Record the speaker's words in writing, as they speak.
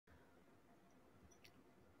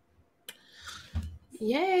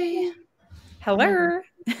Yay. Hello.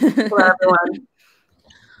 Hello, everyone.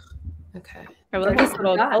 Okay. I love this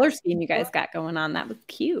little color scheme you guys got going on. That was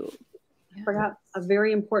cute. I forgot a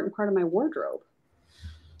very important part of my wardrobe.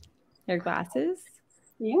 Your glasses?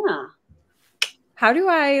 Yeah. How do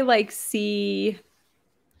I like see?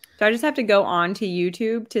 Do I just have to go on to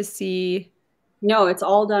YouTube to see? No, it's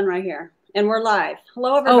all done right here. And we're live.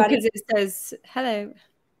 Hello, everybody. Oh, because it says hello.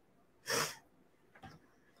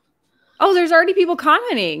 Oh, there's already people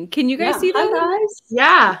commenting. Can you guys see those? Hi, guys.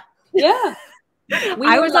 Yeah. Yeah.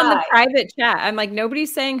 I was on the private chat. I'm like,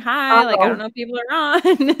 nobody's saying hi. Like, I don't know if people are on.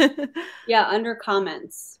 Yeah, under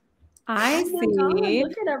comments. I see. God,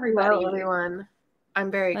 look at everybody. Hello, everyone.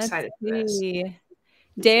 I'm very excited for this.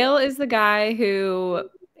 Dale is the guy who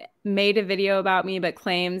made a video about me, but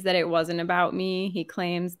claims that it wasn't about me. He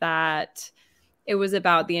claims that it was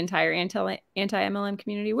about the entire anti-MLM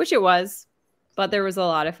community, which it was, but there was a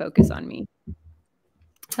lot of focus on me.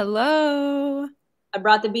 Hello. I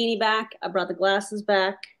brought the beanie back. I brought the glasses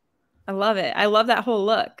back. I love it. I love that whole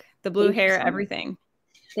look. The blue hair, everything.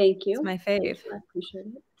 Thank you. It's my fave. I appreciate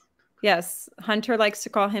it. Yes. Hunter likes to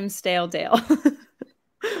call him Stale Dale.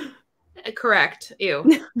 Correct.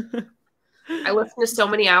 Ew. I listened to so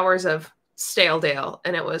many hours of Stale Dale,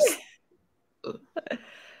 and it was...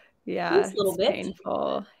 Yeah, it's a little bit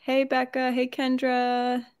painful. Hey, Becca. Hey,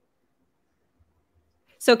 Kendra.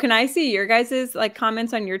 So can I see your guys' like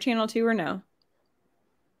comments on your channel too, or no?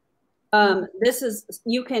 This is,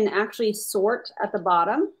 you can actually sort at the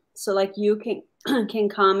bottom. So like you can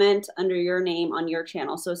comment under your name on your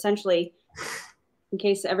channel. So essentially, in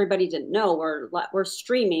case everybody didn't know, we're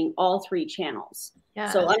streaming all 3 channels.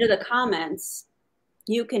 Yeah. So under the comments,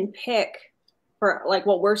 you can pick for like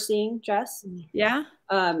what we're seeing, Jess. Yeah.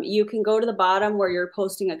 You can go to the bottom where you're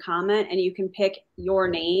posting a comment and you can pick your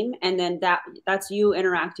name, and then that's you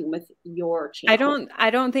interacting with your channel. I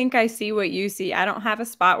don't think I see what you see. I don't have a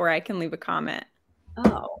spot where I can leave a comment.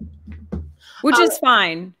 Oh. Which is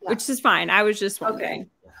fine. Yeah. Which is fine. I was just wondering. Okay.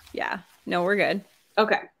 Yeah. No, we're good.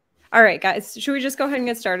 Okay. All right, guys. Should we just go ahead and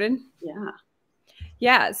get started? Yeah.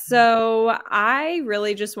 Yeah. So I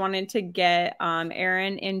really just wanted to get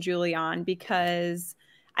Erin and Julie on because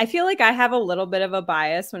I feel like I have a little bit of a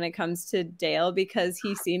bias when it comes to Dale because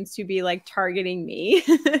he seems to be like targeting me.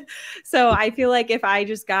 So I feel like if I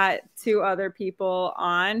just got 2 other people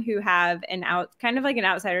on who have kind of like an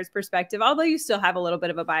outsider's perspective, although you still have a little bit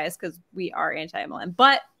of a bias because we are anti-MLM,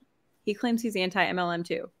 but he claims he's anti-MLM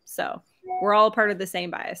too. So we're all part of the same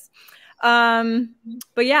bias.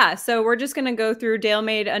 But yeah, so we're just going to go through. Dale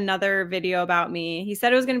made another video about me. He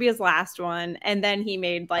said it was going to be his last one. And then he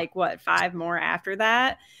made like what, 5 more after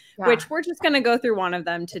that, which we're just going to go through one of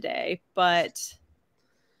them today. But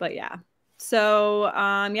yeah. So,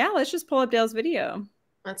 yeah, let's just pull up Dale's video.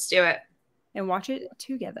 Let's do it. And watch it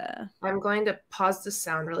together. I'm going to pause the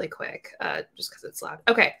sound really quick, just because it's loud.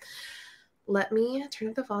 Okay. Let me turn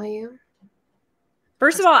up the volume.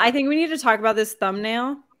 First of all, I think we need to talk about this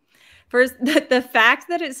thumbnail. First, the fact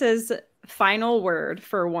that it says final word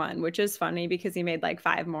for one, which is funny because he made like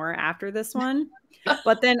 5 more after this one.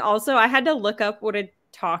 But then also I had to look up what a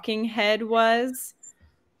talking head was.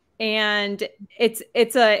 And it's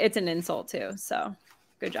an insult too. So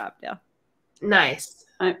good job, Dale. Nice.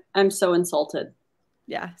 I'm so insulted.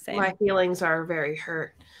 Yeah, same. My feelings are very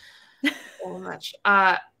hurt. So much.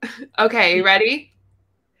 Okay, you ready?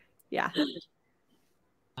 Yeah.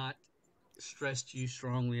 Not stressed you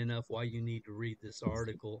strongly enough why you need to read this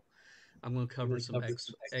article. I'm going to cover some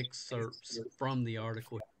excerpts from the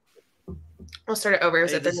article. I'll start it over.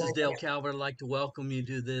 Hey, this is Dale Calvert. I'd like to welcome you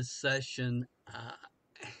to this session.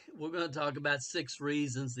 We're going to talk about 6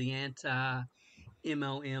 reasons the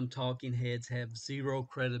anti-MLM talking heads have 0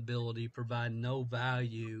 credibility, provide no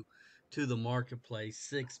value to the marketplace.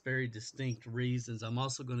 6 very distinct reasons. I'm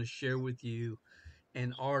also going to share with you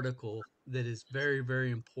an article that is very,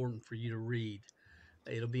 very important for you to read.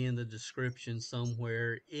 It'll be in the description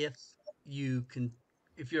somewhere. If you're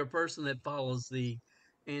a person that follows the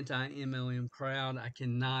anti-MLM crowd, I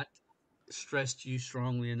cannot stress to you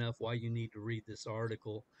strongly enough why you need to read this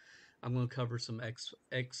article. I'm going to cover some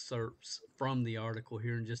excerpts from the article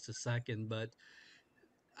here in just a second, but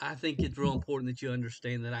I think it's real important that you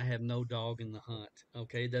understand that I have no dog in the hunt.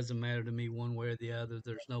 Okay, it doesn't matter to me one way or the other.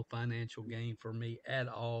 There's no financial gain for me at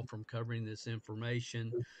all from covering this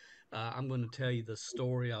information. I'm going to tell you the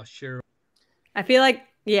story. I'll share. I feel like,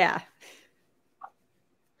 yeah.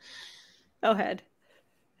 Go ahead.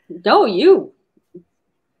 No, you.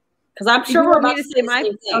 Because I'm sure we're about to say my.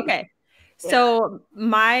 Okay. So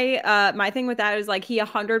my thing with that is like he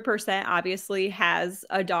 100% obviously has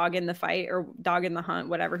a dog in the fight or dog in the hunt,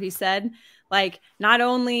 whatever he said. Like not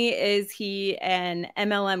only is he an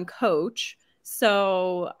MLM coach,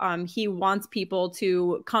 so he wants people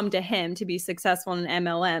to come to him to be successful in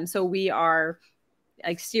MLM. So we are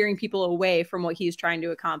like steering people away from what he's trying to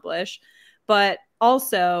accomplish. But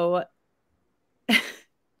also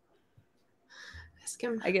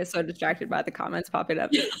I get so distracted by the comments popping up,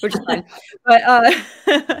 which is fine.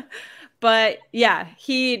 But but yeah,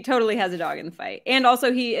 he totally has a dog in the fight. And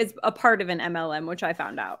also he is a part of an MLM, which I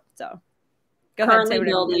found out. So go ahead, say whatever.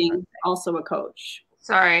 Building, also a coach.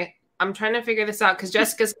 Sorry, I'm trying to figure this out because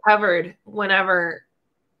Jessica's covered whenever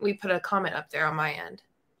we put a comment up there on my end.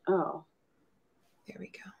 Oh. There we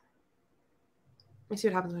go. Let me see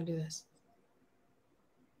what happens when I do this.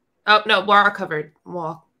 Oh, no, we are covered.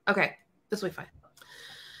 Well, okay. This will be fine.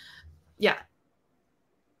 Yeah.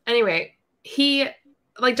 Anyway, he,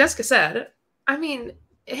 like Jessica said, I mean,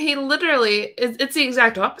 he literally, it's the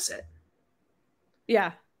exact opposite.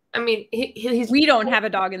 Yeah. I mean, we don't have a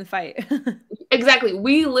dog in the fight. Exactly.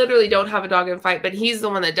 We literally don't have a dog in the fight, but he's the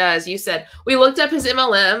one that does. You said, we looked up his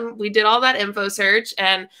MLM. We did all that info search,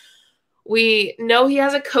 and we know he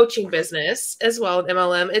has a coaching business as well at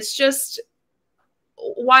MLM. It's just,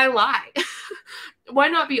 why lie? Why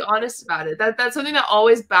not be honest about it? That's something that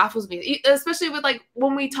always baffles me, especially with like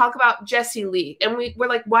when we talk about Jesse Lee, and we're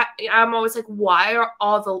like, why? I'm always like, why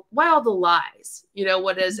all the lies? You know,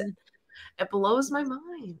 what is it? It blows my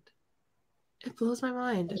mind. It blows my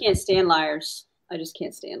mind. I can't stand liars. I just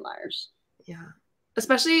can't stand liars. Yeah,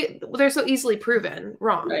 especially they're so easily proven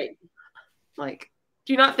wrong. Right. Like,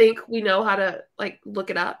 do you not think we know how to like look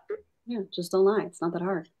it up? Yeah, just don't lie. It's not that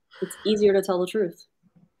hard. It's easier to tell the truth.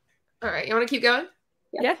 All right, you want to keep going?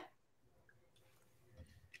 Yeah.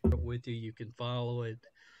 With you, you can follow it.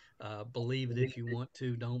 Believe it if you want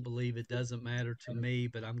to. Don't believe it. Doesn't matter to me.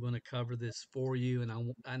 But I'm going to cover this for you,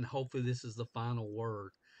 and hopefully this is the final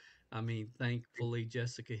word. I mean, thankfully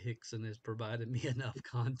Jessica Hickson has provided me enough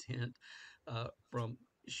content from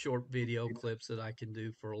short video clips that I can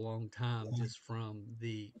do for a long time, just from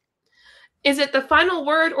the. Is it the final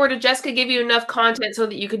word, or did Jessica give you enough content so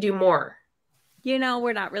that you could do more? You know,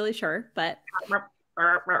 we're not really sure, but.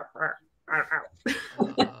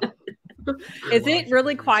 Is it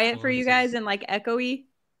really quiet for you guys and like echoey?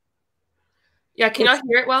 Yeah, can you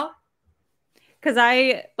hear it well? Because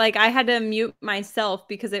I had to mute myself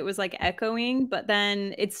because it was like echoing, but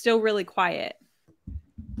then it's still really quiet.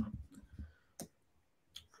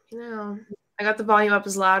 You know, I got the volume up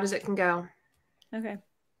as loud as it can go. Okay.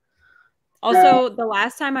 Also, the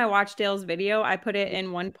last time I watched Dale's video, I put it in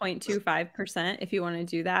 1.25% if you want to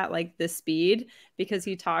do that, like the speed, because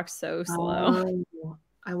he talks so slow.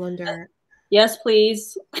 I wonder. Yes,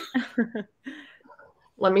 please.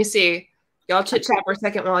 Let me see. Y'all chit chat for a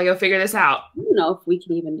second while I go figure this out. I don't know if we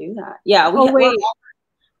can even do that. Yeah. Wait.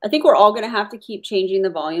 I think we're all going to have to keep changing the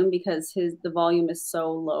volume because the volume is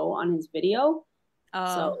so low on his video.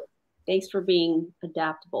 So thanks for being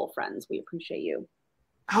adaptable, friends. We appreciate you.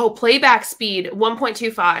 Oh, playback speed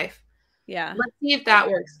 1.25. Yeah. Let's see if that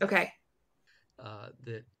works. Okay.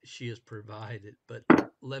 That she has provided, but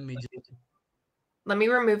let me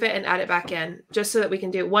remove it and add it back in just so that we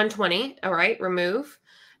can do 120. All right, remove.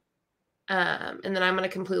 And then I'm going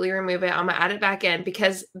to completely remove it. I'm going to add it back in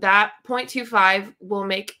because that 0.25 will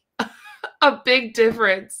make a big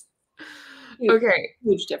difference. Okay.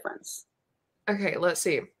 Huge difference. Okay, let's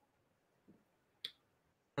see.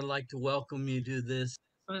 I'd like to welcome you to this.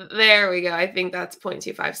 There we go. I think that's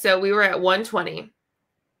 0.25. So we were at 120.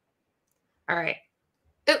 All right.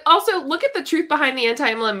 Also, look at the truth behind the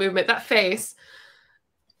anti-MLM movement. That face.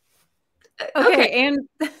 Okay. And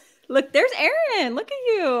look, there's Erin. Look at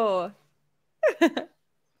you.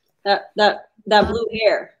 that blue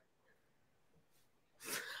hair.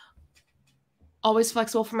 Always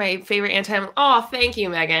flexible for my favorite anti-MLM. Oh, thank you,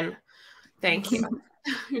 Megan. Thank you.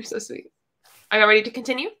 You're so sweet. Are you ready to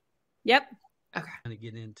continue? Yep. Okay. To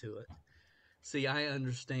get into it. See, I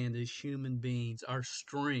understand as human beings, our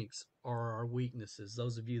strengths are our weaknesses.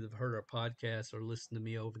 Those of you that have heard our podcast or listened to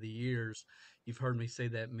me over the years, you've heard me say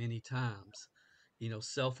that many times. You know,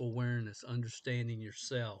 self-awareness, understanding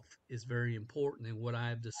yourself is very important. And what I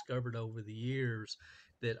have discovered over the years,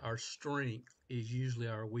 that our strength is usually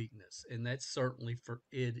our weakness. And that's certainly for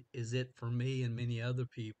me and many other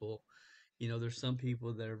people. You know, there's some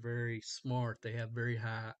people that are very smart. They have very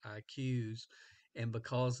high IQs. And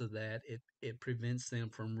because of that, it prevents them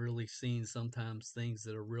from really seeing sometimes things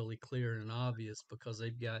that are really clear and obvious because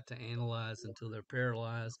they've got to analyze until they're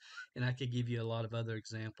paralyzed. And I could give you a lot of other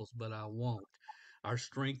examples, but I won't. Our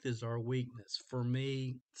strength is our weakness. For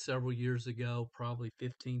me, several years ago, probably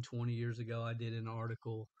 15, 20 years ago, I did an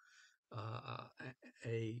article,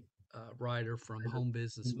 a writer from Home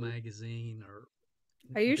Business Magazine or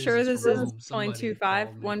Are you sure Business this for is Home, somebody had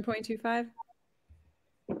 0.25, called me. 1.25?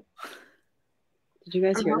 Did you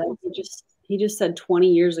guys hear that? He just said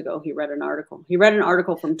 20 years ago he read an article. He read an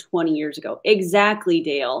article from 20 years ago. Exactly,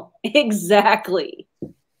 Dale. Exactly.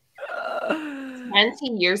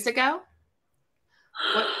 20 years ago?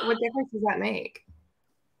 What difference does that make?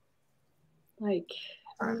 Like,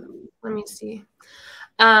 let me see.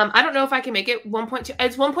 I don't know if I can make it 1.2.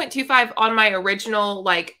 It's 1.25 on my original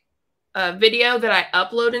video that I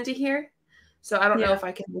upload into here. So I don't know if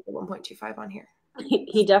I can make it 1.25 on here.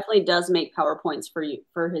 He definitely does make PowerPoints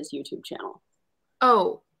for his YouTube channel.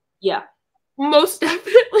 Oh. Yeah. Most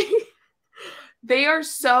definitely. They are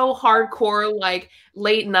so hardcore, like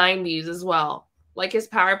late 90s as well. Like his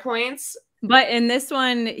PowerPoints. But in this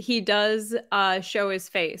one, he does show his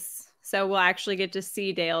face. So we'll actually get to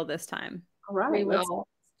see Dale this time. All right. We Let's will.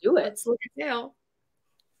 do it. Let's look at Dale.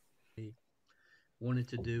 Wanted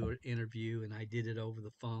to do an interview, and I did it over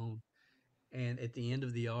the phone. And at the end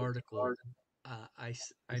of the article, I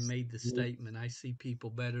made the statement, I see people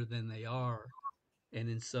better than they are. And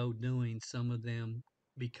in so doing, some of them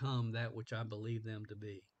become that which I believe them to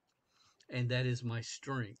be. And that is my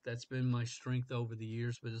strength. That's been my strength over the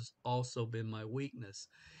years, but it's also been my weakness.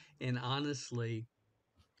 And honestly,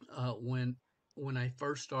 when I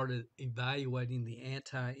first started evaluating the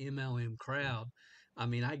anti-MLM crowd, I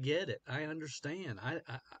mean, I get it. I understand.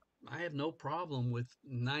 I have no problem with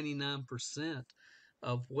 99%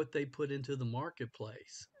 of what they put into the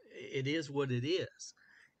marketplace. It is what it is.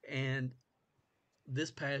 And this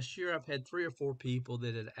past year, I've had 3 or 4 people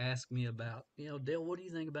that had asked me about, Dale, what do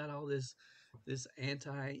you think about all this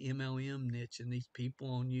anti-MLM niche and these people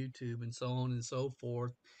on YouTube and so on and so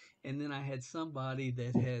forth. And then I had somebody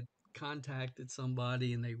that had contacted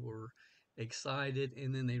somebody and they were excited,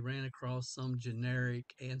 and then they ran across some generic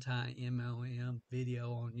anti-MLM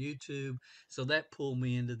video on YouTube. So that pulled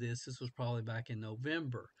me into this. This was probably back in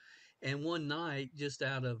November. And one night, just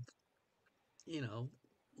out of,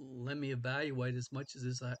 let me evaluate as much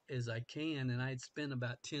as I can, and I had spent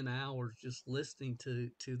about 10 hours just listening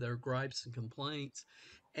to their gripes and complaints,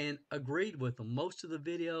 and agreed with them. Most of the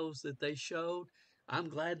videos that they showed, I'm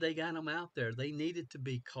glad they got them out there. They needed to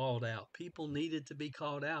be called out. People needed to be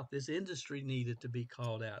called out. This industry needed to be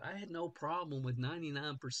called out. I had no problem with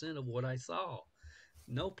 99% of what I saw.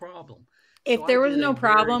 No problem. If there was no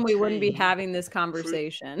problem, we wouldn't be having this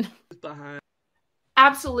conversation.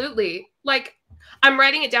 Absolutely. Like, I'm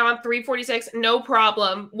writing it down on 346, no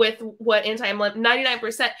problem with what anti-MLM,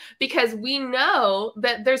 99%, because we know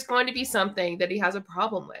that there's going to be something that he has a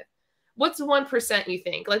problem with. What's 1% you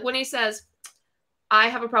think? Like when he says, I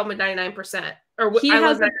have a problem with 99%, or he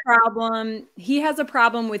has a problem. He has a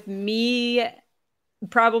problem with me,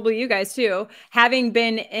 probably you guys too, having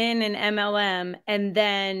been in an MLM and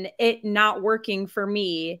then it not working for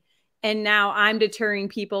me. And now I'm deterring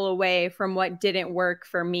people away from what didn't work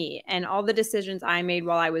for me. And all the decisions I made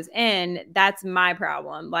while I was in, that's my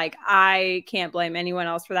problem. Like, I can't blame anyone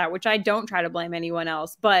else for that, which I don't try to blame anyone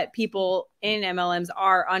else. But people in MLMs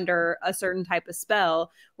are under a certain type of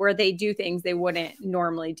spell where they do things they wouldn't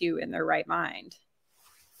normally do in their right mind.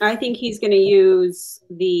 I think he's going to use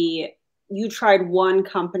you tried one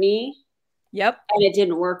company. Yep. And it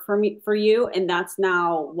didn't work for you. And that's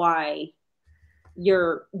now why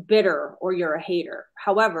you're bitter or you're a hater.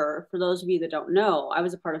 However, for those of you that don't know, I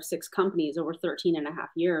was a part of 6 companies over 13 and a half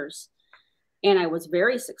years, and I was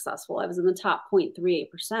very successful. I was in the top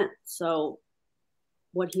 0.38%. So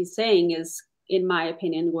what he's saying is, in my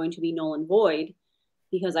opinion, going to be null and void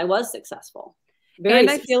because I was successful.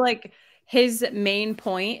 I feel like his main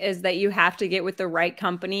point is that you have to get with the right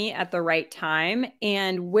company at the right time.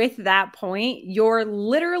 And with that point, you're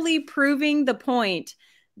literally proving the point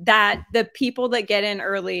that the people that get in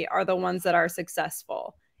early are the ones that are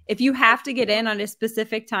successful. If you have to get in on a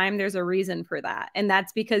specific time, there's a reason for that. And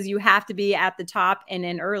that's because you have to be at the top and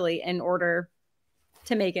in early in order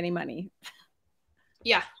to make any money.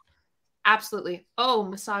 Yeah, absolutely. Oh,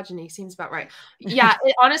 misogyny seems about right. Yeah,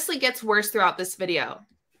 it honestly gets worse throughout this video.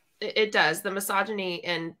 It does. The misogyny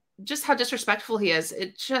and just how disrespectful he is.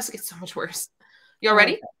 It just gets so much worse. Y'all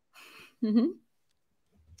ready? Mm-hmm.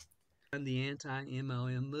 And the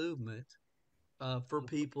anti-MLM movement for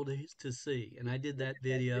people to see. And I did that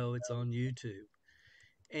video. It's on YouTube.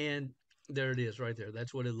 And there it is right there.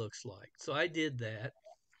 That's what it looks like. So I did that.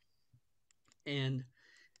 And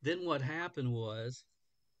then what happened was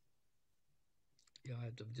You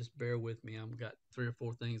have to just bear with me. I've got 3 or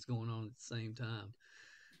 4 things going on at the same time.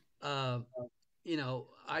 Uh,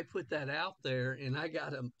 I put that out there, and I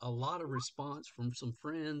got a lot of response from some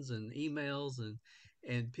friends and emails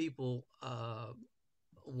and people.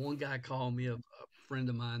 One guy called me, a friend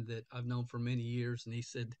of mine that I've known for many years, and he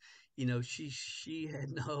said, she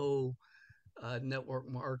had no network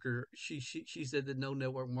marketer. She said that no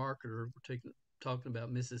network marketer, talking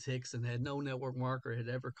about Mrs. Hickson, had no network marketer had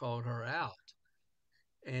ever called her out.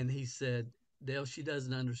 And he said, Dale, she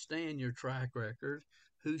doesn't understand your track record,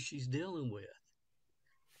 who she's dealing with.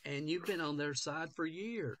 And you've been on their side for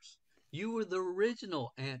years. You were the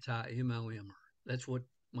original anti-MLMer. That's what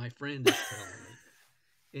my friend is telling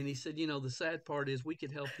me. And he said, the sad part is we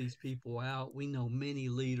could help these people out. We know many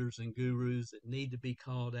leaders and gurus that need to be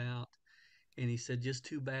called out. And he said, just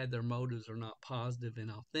too bad their motives are not positive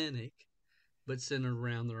and authentic, but centered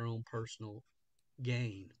around their own personal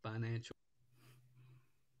gain, financial.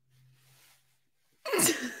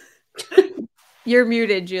 You're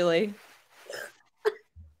muted, Julie.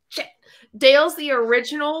 Shit. Dale's the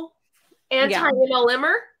original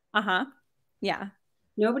anti-MLMer? Uh-huh. Yeah.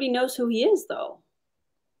 Nobody knows who he is, though.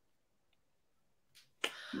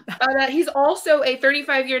 He's also a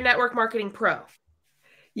 35-year network marketing pro.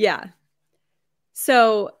 Yeah.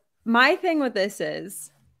 So my thing with this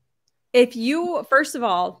is, if you, first of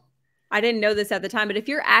all, I didn't know this at the time, but if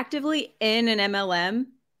you're actively in an MLM,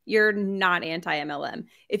 you're not anti-MLM.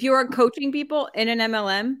 If you are coaching people in an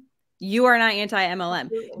MLM, you are not anti-MLM.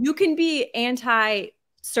 You can be anti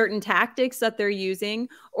certain tactics that they're using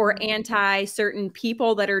or anti certain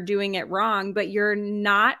people that are doing it wrong, but you're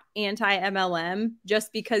not anti-MLM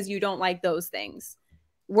just because you don't like those things.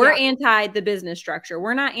 We're anti the business structure.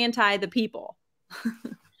 We're not anti the people.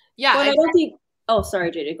 Yeah. But I don't think, oh,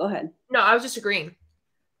 sorry, JJ, go ahead. No, I was just agreeing.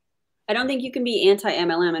 I don't think you can be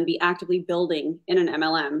anti-MLM and be actively building in an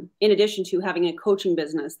MLM in addition to having a coaching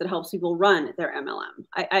business that helps people run their MLM.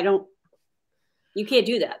 I don't, you can't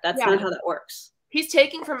do that. That's not how that works. He's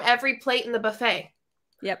taking from every plate in the buffet.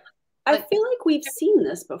 Yep. I feel like we've seen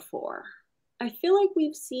this before. I feel like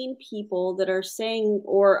we've seen people that are saying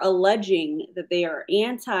or alleging that they are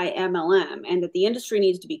anti-MLM and that the industry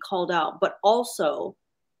needs to be called out, but also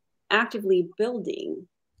actively building.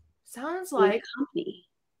 Sounds like a company.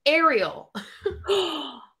 Ariel.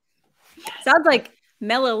 Sounds like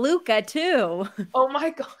Melaleuca too. Oh my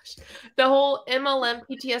gosh. The whole MLM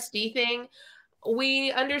PTSD thing.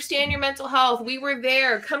 We understand your mental health. We were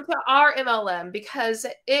there. Come to our MLM because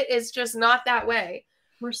it is just not that way.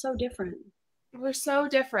 We're so different. We're so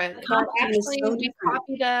different. Actually, we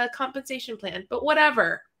copied a compensation plan, but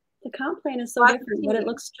whatever. The comp plan is so different, but it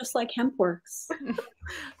looks just like HempWorks.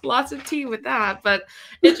 Lots of tea with that, but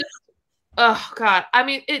it just, oh God. I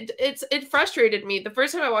mean, it frustrated me. The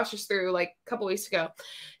first time I watched this through, like a couple weeks ago,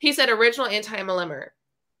 he said original anti-MLMer.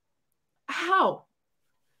 How?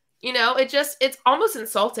 It's almost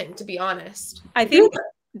insulting, to be honest. I think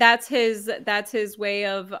that's his way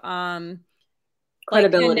of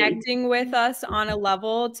like connecting with us on a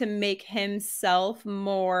level to make himself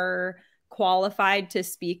more qualified to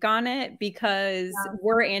speak on it, because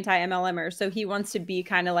we're anti-MLMers. So he wants to be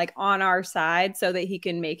kind of like on our side so that he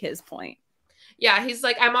can make his point. Yeah, he's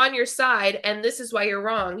like, I'm on your side and this is why you're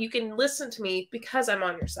wrong. You can listen to me because I'm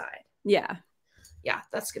on your side. Yeah. Yeah,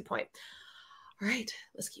 that's a good point. All right,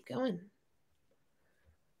 let's keep going.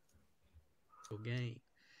 Gain.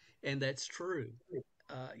 And that's true.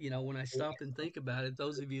 When I stop and think about it,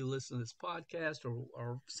 those of you who listen to this podcast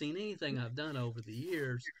or seen anything I've done over the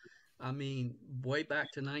years, I mean, way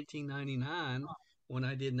back to 1999, when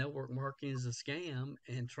I did network marketing as a scam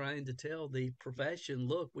and trying to tell the profession,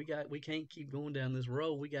 look, we can't keep going down this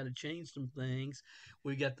road. We got to change some things.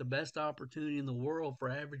 We got the best opportunity in the world for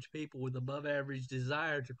average people with above average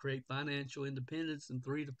desire to create financial independence in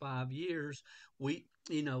 3 to 5 years. We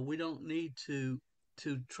don't need to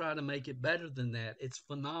try to make it better than that. It's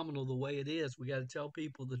phenomenal the way it is. We got to tell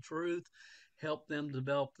people the truth, help them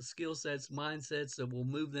develop the skill sets, mindsets that will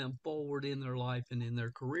move them forward in their life and in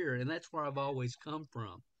their career. And that's where I've always come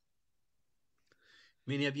from.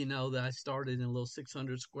 Many of you know that I started in a little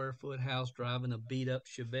 600 square foot house driving a beat up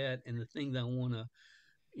Chevette. And the thing that I want to,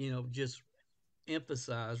 just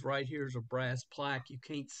emphasize right here is a brass plaque. You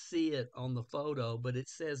can't see it on the photo, but it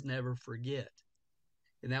says never forget.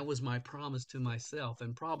 And that was my promise to myself,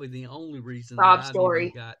 and probably the only reason that I've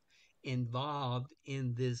even got involved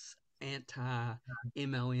in this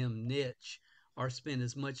anti-MLM niche or spend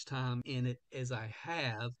as much time in it as I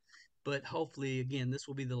have. But hopefully, again, this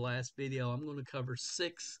will be the last video. I'm going to cover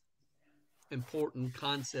 6 important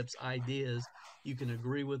concepts, ideas. You can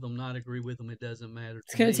agree with them, not agree with them. It doesn't matter.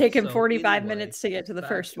 It's going to take him 45 minutes to get to the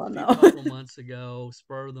first one, though. A couple months ago,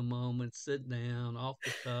 spur of the moment, sit down, off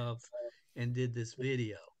the cuff, and did this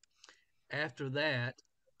video. After that,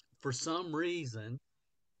 for some reason,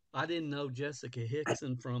 I didn't know Jessica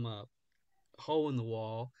Hickson from a hole in the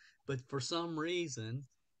wall, but for some reason,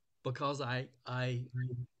 because I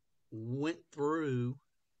went through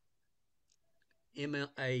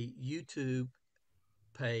a YouTube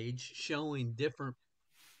page showing different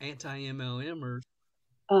anti-MLMers.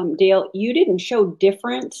 Dale, you didn't show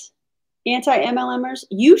different anti-MLMers.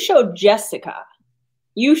 You showed Jessica.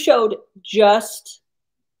 You showed just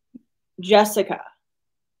Jessica.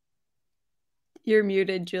 You're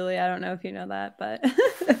muted, Julie. I don't know if you know that, but that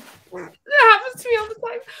happens to me all the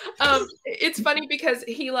time. It's funny because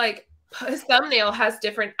he like his thumbnail has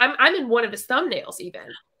different. I'm in one of his thumbnails even,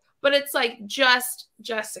 but it's like just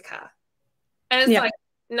Jessica, and it's like,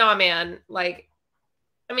 nah, man. Like,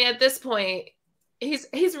 I mean, at this point, he's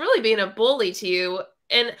really being a bully to you.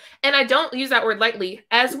 And I don't use that word lightly.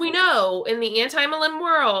 As we know, in the anti-MLM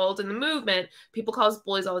world, in the movement, people call us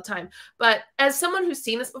bullies all the time. But as someone who's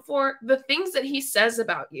seen this before, the things that he says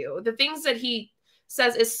about you, the things that he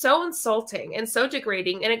says is so insulting and so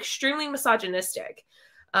degrading and extremely misogynistic.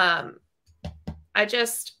 I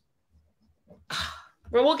just,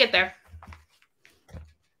 well, we'll get there.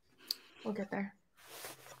 We'll get there.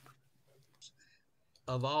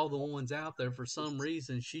 Of all the ones out there, for some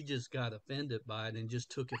reason, she just got offended by it and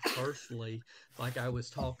just took it personally, like I was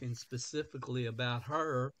talking specifically about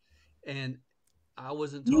her, and I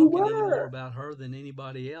wasn't talking any more about her than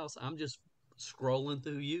anybody else. I'm just scrolling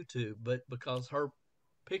through YouTube, but because her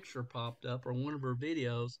picture popped up or one of her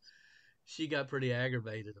videos, she got pretty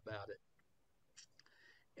aggravated about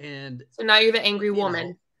it. And so now you're the angry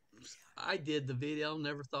woman. I did the video,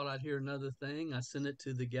 never thought I'd hear another thing. I sent it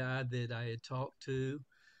to the guy that I had talked to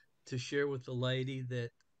share with the lady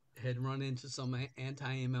that had run into some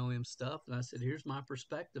anti-MLM stuff. And I said, here's my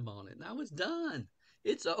perspective on it. And I was done.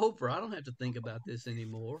 It's over. I don't have to think about this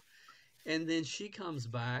anymore. And then she comes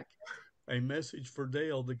back, a message for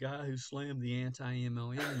Dale, the guy who slammed the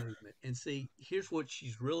anti-MLM movement. And see, here's what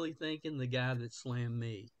she's really thinking, the guy that slammed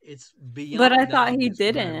me. It's beyond. But I thought he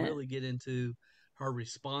didn't. When I really get into her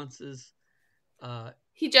responses.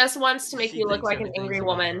 He just wants to make you look like an angry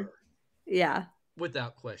woman. Yeah.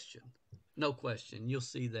 Without question. No question. You'll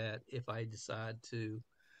see that if I decide to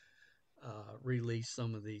release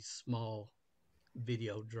some of these small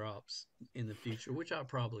video drops in the future, which I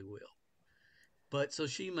probably will. But so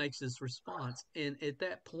she makes this response. And at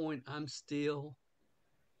that point, I'm still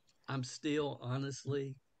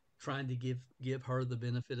honestly trying to give her the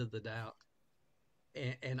benefit of the doubt.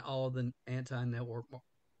 And all the anti-network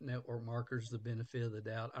markers the benefit of the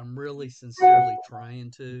doubt. I'm really sincerely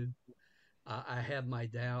trying to. I have my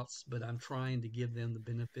doubts, but I'm trying to give them the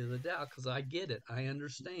benefit of the doubt because I get it. I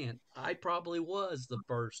understand. I probably was the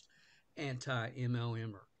first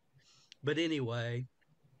anti-MLMer. But anyway,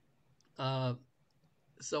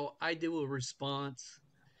 so I do a response,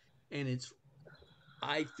 and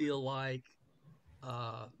I feel like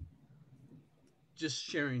just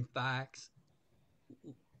sharing facts,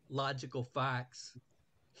 logical facts,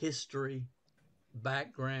 history,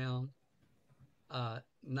 background,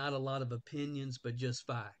 not a lot of opinions, but just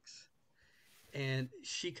facts. And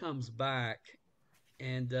she comes back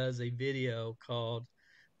and does a video called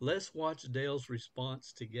Let's Watch Dale's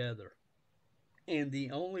Response Together. And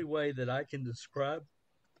the only way that I can describe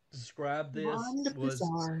this was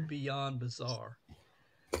beyond bizarre.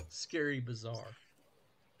 Scary bizarre.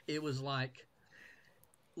 It was like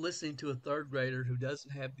listening to a third grader who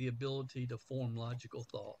doesn't have the ability to form logical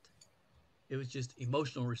thought. It was just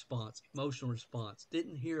emotional response.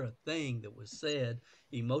 Didn't hear a thing that was said,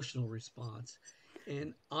 emotional response.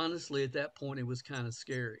 And honestly, at that point, it was kind of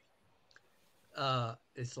scary.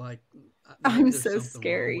 It's like, I'm so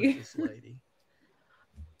scary. Wrong with this lady.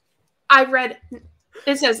 I read,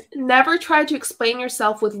 it says, never try to explain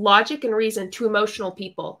yourself with logic and reason to emotional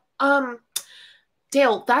people.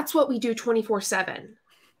 Dale, that's what we do 24/7.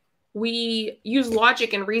 We use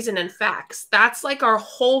logic and reason and facts. That's like our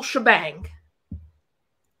whole shebang.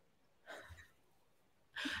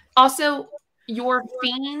 Also, your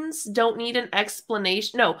fiends don't need an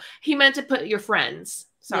explanation. No, he meant to put your friends.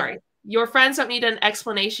 Sorry. Yeah. Your friends don't need an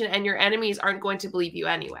explanation, and your enemies aren't going to believe you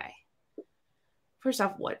anyway. First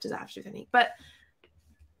off, what does that have to do with anything? But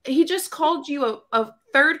he just called you a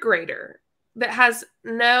third grader that has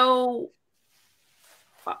no,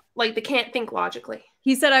 like, they can't think logically.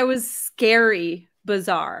 He said I was scary,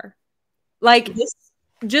 bizarre. Like,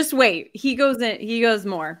 just wait. He goes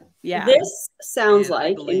more. Yeah. This sounds And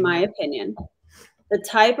like, in my opinion, the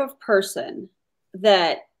type of person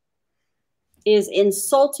that is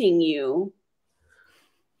insulting you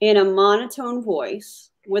in a monotone voice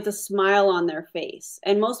with a smile on their face.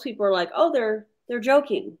 And most people are like, oh, they're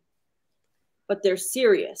joking, but they're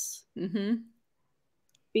serious. Mm-hmm.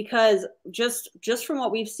 Because just from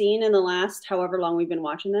what we've seen in the last however long we've been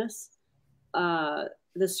watching this, the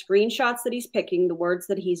screenshots that he's picking, the words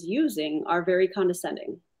that he's using are very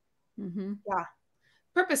condescending. Mm-hmm. Yeah.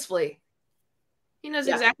 Purposefully. He knows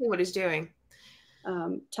exactly what he's doing.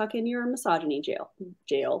 Tuck in your misogyny,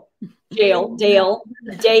 Dale.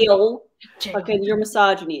 Tuck in your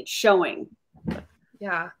misogyny. It's showing.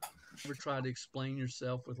 Yeah. Ever try to explain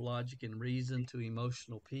yourself with logic and reason to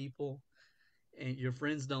emotional people? And your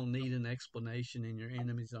friends don't need an explanation, and your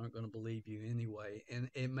enemies aren't going to believe you anyway. And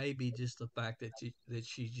it may be just the fact that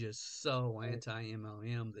she's just so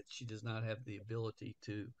anti-MLM that she does not have the ability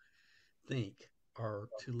to think or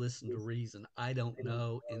to listen to reason. I don't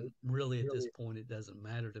know, and really at this point it doesn't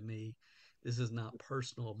matter to me. This is not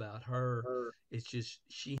personal about her. It's just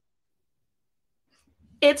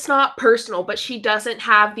It's not personal, but she doesn't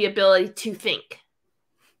have the ability to think.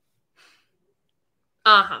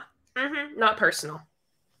 Uh-huh. Mm-hmm. Not personal.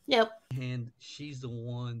 Yep. And she's the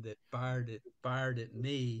one that fired at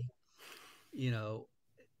me, you know,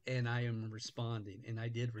 and I am responding, and I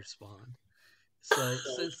did respond. So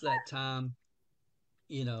since that time,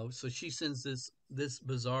 you know, so she sends this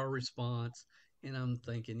bizarre response, and I'm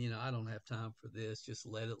thinking, you know, I don't have time for this. Just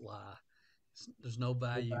let it lie. There's no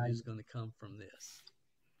value is going to come from this.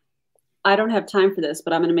 I don't have time for this,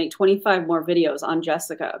 but I'm going to make 25 more videos on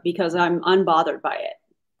Jessica because I'm unbothered by it.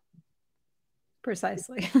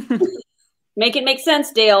 Precisely. Make it make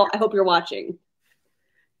sense, Dale. I hope you're watching.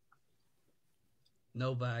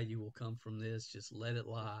 No value will come from this. Just let it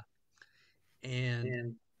lie.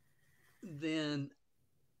 And then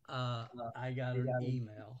I got an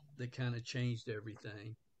email that kind of changed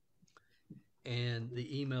everything. And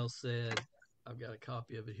the email said, I've got a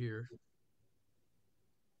copy of it here.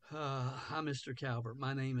 Hi, Mr. Calvert.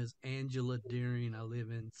 My name is Angela Deering. I live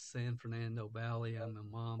in San Fernando Valley. I'm a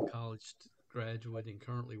mom college graduate and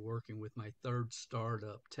currently working with my third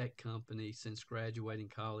startup tech company since graduating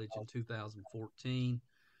college in 2014.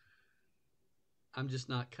 I'm just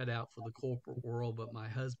not cut out for the corporate world, but my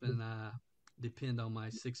husband and I depend on my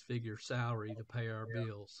six-figure salary to pay our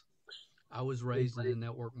bills. I was raised in a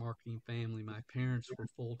network marketing family. My parents were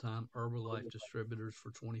full-time Herbalife distributors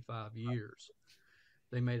for 25 years.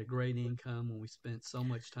 They made a great income when we spent so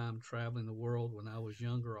much time traveling the world. When I was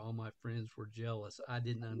younger, all my friends were jealous. I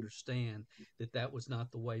didn't understand that was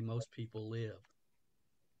not the way most people lived.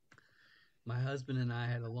 My husband and I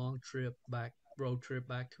had a long road trip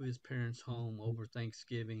back to his parents' home over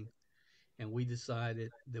Thanksgiving, and we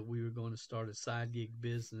decided that we were going to start a side gig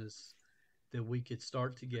business that we could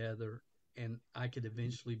start together, and I could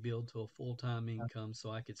eventually build to a full-time income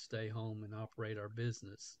so I could stay home and operate our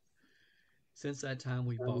business. Since that time,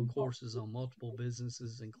 we bought courses on multiple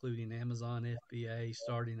businesses, including Amazon FBA,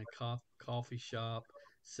 starting a coffee shop,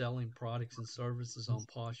 selling products and services on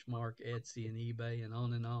Poshmark, Etsy, and eBay, and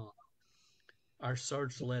on and on. Our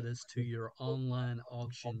search led us to your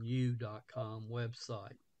onlineauctionu.com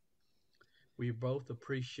website. We both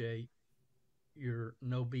appreciate your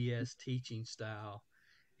no BS teaching style.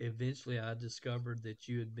 Eventually, I discovered that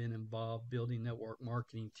you had been involved building network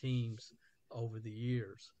marketing teams over the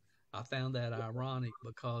years. I found that ironic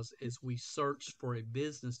because as we searched for a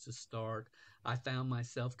business to start, I found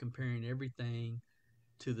myself comparing everything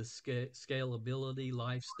to the scalability,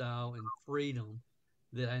 lifestyle, and freedom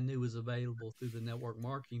that I knew was available through the network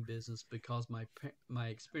marketing business because my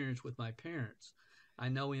experience with my parents. I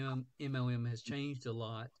know MLM has changed a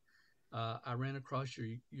lot. I ran across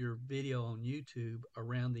your video on YouTube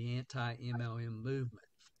around the anti-MLM movement.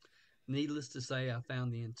 Needless to say, I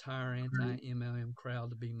found the entire anti-MLM crowd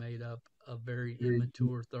to be made up of very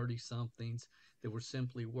immature 30-somethings that were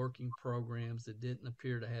simply working programs that didn't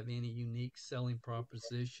appear to have any unique selling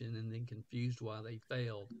proposition and then confused why they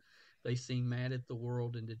failed. They seemed mad at the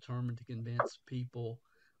world and determined to convince people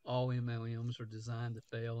all MLMs are designed to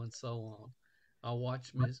fail and so on. I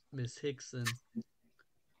watched Miss Hickson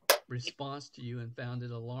response to you and found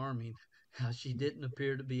it alarming how she didn't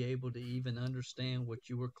appear to be able to even understand what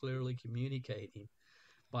you were clearly communicating.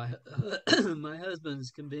 My husband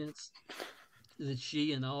is convinced that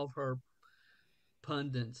she and all of her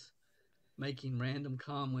pundits making random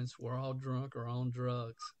comments were all drunk or on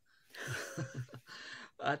drugs.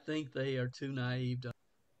 I think they are too naive to.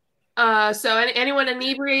 So anyone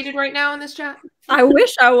inebriated right now in this chat? I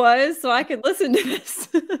wish I was so I could listen to this.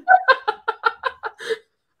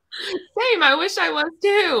 Same. I wish I was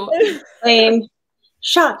too. Same.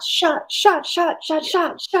 Shots, shots, shots, shots, shots,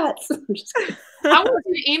 shots, shots. I want to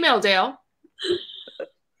see the email, Dale.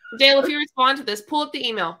 Dale, if you respond to this, pull up the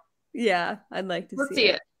email. Yeah, I'd like to Let's see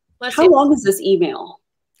it. How long is this email?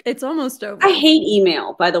 It's almost over. I hate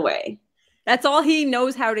email, by the way. That's all he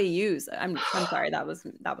knows how to use. I'm sorry. That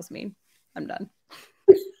was mean. I'm done.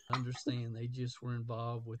 Understand they just were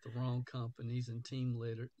involved with the wrong companies and team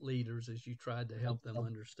leaders as you tried to help them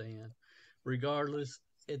understand. Regardless,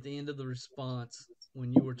 at the end of the response,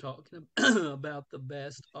 when you were talking about the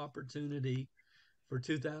best opportunity for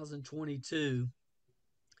 2022,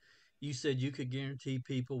 you said you could guarantee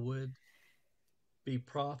people would be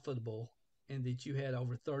profitable and that you had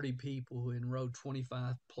over 30 people who enrolled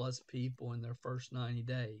 25 plus people in their first 90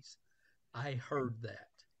 days. I heard that.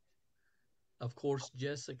 Of course,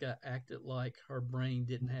 Jessica acted like her brain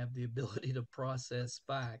didn't have the ability to process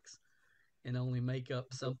facts and only make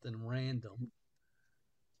up something random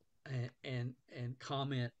and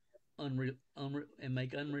comment and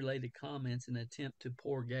make unrelated comments in an attempt to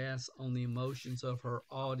pour gas on the emotions of her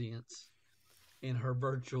audience in her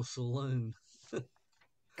virtual saloon.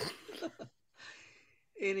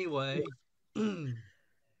 Anyway, in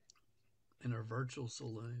her virtual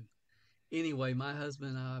saloon. Anyway, my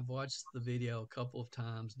husband and I have watched the video a couple of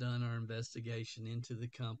times, done our investigation into the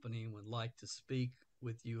company, and would like to speak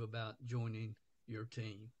with you about joining your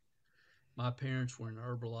team. My parents were in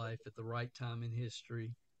Herbalife at the right time in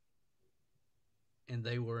history, and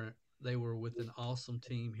they were with an awesome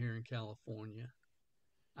team here in California.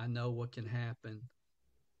 I know what can happen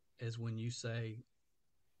as when you say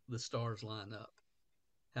the stars line up.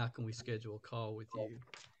 How can we schedule a call with you?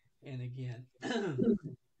 And again,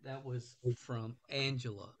 that was from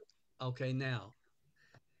Angela. Okay, now.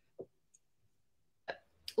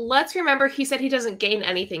 Let's remember he said he doesn't gain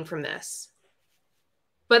anything from this.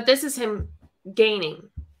 But this is him gaining.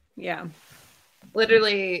 Yeah.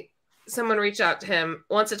 Literally, someone reached out to him,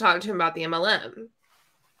 wants to talk to him about the MLM.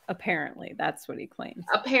 Apparently, that's what he claims.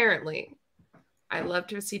 Apparently. I'd love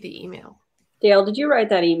to see the email. Dale, did you write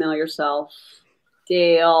that email yourself?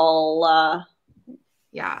 Dale.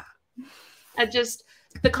 Yeah.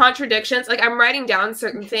 The contradictions. Like, I'm writing down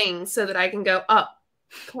certain things so that I can go, oh,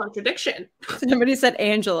 contradiction. Somebody said,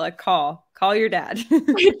 Angela, call your dad.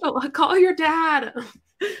 Angela, call your dad.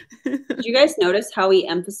 Did you guys notice how he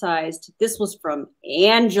emphasized this was from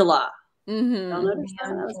Angela? Mm-hmm. Y'all notice that?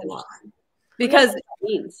 That was interesting. Because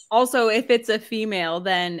also, if it's a female,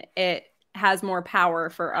 then it has more power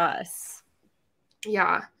for us.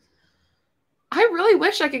 Yeah. I really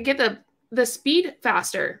wish I could get the speed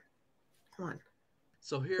faster. Come on.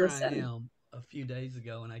 So here I am a few days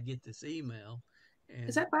ago, and I get this email. And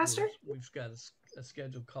is that faster? We've got a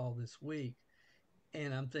scheduled call this week.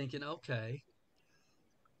 And I'm thinking, okay,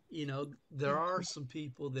 you know, there are some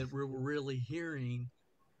people that were really hearing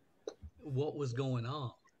what was going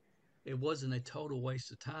on. It wasn't a total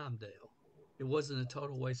waste of time, Dale. It wasn't a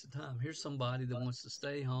total waste of time. Here's somebody that wants to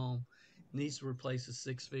stay home, needs to replace a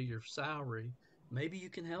six-figure salary. Maybe you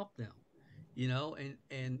can help them, you know,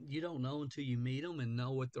 and you don't know until you meet them and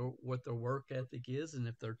know what their work ethic is and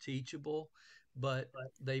if they're teachable. But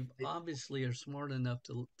they obviously are smart enough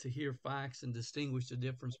to hear facts and distinguish the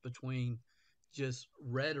difference between just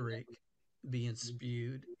rhetoric being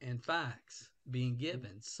spewed and facts being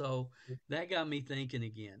given. So that got me thinking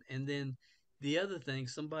again. And then the other thing,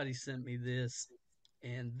 somebody sent me this,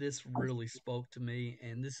 and this really spoke to me,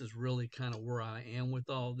 and this is really kind of where I am with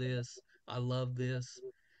all this. I love this.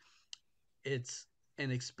 It's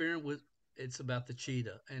an experiment it's about the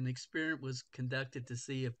cheetah. An experiment was conducted to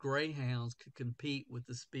see if greyhounds could compete with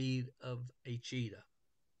the speed of a cheetah.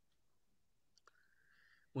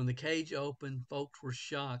 When the cage opened, folks were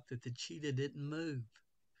shocked that the cheetah didn't move.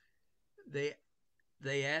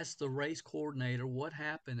 They asked the race coordinator what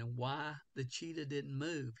happened and why the cheetah didn't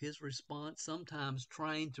move. His response, sometimes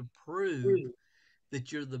trying to prove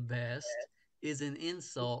that you're the best is an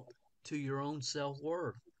insult to your own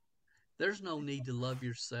self-worth. There's no need to love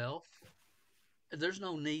yourself. There's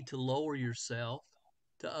no need to lower yourself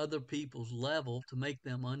to other people's level to make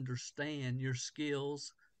them understand your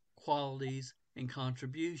skills, qualities, and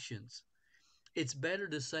contributions. It's better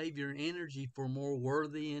to save your energy for more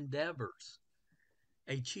worthy endeavors.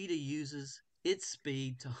 A cheetah uses its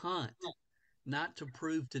speed to hunt, not to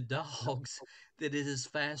prove to dogs that it is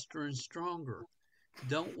faster and stronger.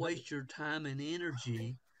 Don't waste your time and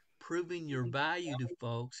energy proving your value to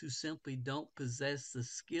folks who simply don't possess the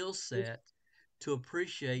skill set to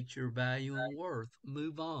appreciate your value and worth.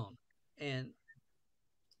 Move on. And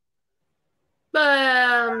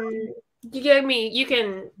you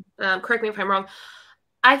can correct me if I'm wrong.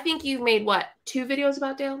 I think you've made what, 2 videos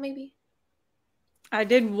about Dale, maybe? I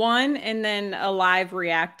did one and then a live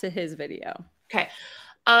react to his video. Okay.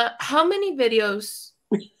 How many videos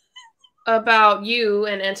about you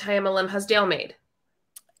and anti-MLM has Dale made?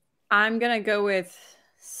 I'm going to go with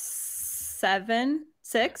 7,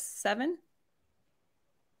 6, 7.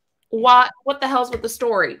 What the hell's with the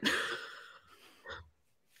story?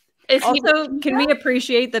 Also, can we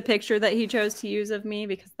appreciate the picture that he chose to use of me?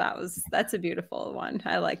 Because that's a beautiful one.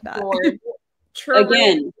 I like that.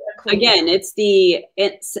 Again, it's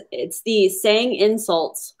the saying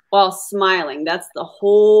insults while smiling. That's the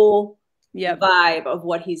whole vibe of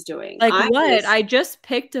what he's doing. Like I just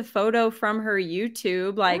picked a photo from her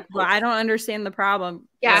YouTube. Like, well, I don't understand the problem.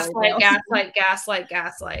 Gaslight.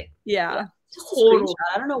 Yeah. Totally.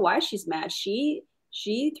 I don't know why she's mad. She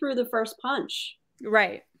threw the first punch.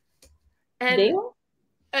 Right. And Dale?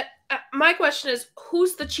 My question is,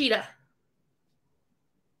 who's the cheetah?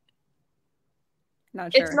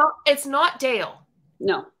 Not sure. It's not Dale.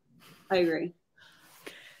 No, I agree.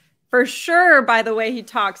 For sure, by the way he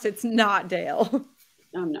talks, it's not Dale.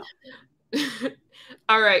 Oh, no.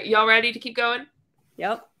 All right. Y'all ready to keep going?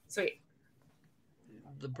 Yep. Sweet.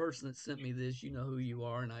 The person that sent me this, you know who you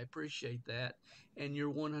are, and I appreciate that. And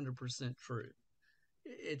you're 100% true.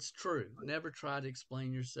 It's true. Never try to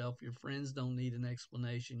explain yourself. Your friends don't need an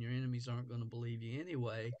explanation. Your enemies aren't going to believe you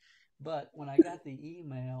anyway. But when I got the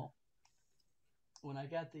email,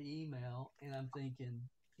 and I'm thinking,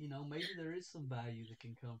 you know, maybe there is some value that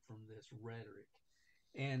can come from this rhetoric.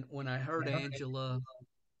 And when I heard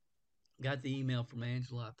got the email from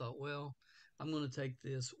Angela, I thought, well, I'm going to take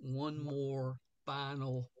this one more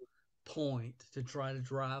final point to try to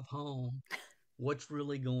drive home what's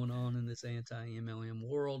really going on in this anti-MLM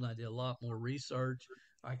world. I did a lot more research.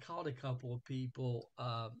 I called a couple of people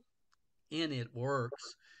in It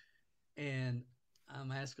Works, and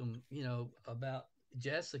I'm asking them, you know, about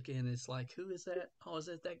Jessica, and it's like, who is that? Oh, is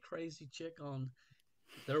it that crazy chick on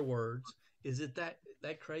their words? Is it that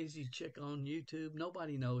crazy chick on YouTube?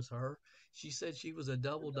 Nobody knows her. She said she was a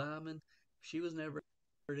double diamond. She was never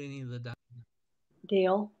heard any of the diamonds.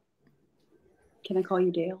 Dale, can I call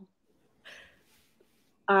you Dale?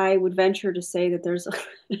 I would venture to say that there's a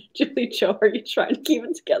JulieJo, are you trying to keep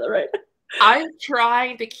it together right now? I'm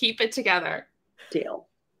trying to keep it together. Dale,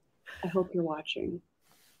 I hope you're watching.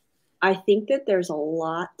 I think that there's a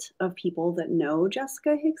lot of people that know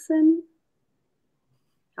Jessica Hickson.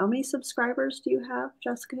 How many subscribers do you have,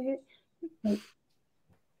 Jessica Hickson?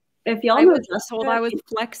 If y'all know Jessica, told I was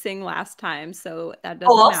flexing last time, so that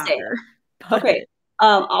doesn't matter. Okay,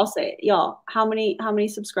 I'll say it, y'all. How many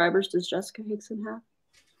subscribers does Jessica Hickson have?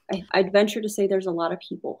 I'd venture to say there's a lot of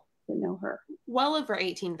people that know her. Well over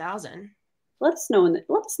 18,000. Let us know in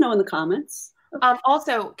the comments.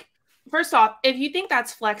 Also, first off, if you think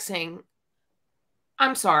that's flexing,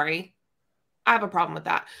 I'm sorry. I have a problem with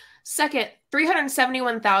that. Second,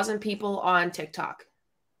 371,000 people on TikTok.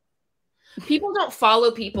 People don't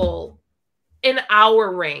follow people in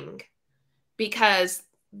our ring because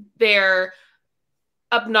they're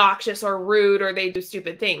obnoxious or rude or they do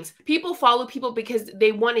stupid things. People follow people because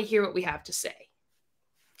they want to hear what we have to say.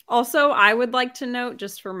 Also, I would like to note,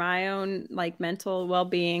 just for my own like mental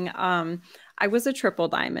well-being, I was a triple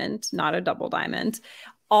diamond, not a double diamond.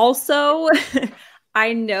 Also,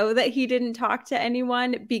 I know that he didn't talk to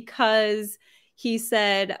anyone because he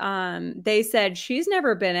said, they said she's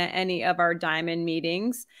never been at any of our diamond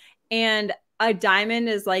meetings. And a diamond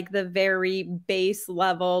is like the very base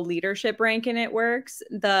level leadership rank in It Works.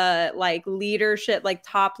 The like leadership, like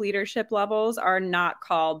top leadership levels are not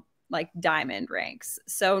called like diamond ranks.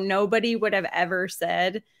 So nobody would have ever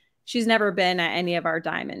said she's never been at any of our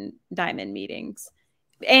diamond meetings.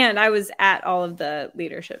 And I was at all of the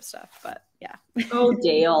leadership stuff, but yeah. Oh,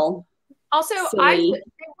 Dale. Also, they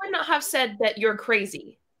would not have said that you're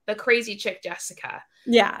crazy. The crazy chick, Jessica.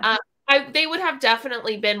 Yeah. They would have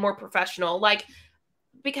definitely been more professional, like,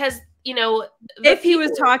 because, you know, if he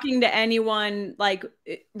was talking to anyone like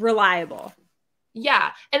reliable.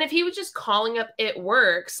 Yeah. And if he was just calling up It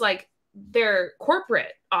Works, like their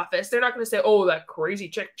corporate office, they're not going to say, oh, that crazy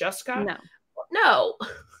chick, Jessica. No.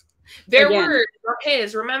 Their words are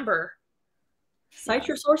his, remember. Cite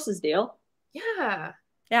your sources, Dale. Yeah.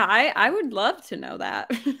 Yeah, I would love to know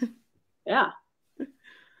that. Yeah.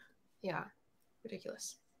 Yeah.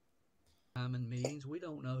 Ridiculous. In meetings, we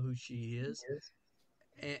don't know who she is.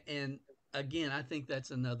 And again, I think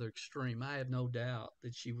that's another extreme. I have no doubt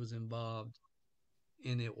that she was involved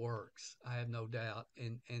in It Works. I have no doubt.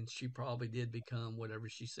 And she probably did become whatever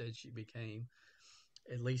she said she became,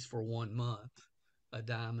 at least for 1 month, a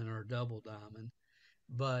diamond or a double diamond.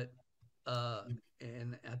 But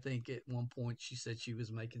And I think at one point she said she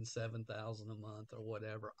was making $7,000 a month or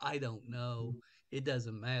whatever. I don't know. It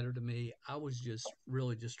doesn't matter to me. I was just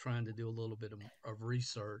really just trying to do a little bit of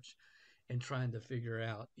research and trying to figure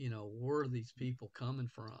out, where are these people coming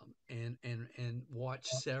from, and watch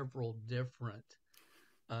several different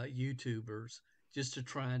YouTubers just to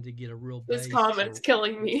trying to get a real This base comment's for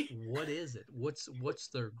killing me. what is it? What's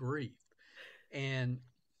their grief? And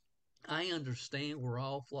I understand we're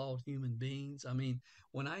all flawed human beings. I mean,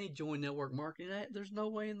 when I joined network marketing, there's no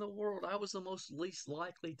way in the world I was the most least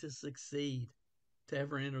likely to succeed to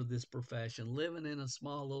ever enter this profession, living in a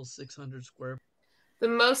small little 600 square. The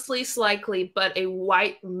most least likely, but a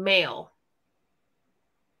white male.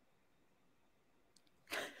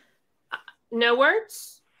 No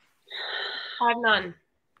words? I have none.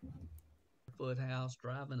 Foot house,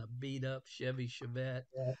 driving a beat up Chevy Chevette.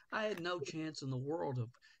 I had no chance in the world of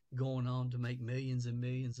going on to make millions and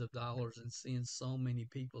millions of dollars and seeing so many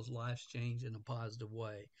people's lives change in a positive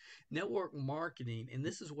way. Network marketing, and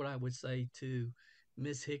this is what I would say to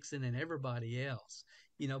Miss Hickson and everybody else,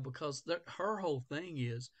 because her whole thing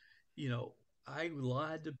is, I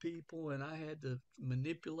lied to people and I had to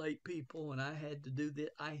manipulate people and I had to do this.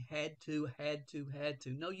 I had to.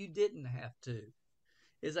 No, you didn't have to.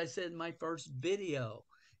 As I said in my first video,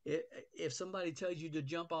 if somebody tells you to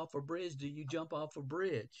jump off a bridge, do you jump off a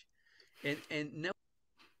bridge? And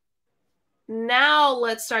now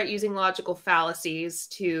let's start using logical fallacies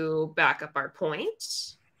to back up our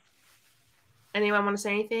point. Anyone want to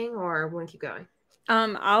say anything, or want to keep going?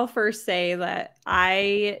 I'll first say that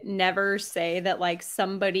I never say that like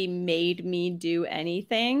somebody made me do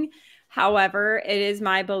anything. However, it is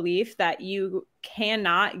my belief that you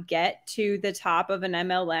cannot get to the top of an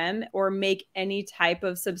MLM or make any type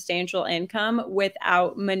of substantial income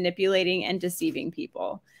without manipulating and deceiving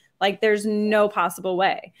people. Like there's no possible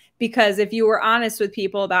way, because if you were honest with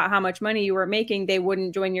people about how much money you were making, they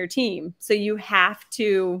wouldn't join your team. So you have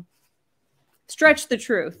to stretch the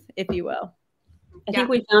truth, if you will. I think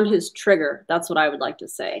we found his trigger. That's what I would like to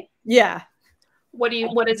say. Yeah. What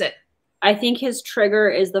is it? I think his trigger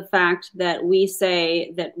is the fact that we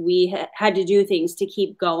say that we had to do things to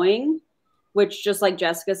keep going, which, just like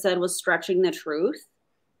Jessica said, was stretching the truth.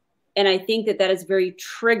 And I think that is very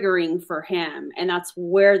triggering for him. And that's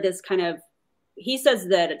where this he says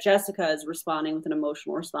that Jessica is responding with an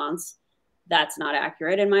emotional response. That's not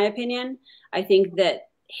accurate, in my opinion. I think that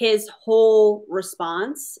his whole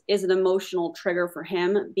response is an emotional trigger for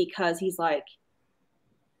him, because he's like,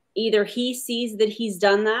 either he sees that he's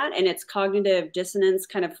done that and it's cognitive dissonance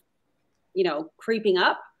kind of, creeping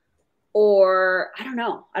up, or I don't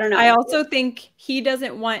know. I also think he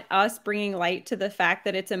doesn't want us bringing light to the fact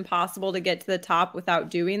that it's impossible to get to the top without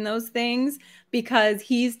doing those things, because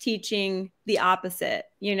he's teaching the opposite,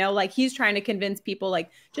 like he's trying to convince people like,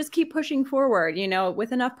 just keep pushing forward,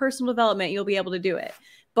 with enough personal development, you'll be able to do it.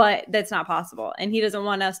 But that's not possible. And he doesn't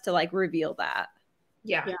want us to like reveal that.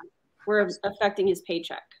 Yeah. We're affecting his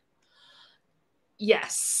paycheck.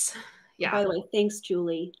 Yes. Yeah. By the way, thanks,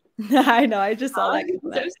 Julie. I know. I just saw that.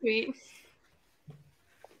 So sweet.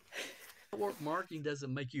 Network marketing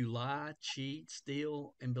doesn't make you lie, cheat,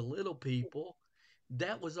 steal, and belittle people.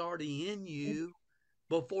 That was already in you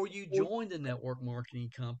before you joined the network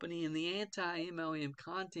marketing company. And the anti-MLM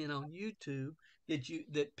content on YouTube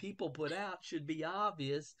that people put out should be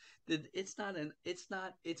obvious that it's not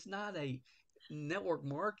a network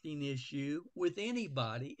marketing issue with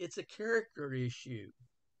anybody. It's a character issue.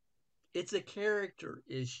 It's a character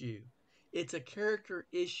issue. It's a character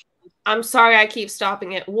issue. I'm sorry I keep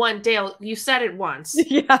stopping it. Dale, you said it once.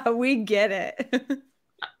 Yeah, we get it.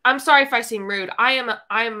 I'm sorry if I seem rude.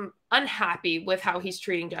 I'm unhappy with how he's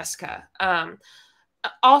treating Jessica.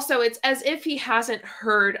 Also, it's as if he hasn't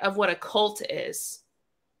heard of what a cult is.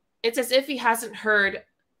 It's as if he hasn't heard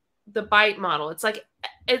the bite model. It's like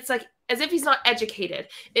as if he's not educated.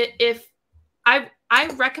 If I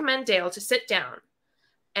recommend Dale to sit down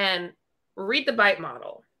and read the bite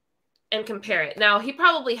model and compare it. Now, he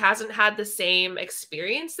probably hasn't had the same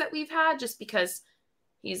experience that we've had, just because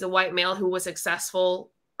he's a white male who was successful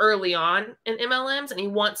early on in MLMs, and he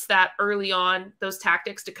wants that early on, those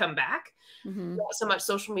tactics to come back. Not so much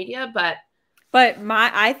social media, but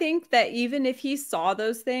I think that even if he saw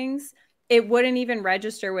those things, it wouldn't even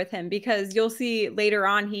register with him, because you'll see later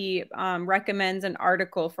on he recommends an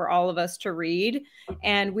article for all of us to read,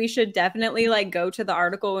 and we should definitely like go to the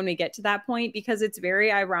article when we get to that point, because it's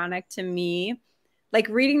very ironic to me. Like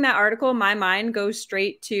reading that article, my mind goes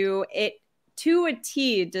straight to it. To a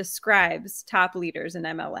T describes top leaders in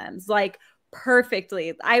MLMs like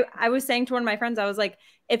perfectly. I was saying to one of my friends, I was like,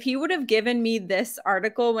 if he would have given me this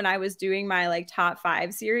article when I was doing my like top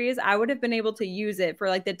 5 series, I would have been able to use it for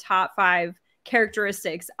like the top 5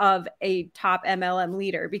 characteristics of a top MLM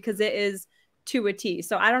leader, because it is to a T.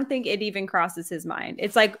 So I don't think it even crosses his mind.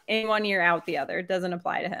 It's like in one ear out the other. It doesn't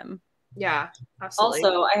apply to him. Yeah, absolutely.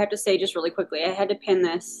 Also, I have to say just really quickly, I had to pin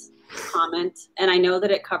this comment, and I know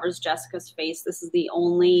that it covers Jessica's face. This is the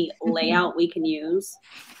only layout we can use.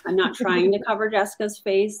 I'm not trying to cover Jessica's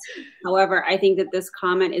face. However, I think that this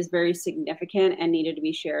comment is very significant and needed to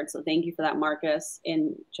be shared. So thank you for that, Marcus.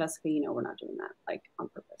 And Jessica, you know we're not doing that like on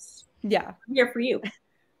purpose. Yeah. I'm here for you.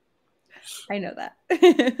 I know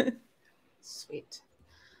that. Sweet.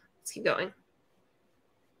 Let's keep going.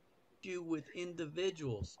 You with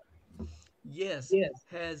individuals. Yes.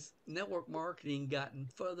 Has network marketing gotten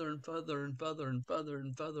further and further and further and further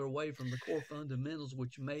and further away from the core fundamentals,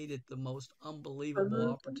 which made it the most unbelievable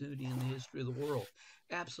opportunity in the history of the world?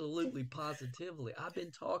 Absolutely, positively. I've been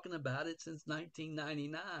talking about it since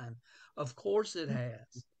 1999. Of course it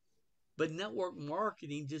has. But network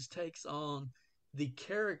marketing just takes on the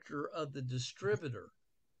character of the distributor.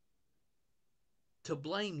 To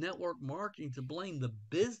blame network marketing, to blame the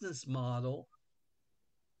business model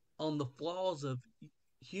on the flaws of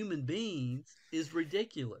human beings is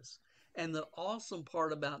ridiculous. And the awesome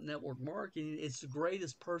part about network marketing, it's the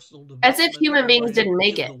greatest personal development As if human beings didn't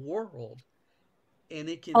make in it. the world. And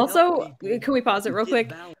it can Also, help people can we pause it real quick?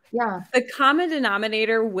 balance. Yeah. The common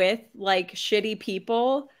denominator with like shitty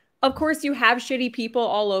people, of course you have shitty people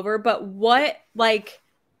all over, but what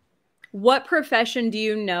profession do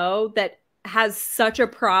you know that has such a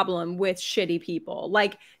problem with shitty people,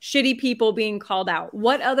 like shitty people being called out?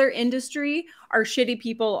 What other industry are shitty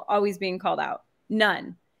people always being called out?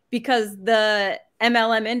 None. Because the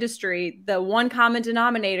MLM industry, the one common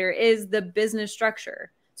denominator is the business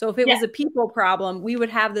structure. So if it was a people problem, we would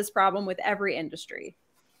have this problem with every industry.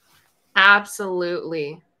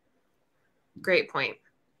 Absolutely. Great point.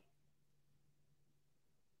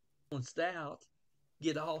 Out,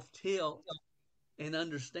 get off tilt, and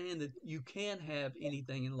understand that you can have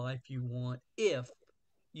anything in life you want if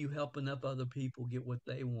you help enough other people get what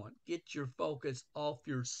they want. Get your focus off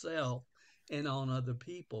yourself and on other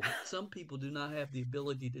people. But some people do not have the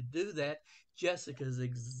ability to do that. Jessica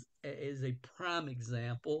is a prime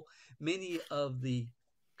example. Many of the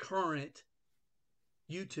current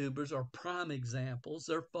YouTubers are prime examples.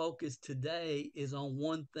 Their focus today is on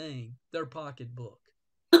one thing, their pocketbook.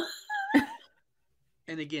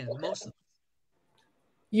 And again, most of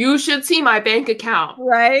You should see my bank account.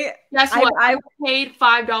 Right? Guess what? I paid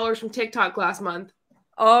 $5 from TikTok last month.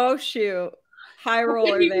 Oh, shoot. High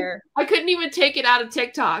roller there. I couldn't even take it out of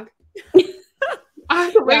TikTok. I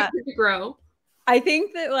had to wait for it to grow. I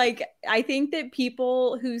think that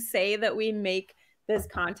people who say that we make this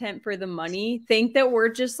content for the money think that we're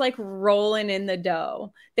just like rolling in the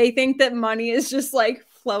dough. They think that money is just like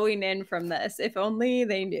flowing in from this. If only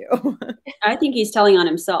they knew. I think he's telling on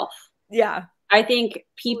himself. Yeah. I think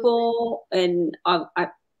people, and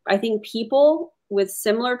I think people with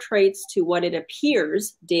similar traits to what it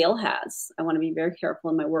appears Dale has. I want to be very careful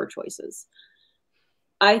in my word choices.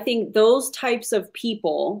 I think those types of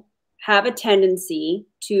people have a tendency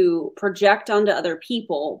to project onto other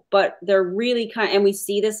people, but they're really and we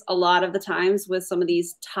see this a lot of the times with some of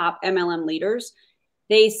these top MLM leaders.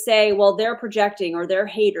 They say, well, they're projecting, or they're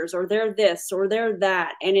haters, or they're this, or they're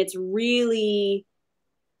that. And it's really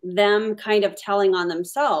them kind of telling on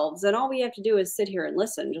themselves. And all we have to do is sit here and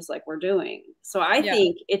listen, just like we're doing. So I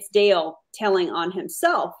think it's Dale telling on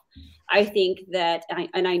himself. I think that,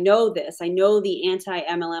 and I know this, I know the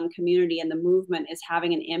anti-MLM community and the movement is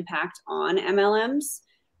having an impact on MLMs.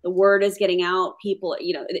 The word is getting out. People,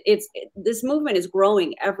 this movement is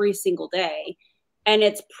growing every single day, and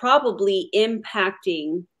it's probably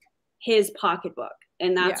impacting his pocketbook.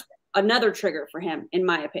 And that's another trigger for him, in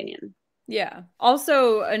my opinion. Yeah.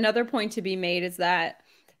 Also, another point to be made is that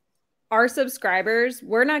our subscribers,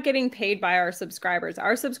 we're not getting paid by our subscribers.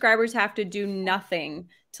 Our subscribers have to do nothing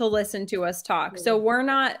to listen to us talk. So we're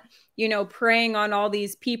not, preying on all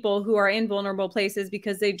these people who are in vulnerable places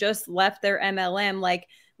because they just left their MLM. Like,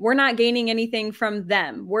 we're not gaining anything from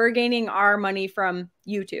them. We're gaining our money from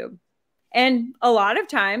YouTube. And a lot of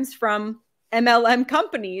times from MLM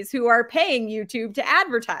companies who are paying YouTube to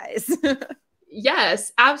advertise.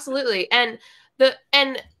 Yes, absolutely. And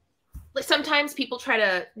sometimes people try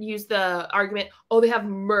to use the argument, oh, they have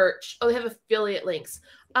merch, oh, they have affiliate links.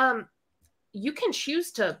 You can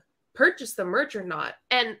choose to purchase the merch or not.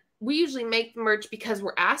 And we usually make the merch because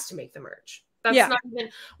we're asked to make the merch. That's not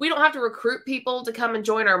even, we don't have to recruit people to come and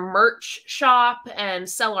join our merch shop and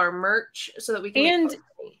sell our merch so that we can make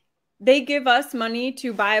money. they give us money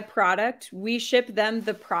to buy a product. We ship them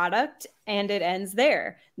the product and it ends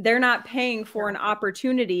there. They're not paying for an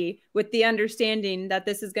opportunity with the understanding that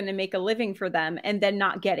this is going to make a living for them and then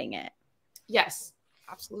not getting it. Yes,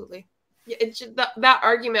 absolutely. Yeah, it's just, that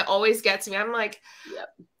argument always gets me. I'm like,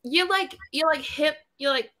 Yep. you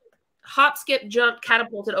hop, skip, jump,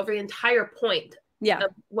 catapulted over the entire point. Yeah.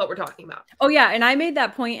 Of what we're talking about. Oh yeah. And I made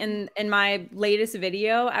that point in my latest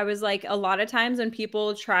video. I was like, a lot of times when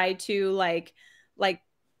people try to like,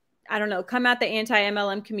 I don't know, come at the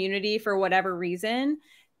anti-MLM community for whatever reason,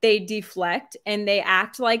 they deflect and they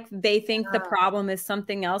act like they think the problem is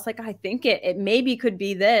something else. Like, I think it maybe could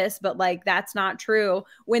be this, but like, that's not true,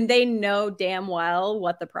 when they know damn well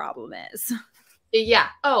what the problem is. Yeah.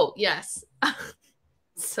 Oh, yes.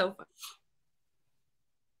 So fun.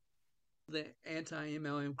 The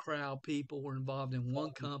anti-MLM crowd people were involved in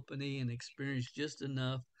one company and experienced just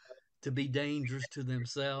enough to be dangerous to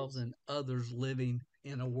themselves and others living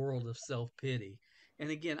in a world of self-pity.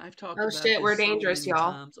 And again, I've talked about shit, this we're so dangerous, many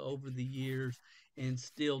y'all. times over the years and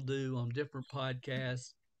still do on different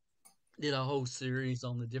podcasts. Did a whole series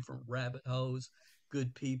on the different rabbit holes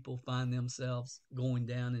good people find themselves going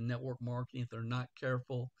down in network marketing if they're not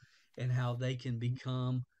careful, and how they can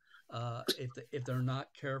become, if they're not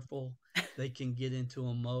careful, they can get into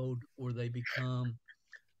a mode where they become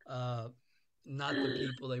not the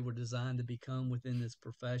people they were designed to become within this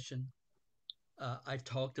profession. I've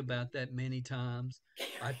talked about that many times.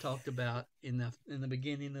 I've talked about in the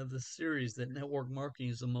beginning of the series that network marketing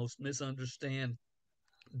is the most misunderstood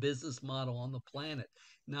business model on the planet,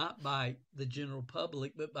 not by the general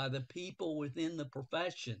public, but by the people within the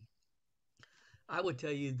profession. I would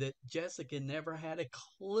tell you that Jessica never had a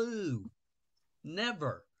clue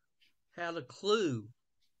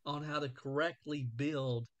on how to correctly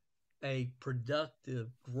build a productive,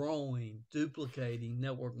 growing, duplicating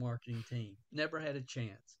network marketing team. Never had a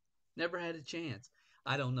chance.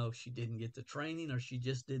 I don't know if she didn't get the training or she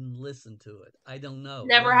just didn't listen to it. I don't know.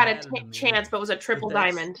 Never had a chance, but was a triple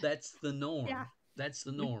diamond. That's the norm. Yeah. That's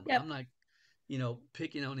the norm. Yep. I'm not,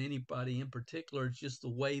 picking on anybody in particular. It's just the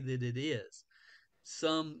way that it is.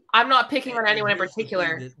 I'm not picking on anyone in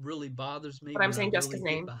particular. That really bothers me, but I'm saying Jessica's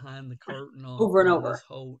really name behind the curtain on, Over and over. This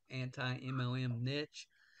whole anti-MLM niche.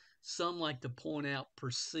 Some like to point out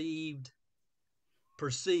perceived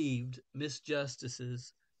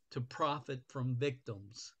misjustices to profit from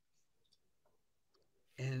victims,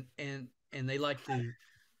 and they like to.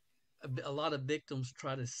 A lot of victims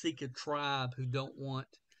try to seek a tribe who don't want.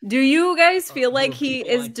 Do you guys feel like he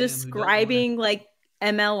is like describing like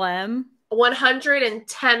MLM?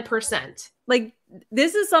 110%. Like,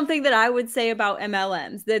 this is something that I would say about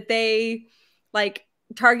MLMs, that they like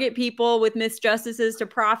target people with misjustices to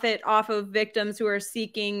profit off of victims who are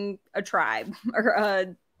seeking a tribe or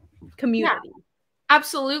a community. Yeah,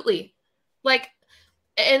 absolutely. Like,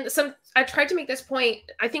 and I tried to make this point,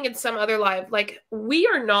 I think in some other live, like, we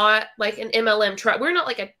are not like an MLM tribe. We're not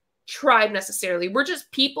like a tribe necessarily. We're just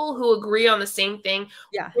people who agree on the same thing.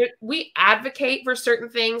 Yeah. We advocate for certain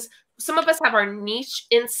things. Some of us have our niche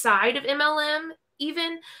inside of MLM,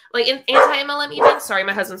 even like in anti-MLM even. Sorry,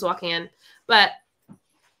 my husband's walking in. But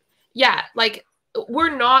yeah, like,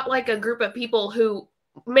 we're not like a group of people who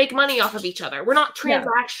make money off of each other. We're not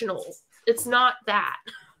transactional. Yeah. It's not that.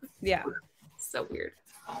 Yeah. So weird.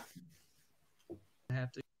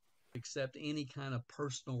 Have to accept any kind of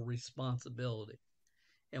personal responsibility.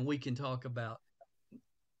 And we can talk about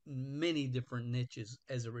many different niches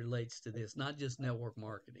as it relates to this, not just network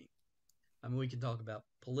marketing. I mean, we can talk about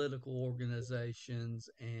political organizations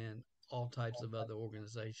and all types of other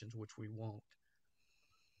organizations, which we won't.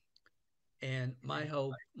 And my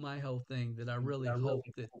whole thing that I really hope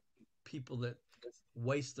that people that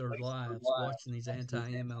waste their lives watching these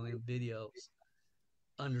anti-MLM videos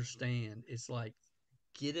understand, it's like,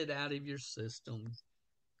 get it out of your system,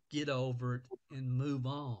 get over it, and move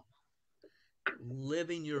on.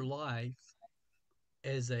 Living your life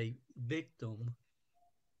as a victim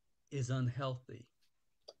is unhealthy.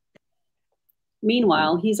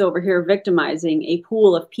 Meanwhile, he's over here victimizing a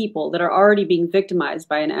pool of people that are already being victimized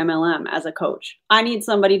by an MLM as a coach. I need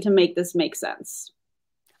somebody to make this make sense.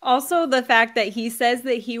 Also, the fact that he says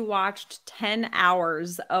that he watched 10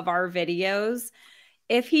 hours of our videos.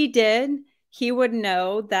 If he did, he would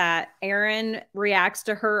know that Erin reacts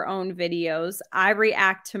to her own videos. I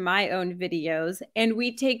react to my own videos, and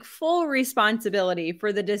we take full responsibility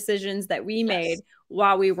for the decisions that we made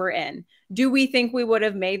while we were in. Do we think we would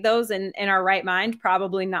have made those in our right mind?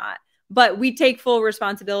 Probably not. But we take full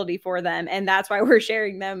responsibility for them, and that's why we're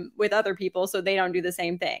sharing them with other people so they don't do the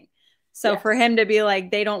same thing. So Yes. for him to be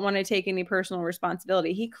like, they don't want to take any personal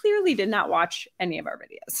responsibility, he clearly did not watch any of our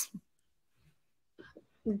videos.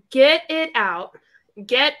 Get it out,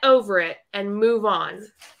 get over it, and move on.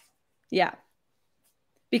 Yeah.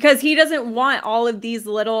 Because he doesn't want all of these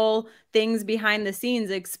little things behind the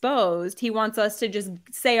scenes exposed. He wants us to just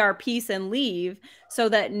say our piece and leave so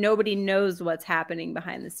that nobody knows what's happening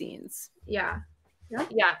behind the scenes. Yeah.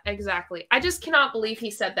 Yeah, exactly. I just cannot believe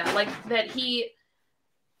he said that. Like, that he,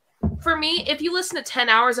 for me, if you listen to 10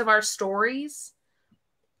 hours of our stories,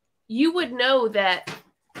 you would know that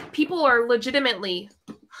people are legitimately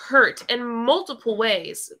hurt in multiple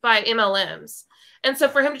ways by MLMs. And so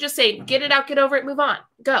for him to just say, get it out, get over it, move on,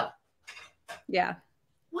 go. Yeah.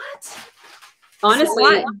 What? Honestly,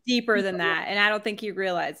 It's a lot deeper than that. And I don't think he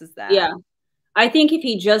realizes that. yeah. I think if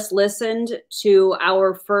he just listened to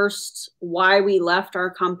our first why we left our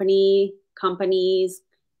company's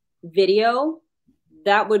video,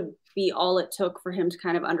 that would be all it took for him to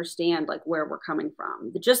kind of understand like where we're coming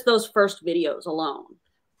from. Just those first videos alone,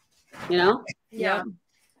 you know? Yeah.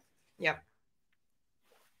 Yeah.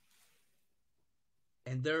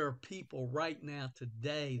 And there are people right now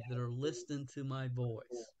today that are listening to my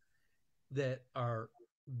voice that are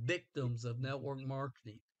victims of network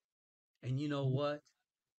marketing. And you know what?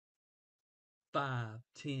 5,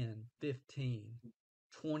 10, 15,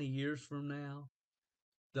 20 years from now,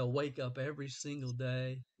 they'll wake up every single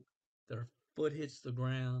day, their foot hits the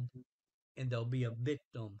ground, and they'll be a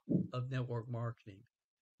victim of network marketing.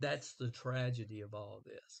 That's the tragedy of all of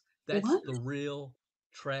this. That's What? the real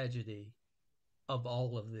tragedy of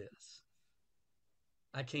all of this.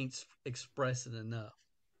 I can't express it enough.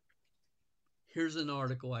 Here's an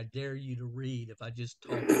article I dare you to read if I just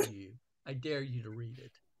talk to you. I dare you to read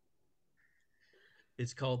it.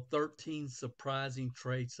 It's called 13 Surprising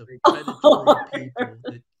Traits of Predatory People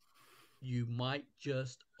That You Might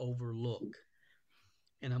Just Overlook.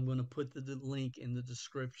 And I'm going to put the link in the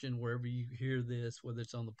description wherever you hear this, whether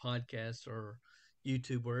it's on the podcast or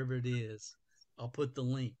YouTube, wherever it is. I'll put the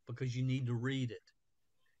link because you need to read it.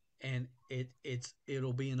 And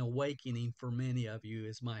it'll be an awakening for many of you,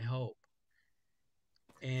 is my hope.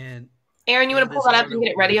 And Erin, you want to pull that up and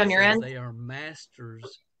get it ready on your end? They are masters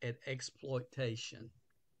at exploitation.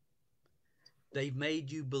 They've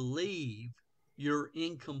made you believe you're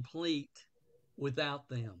incomplete without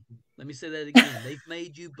them. Let me say that again. They've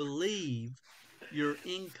made you believe you're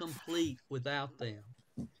incomplete without them.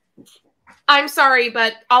 I'm sorry,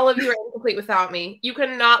 but all of you are incomplete without me. You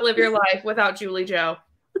cannot live your life without JulieJo.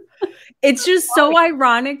 It's just so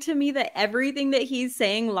ironic to me that everything that he's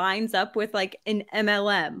saying lines up with like an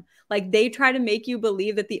MLM. Like they try to make you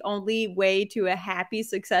believe that the only way to a happy,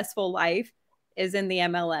 successful life is in the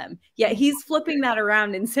MLM. Yet he's flipping that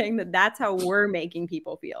around and saying that that's how we're making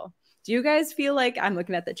people feel. Do you guys feel like, I'm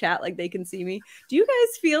looking at the chat like they can see me. Do you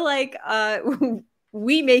guys feel like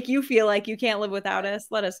we make you feel like you can't live without us?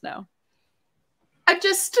 Let us know. I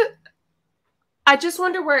just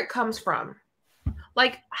wonder where it comes from.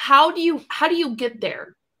 Like, how do you get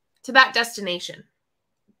there to that destination?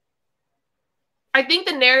 I think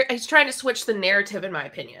he's trying to switch the narrative, in my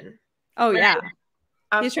opinion. Oh, yeah.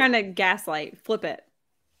 He's trying to gaslight, flip it.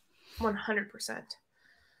 100%.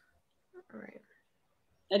 All right.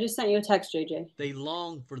 I just sent you a text, JJ. They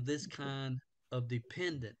long for this kind of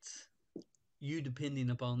dependence. You depending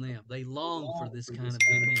upon them. They long for this kind of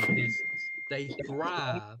dependence. They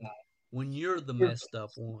thrive when you're the messed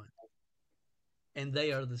up one. And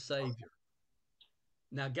they are the savior.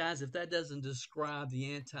 Now, guys, if that doesn't describe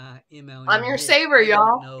the anti-MLM, I'm your savior,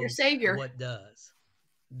 y'all. Your savior. What does?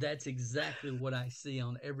 That's exactly what I see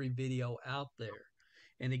on every video out there.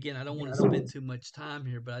 And again, I don't want to spend too much time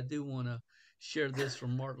here, but I do want to share this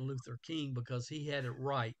from Martin Luther King because he had it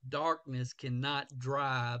right. Darkness cannot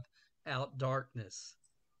drive out darkness.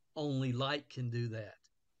 Only light can do that.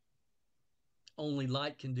 Only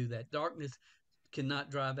light can do that. Darkness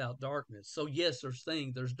cannot drive out darkness. So yes,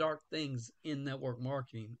 there's dark things in network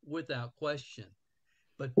marketing without question,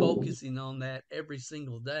 but focusing on that every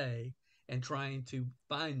single day and trying to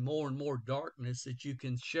find more and more darkness that you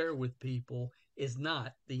can share with people is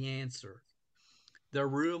not the answer. Their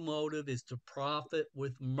real motive is to profit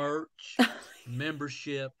with merch,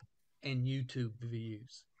 membership, and YouTube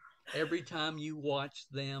views. Every time you watch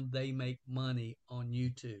them, they make money on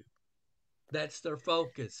YouTube. That's their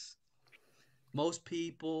focus. Most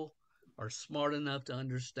people are smart enough to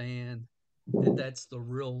understand that that's the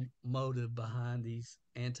real motive behind these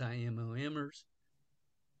anti-MLMers,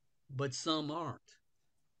 but some aren't.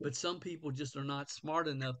 But some people just are not smart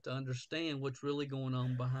enough to understand what's really going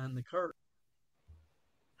on behind the curtain.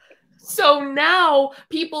 So now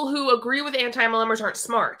people who agree with anti-MLMers aren't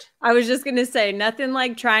smart. I was just going to say, nothing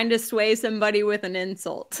like trying to sway somebody with an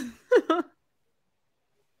insult.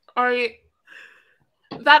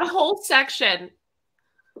 That whole section.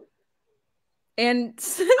 And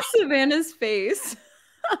Savannah's face.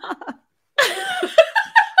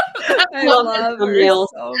 I love her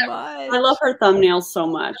so much. I love her thumbnails so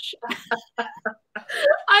much.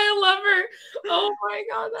 I love her. Oh my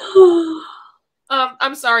God.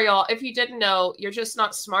 I'm sorry, y'all. If you didn't know, you're just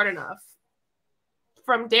not smart enough.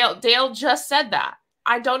 From Dale. Dale just said that.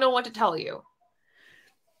 I don't know what to tell you.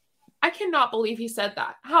 I cannot believe he said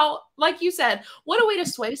that. How, like you said, what a way to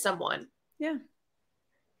sway someone. Yeah.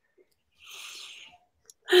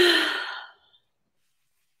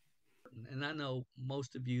 And I know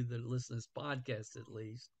most of you that listen to this podcast, at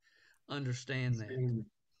least, understand that.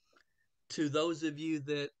 To those of you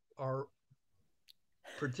that are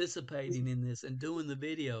participating in this and doing the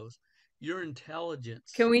videos, your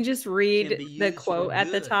intelligence. Can we just read the quote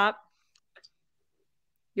at the top?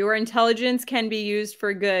 Your intelligence can be used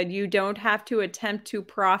for good. You don't have to attempt to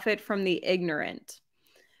profit from the ignorant.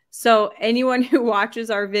 So anyone who watches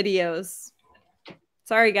our videos,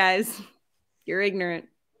 sorry guys, you're ignorant.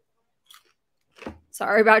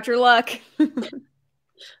 Sorry about your luck.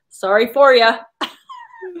 Sorry for you.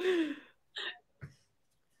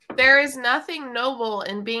 There is nothing noble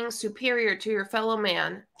in being superior to your fellow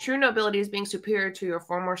man. True nobility is being superior to your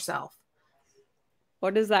former self.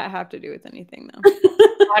 What does that have to do with anything, though?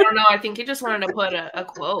 I don't know. I think he just wanted to put a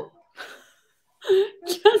quote.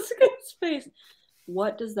 Jessica's face.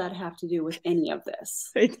 What does that have to do with any of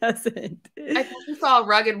this? It doesn't. I think he saw a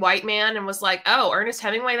rugged white man and was like, oh, Ernest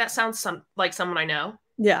Hemingway, that sounds like someone I know.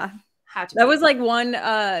 Yeah. That was like one,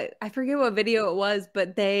 I forget what video it was,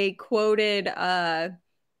 but they quoted L.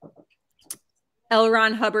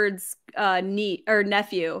 Ron Hubbard's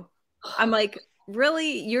nephew. I'm like,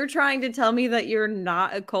 really? You're trying to tell me that you're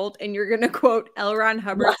not a cult and you're going to quote L. Ron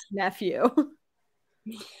Hubbard's nephew?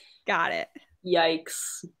 Got it.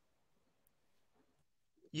 Yikes.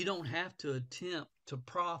 You don't have to attempt to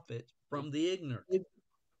profit from the ignorant.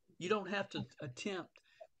 You don't have to attempt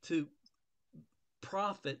to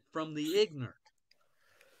profit from the ignorant.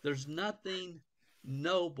 There's nothing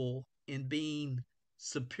noble in being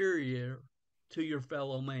superior to your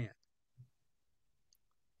fellow man.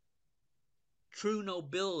 True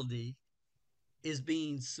nobility is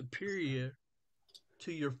being superior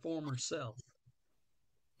to your former self.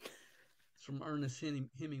 It's from Ernest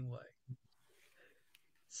Hemingway.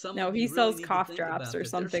 No, he sells cough drops or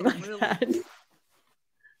something like that.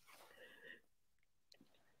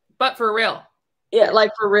 But for real. Yeah,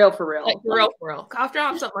 like for real, for real. Like for real. Cough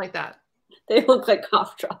drops, something like that. They look like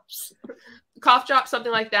cough drops. Cough drop,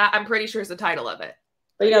 something like that. I'm pretty sure is the title of it.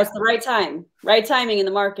 But you know, it's the right time, right timing in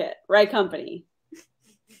the market, right company.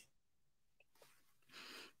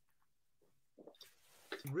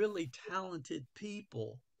 Really talented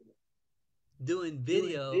people doing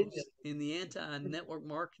videos in the anti-network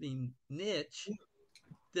marketing niche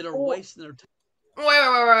that are wasting their time.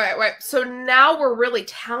 Wait. So now we're really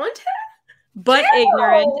talented? But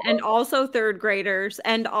ignorant, and also third graders,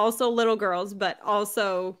 and also little girls, but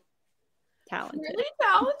also talented. Really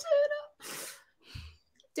talented?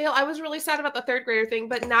 Dale, I was really sad about the third grader thing,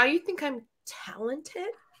 but now you think I'm talented?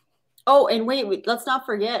 Oh, and wait, let's not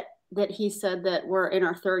forget that he said that we're in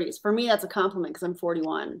our 30s. For me, that's a compliment because I'm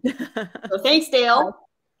 41. So thanks, Dale.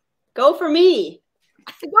 Go for me.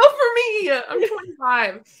 Go for me. I'm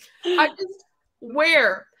 25. I just,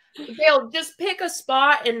 where? Dale, just pick a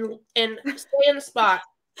spot and stay in the spot.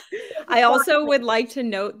 I also would like to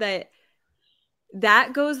note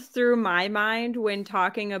that goes through my mind when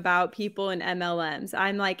talking about people in MLMs.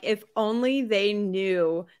 I'm like, if only they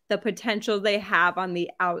knew the potential they have on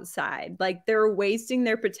the outside. Like they're wasting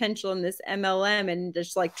their potential in this MLM and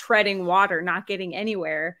just like treading water, not getting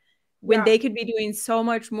anywhere, when they could be doing so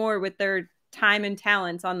much more with their time and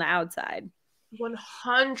talents on the outside.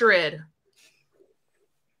 100.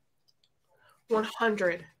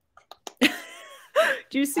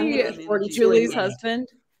 Do you see Julie's husband?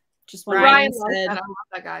 Just Ryan said, I love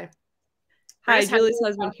that guy. Hi, Julie's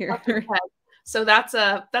husband here. So that's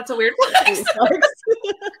a weird flex.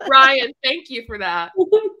 Ryan, thank you for that.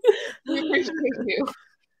 We appreciate you.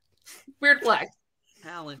 Weird flex.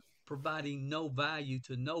 Talent providing no value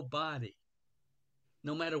to nobody,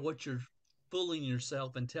 no matter what you're fooling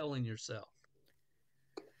yourself and telling yourself.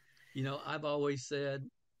 You know, I've always said,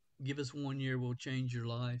 give us 1 year, we'll change your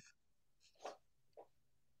life.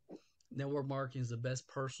 Network marketing is the best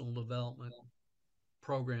personal development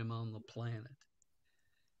program on the planet.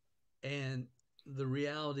 And the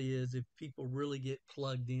reality is if people really get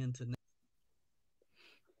plugged into.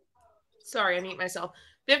 Sorry, I mute myself.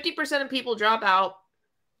 50% of people drop out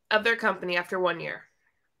of their company after 1 year.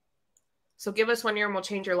 So give us 1 year and we'll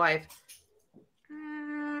change your life.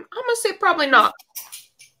 I'm going to say probably not.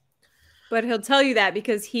 But he'll tell you that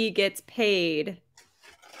because he gets paid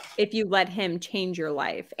if you let him change your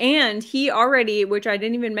life. And he already, which I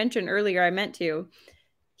didn't even mention earlier, I meant to,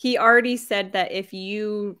 he already said that if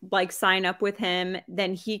you like sign up with him,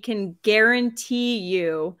 then he can guarantee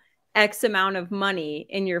you X amount of money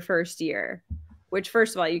in your first year, which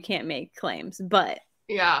first of all, you can't make claims, but.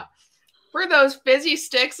 Yeah. For those fizzy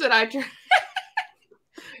sticks that I drink.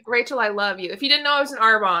 Rachel, I love you. If you didn't know I was an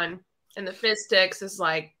Arbonne, and the fizz sticks is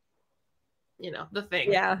like, you know, the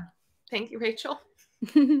thing. Yeah. Thank you, Rachel.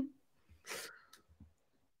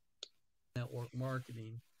 Network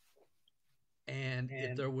marketing. And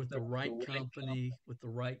if they're with the right company, with the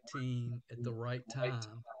right team at the right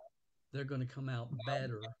time, they're going to come out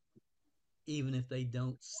better, even if they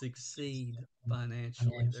don't succeed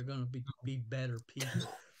financially. They're going to be better people.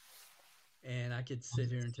 And I could sit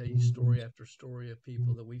here and tell you story after story of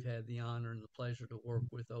people that we've had the honor and the pleasure to work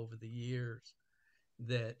with over the years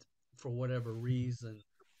that, for whatever reason,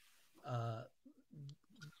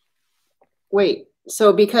 Wait,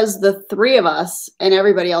 so because the three of us and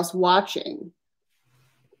everybody else watching,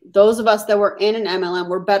 those of us that were in an MLM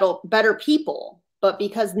were better people, but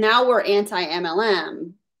because now we're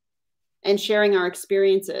anti-MLM and sharing our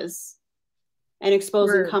experiences and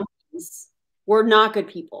exposing companies, we're not good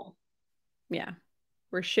people. Yeah.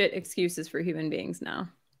 We're shit excuses for human beings now.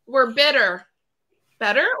 We're bitter.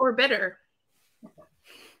 Better or bitter?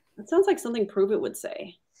 That sounds like something Prove It would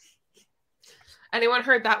say. Anyone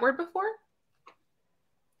heard that word before?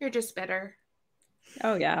 You're just bitter.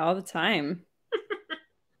 Oh, yeah, all the time.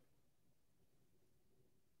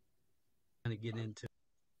 to get into.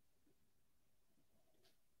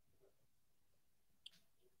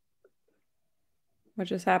 What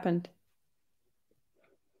just happened?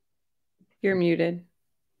 You're muted.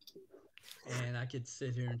 And I could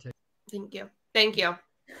sit here and tell. Thank you. Thank you.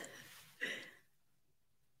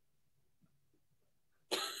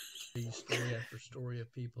 Story after story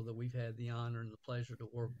of people that we've had the honor and the pleasure to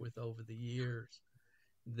work with over the years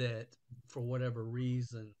that, for whatever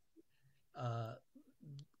reason,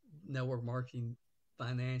 network marketing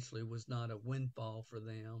financially was not a windfall for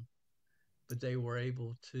them, but they were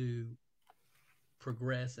able to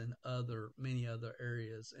progress in many other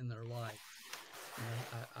areas in their life.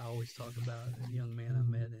 I always talk about a young man I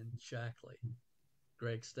met in Shackley,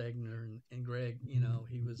 Greg Stegner, and Greg,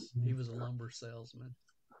 he was a lumber salesman,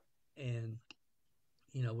 and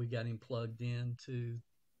we got him plugged into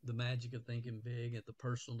the magic of thinking big at the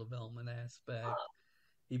personal development aspect.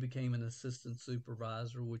 He became an assistant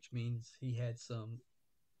supervisor, which means he had some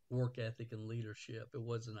work ethic and leadership. It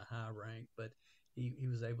wasn't a high rank, but he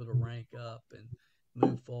was able to rank up and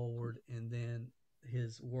move forward, and then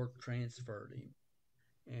his work transferred him,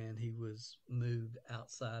 and he was moved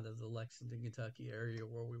outside of the Lexington, Kentucky area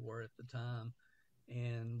where we were at the time,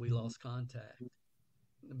 and we lost contact.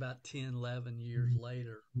 About 10, 11 years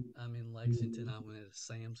later, I'm in Lexington. I went to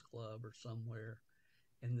Sam's Club or somewhere,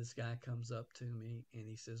 and this guy comes up to me, and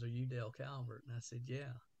he says, "Are you Dale Calvert?" And I said,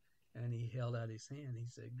 "Yeah." And he held out his hand. He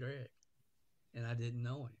said, "Greg." And I didn't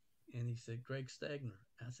know him. And he said, "Greg Stegner."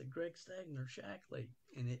 I said, "Greg Stegner, Shackley."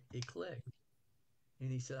 And it clicked.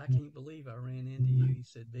 And he said, "I can't believe I ran into you." He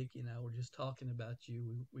said, "Vicki and I were just talking about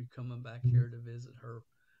you. We're coming back here to visit her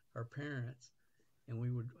parents. And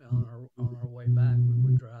we were on our way back. We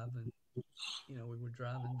were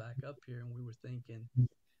driving, back up here, and we were thinking,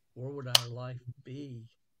 where would our life be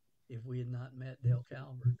if we had not met Dale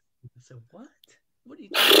Calvert?" I said, "What? What are you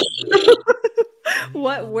talking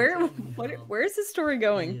about?" Where's the story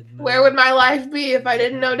going? Where would my life be if I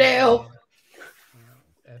didn't know Dale?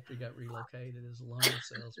 After he got relocated as a lumber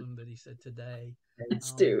salesman, but he said, "Today I own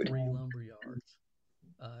 3 lumber yards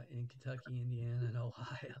in Kentucky, Indiana, and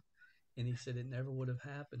Ohio." And he said, "It never would have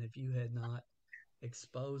happened if you had not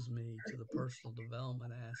exposed me to the personal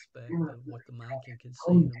development aspect of what the mind can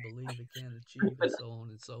conceive and believe it can achieve, and so on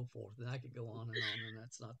and so forth." And I could go on, and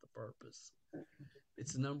that's not the purpose.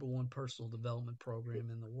 It's the #1 personal development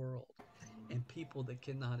program in the world. And people that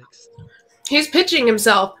cannot... He's pitching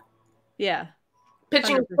himself. Yeah.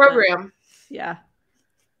 Pitching a program. Yeah.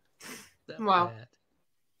 Wow.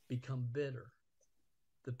 Become bitter.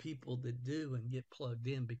 The people that do and get plugged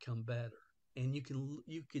in become better. And you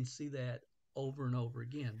can see that over and over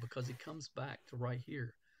again, because it comes back to right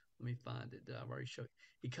here. Let me find it. I've already showed you.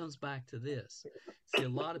 It comes back to this. See, a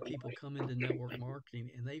lot of people come into network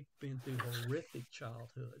marketing and they've been through horrific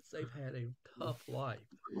childhoods. They've had a tough life,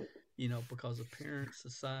 because of parents,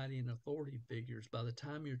 society, and authority figures. By the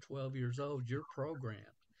time you're 12 years old, you're programmed.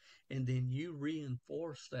 And then you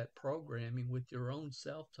reinforce that programming with your own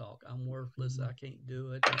self-talk. I'm worthless. I can't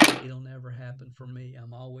do it. It'll never happen for me.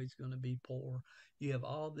 I'm always going to be poor. You have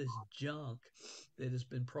all this junk that has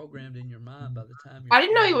been programmed in your mind by the time you're I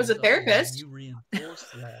didn't know he 12 was a years old, and therapist. you reinforce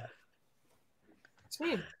that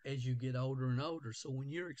Sweet. as you get older and older. So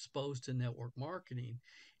when you're exposed to network marketing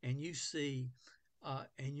and you see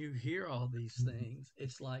and you hear all these things,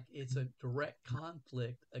 it's like it's a direct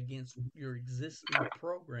conflict against your existing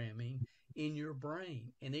programming in your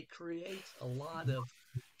brain. And it creates a lot of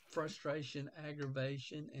frustration,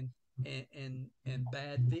 aggravation, and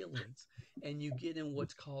bad feelings. And you get in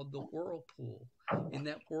what's called the whirlpool. And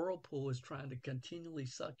that whirlpool is trying to continually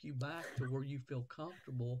suck you back to where you feel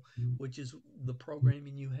comfortable, which is the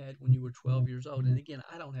programming you had when you were 12 years old. And again,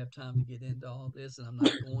 I don't have time to get into all this, and I'm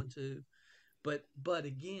not going to. But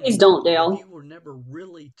again, Please don't, if Dale. you were never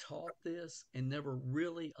really taught this and never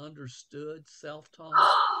really understood self-talk,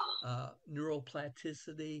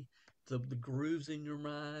 neuroplasticity, the grooves in your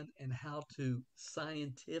mind, and how to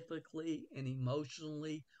scientifically and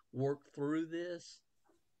emotionally work through this,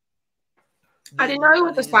 I didn't know he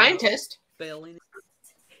was a scientist. Failing.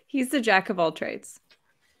 He's the jack of all trades.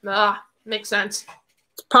 Makes sense.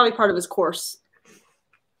 It's probably part of his course.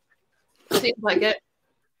 Seems like it.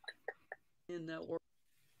 In network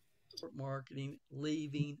marketing,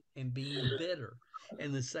 leaving and being bitter.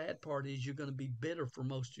 And the sad part is you're going to be bitter for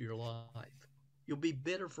most of your life. You'll be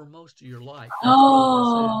bitter for most of your life.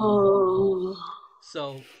 Oh.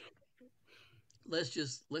 So let's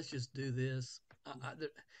just do this.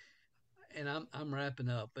 And I'm wrapping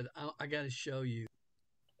up, but I got to show you.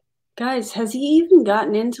 Guys, has he even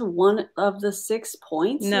gotten into one of the 6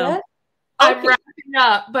 points yet? I'm wrapping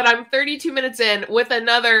up, but I'm 32 minutes in with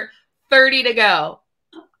another 30 to go.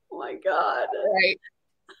 Oh my God.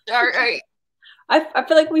 All right. I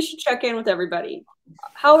feel like we should check in with everybody.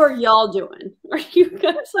 How are y'all doing? Are you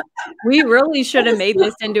guys? We really should have made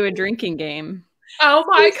this into a drinking game. Oh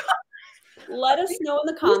my God. Let us know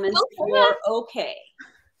in the comments if you're okay.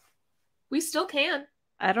 We still can.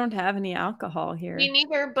 I don't have any alcohol here. Me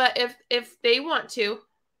neither, but if they want to.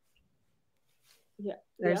 Yeah.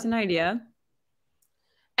 There's an idea.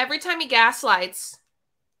 Every time he gaslights,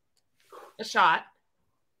 a shot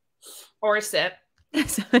or a sip.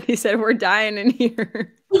 Somebody said we're dying in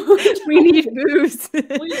here. We need booze. We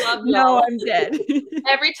love y'all. No, I'm dead.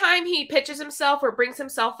 Every time he pitches himself or brings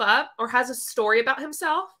himself up or has a story about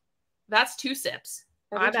himself, that's 2 sips.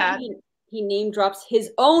 Every My bad. He name drops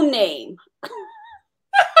his own name.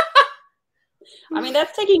 I mean,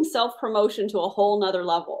 that's taking self-promotion to a whole nother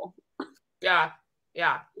level. Yeah.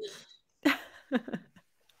 Yeah,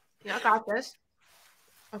 I got this.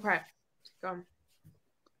 Okay. Go.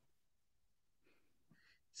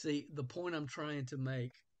 See, the point I'm trying to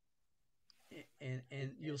make,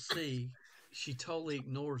 and you'll see, she totally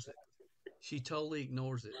ignores it. She totally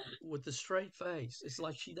ignores it with a straight face. It's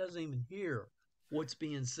like she doesn't even hear what's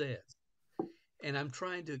being said. And I'm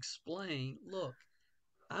trying to explain, look,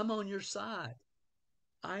 I'm on your side.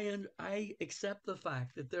 I accept the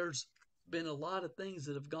fact that there's been a lot of things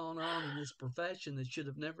that have gone on in this profession that should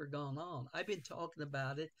have never gone on. I've been talking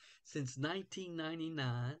about it since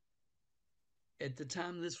 1999. At the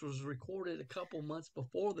time this was recorded, a couple months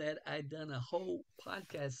before that, I'd done a whole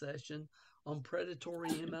podcast session on predatory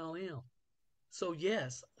MLM. So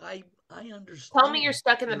yes, I understand. Tell me you're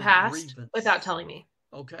stuck in the past without telling me.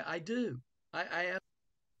 Okay, I do. I have.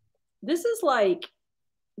 This is like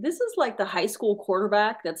the high school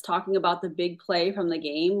quarterback that's talking about the big play from the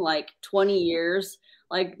game, like 20 years,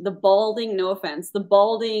 like the balding, no offense, the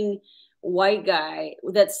balding white guy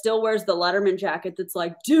that still wears the Letterman jacket that's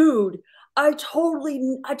like, dude, I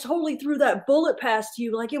totally threw that bullet past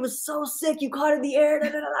you. Like, it was so sick. You caught it in the air.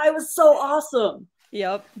 It was so awesome.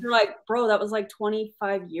 Yep. You're like, bro, that was like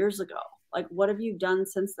 25 years ago. Like, what have you done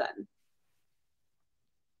since then?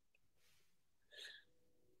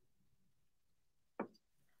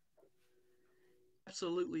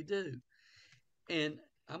 Absolutely do. And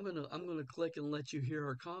I'm gonna click and let you hear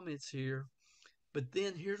her comments here. But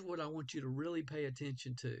then here's what I want you to really pay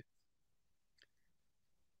attention to.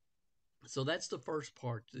 So that's the first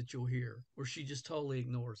part that you'll hear, where she just totally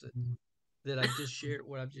ignores it. That I just shared,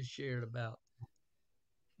 what I've just shared about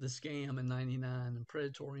the scam in 99 and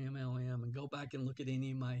predatory MLM, and go back and look at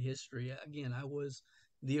any of my history. Again, I was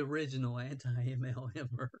the original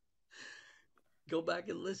anti-MLMer. Go back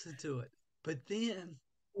and listen to it. But then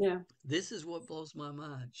Yeah. This is what blows my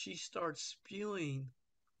mind. She starts spewing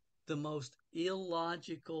the most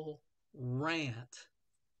illogical rant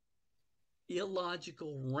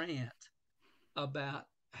about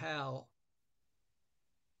how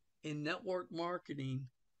in network marketing,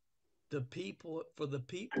 the people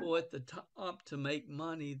at the top to make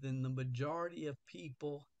money, then the majority of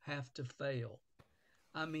people have to fail.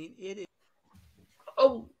 I mean, it is.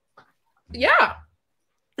 Oh, yeah.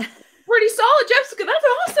 Pretty solid, Jessica. That's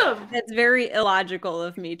awesome. That's very illogical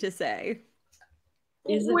of me to say.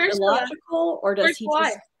 Is it Where's illogical, or does he why?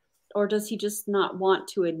 just, or does he just not want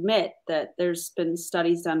to admit that there's been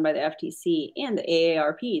studies done by the FTC and the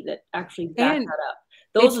AARP that actually back And that up?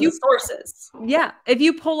 Those are the sources. Yeah. If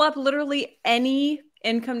you pull up literally any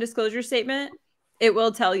income disclosure statement, it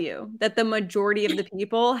will tell you that the majority of the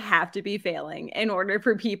people have to be failing in order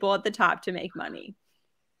for people at the top to make money.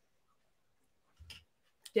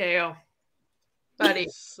 Damn. Buddy.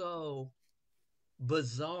 So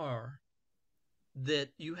bizarre that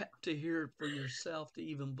you have to hear it for yourself to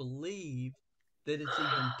even believe that it's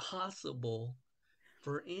even possible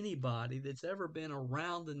for anybody that's ever been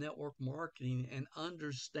around the network marketing and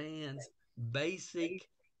understands basic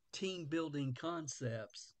team building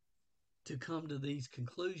concepts to come to these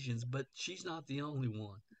conclusions. But she's not the only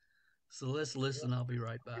one. So let's listen. I'll be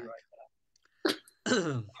right back. I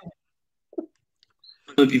don't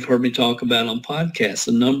know if you've heard me talk about on podcasts,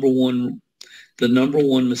 the number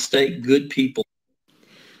one mistake good people.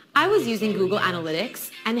 I was using Google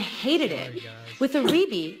Analytics and hated it. With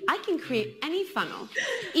Aribi, I can create any funnel.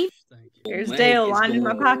 Here's Dale lining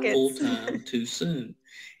my pockets. Full time too soon,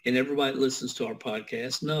 and everybody that listens to our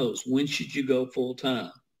podcast knows when should you go full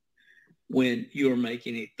time? When you are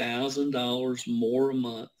making $1,000 more a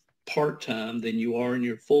month part time than you are in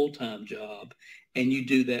your full time job, and you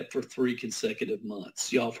do that for 3 consecutive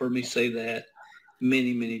months. Y'all have heard me say that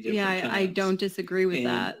many different times. I don't disagree with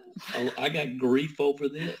that. I got grief over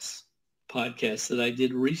this podcast that I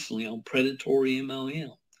did recently on predatory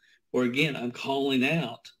MLM, where again, I'm calling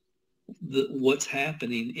out what's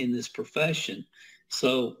happening in this profession.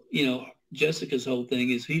 So, Jessica's whole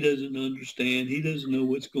thing is he doesn't understand. He doesn't know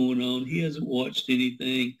what's going on. He hasn't watched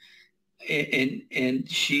anything. And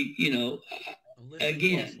she,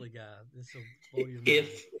 again, closely,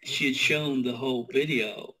 if she had shown the whole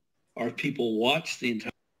video or people watched the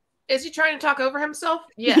entire. Is he trying to talk over himself?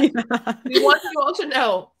 Yes. We want you all to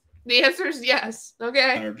know. The answer is yes.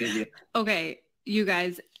 Okay. Okay, you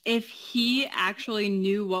guys, if he actually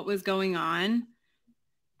knew what was going on,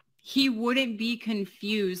 he wouldn't be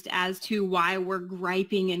confused as to why we're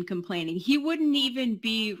griping and complaining. He wouldn't even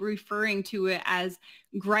be referring to it as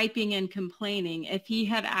griping and complaining if he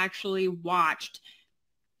had actually watched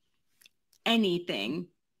anything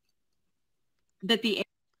that the...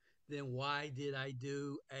 Then why did I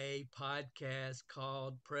do a podcast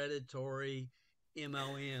called Predatory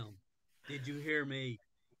MLM? Did you hear me?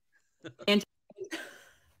 And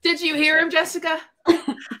did you hear him, Jessica?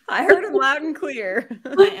 I heard him loud and clear.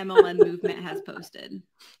 My MLM movement has posted.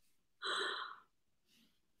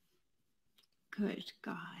 Good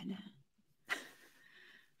God.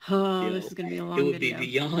 Oh, this is going to be a long video. It would be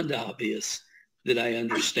beyond obvious that I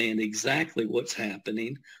understand exactly what's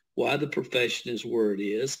happening, why the profession is where it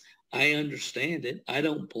is. I understand it. I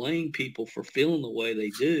don't blame people for feeling the way they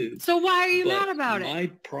do. So why are you mad about it? My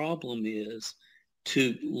problem is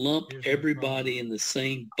to lump everybody in the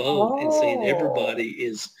same boat and saying everybody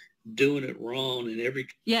is doing it wrong and every...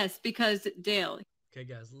 Yes, because Dale. Okay,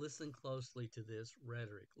 guys, listen closely to this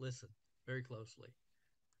rhetoric. Listen very closely.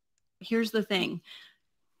 Here's the thing.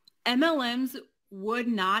 MLMs would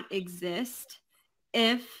not exist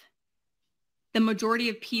if the majority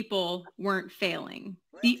of people weren't failing.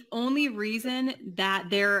 The only reason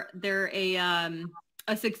that they're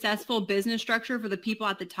a successful business structure for the people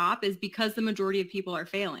at the top is because the majority of people are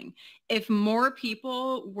failing. If more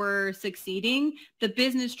people were succeeding, the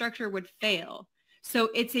business structure would fail. So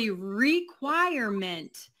it's a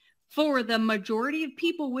requirement for the majority of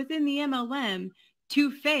people within the MLM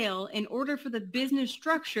to fail in order for the business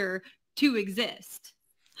structure to exist.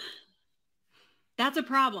 That's a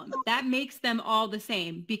problem. That makes them all the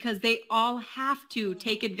same because they all have to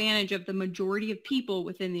take advantage of the majority of people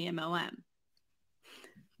within the MLM.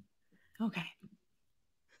 Okay.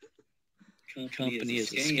 Company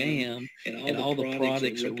is a scam, and all the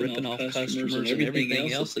products are ripping off customers and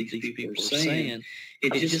everything else that these people are saying.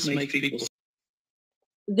 It just makes people...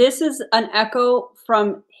 This is an echo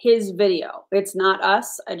from his video. It's not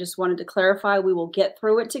us. I just wanted to clarify. We will get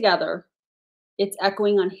through it together. It's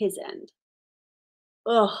echoing on his end.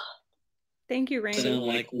 Ugh. Thank you, Randy. Sound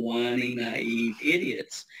like whiny, naive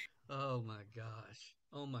idiots. Oh my gosh.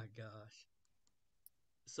 Oh my gosh.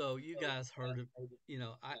 So you guys heard it.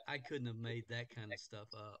 I couldn't have made that kind of stuff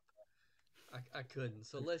up. I couldn't.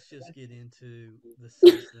 So let's just get into the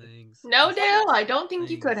 6 things. No, the Dale, 6 I don't think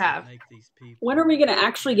you could things that have. make these people. When are we going to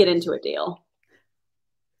actually get into it, Dale?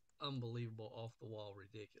 Unbelievable, off the wall,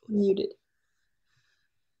 ridiculous. Muted.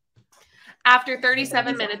 After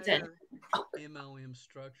 37 minutes in. MLM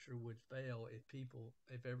structure would fail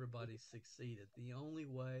if everybody succeeded. The only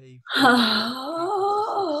way for people to succeed is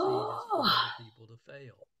for other people to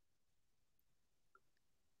fail.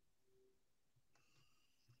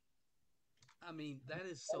 I mean, that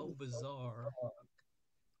is so bizarre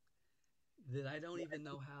that I don't even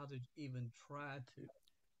know how to even try to.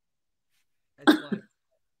 It's like,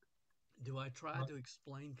 do I try to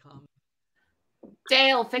explain common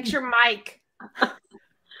Dale, fix your mic.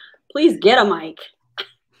 Please get a mic.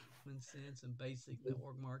 sense and basic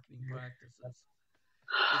network marketing practices?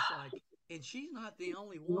 It's like, and she's not the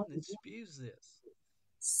only one that spews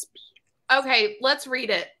this. Okay, let's read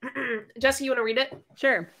it. Jessica, you want to read it?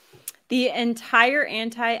 Sure. The entire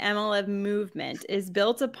anti-MLM movement is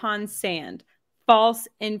built upon sand, false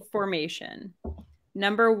information.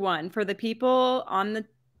 Number one, for the people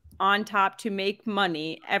on top to make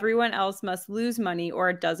money, everyone else must lose money or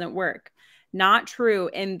it doesn't work. Not true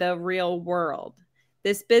in the real world.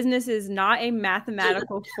 This business is not a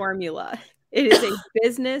mathematical formula. It is a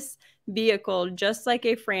business vehicle, just like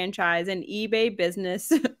a franchise, an eBay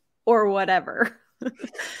business, or whatever.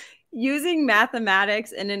 Using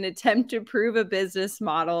mathematics in an attempt to prove a business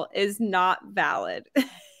model is not valid.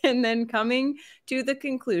 And then coming to the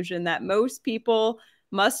conclusion that most people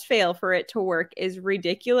must fail for it to work is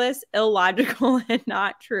ridiculous, illogical, and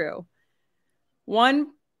not true. One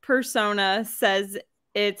persona says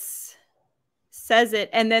it,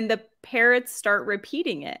 and then the parrots start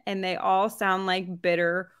repeating it, and they all sound like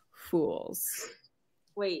bitter fools.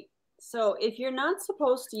 Wait. So if you're not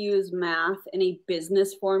supposed to use math in a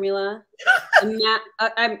business formula, I'm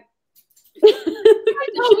I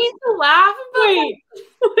don't need to laugh about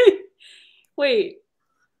wait.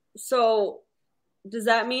 So does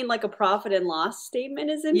that mean like a profit and loss statement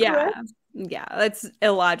is incorrect? Yeah, that's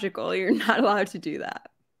illogical. You're not allowed to do that.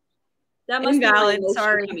 That must Invalid. be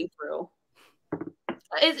Sorry. coming through.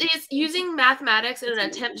 It's using mathematics in an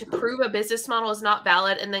attempt to prove a business model is not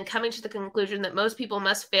valid, and then coming to the conclusion that most people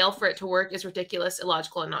must fail for it to work is ridiculous,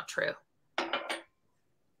 illogical, and not true.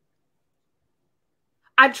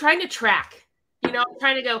 I'm trying to track. I'm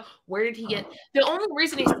trying to go, where did he get? The only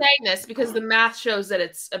reason he's saying this because the math shows that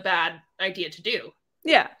it's a bad idea to do.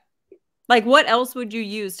 Yeah. Like, what else would you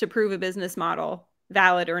use to prove a business model,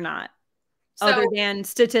 valid or not, other than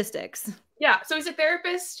statistics? Yeah. So he's a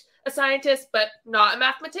therapist, a scientist, but not a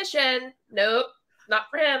mathematician. Nope, not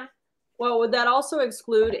for him. Well, would that also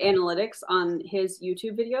exclude analytics on his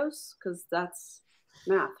YouTube videos? Because that's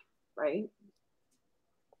math, right?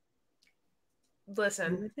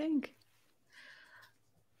 Listen, I think.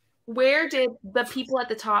 Where did the people at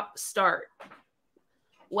the top start?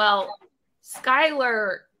 Well,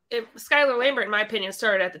 Skylar Lambert, in my opinion,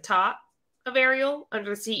 started at the top of Ariel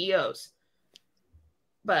under the CEOs.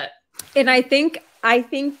 And I think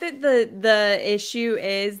that the issue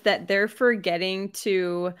is that they're forgetting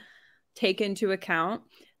to take into account,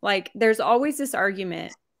 like, there's always this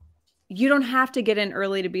argument. You don't have to get in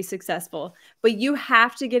early to be successful, but you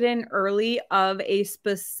have to get in early of a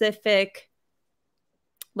specific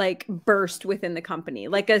like burst within the company,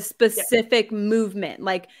 like a specific movement.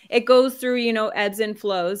 Like, it goes through, ebbs and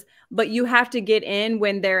flows, but you have to get in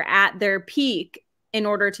when they're at their peak in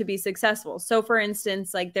order to be successful. So for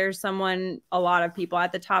instance, like, there's a lot of people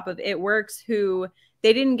at the top of It Works who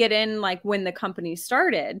they didn't get in like when the company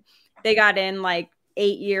started. They got in like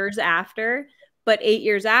 8 years after. But 8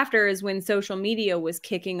 years after is when social media was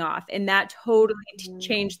kicking off, and that totally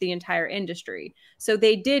changed the entire industry. So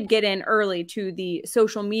they did get in early to the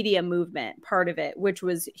social media movement part of it, which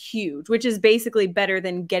was huge, which is basically better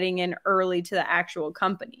than getting in early to the actual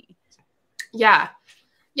company. Yeah.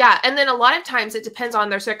 Yeah. And then a lot of times it depends on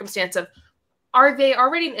their circumstance of, are they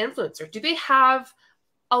already an influencer? Do they have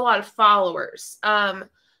a lot of followers?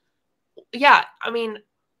 Yeah. I mean,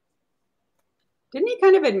 didn't he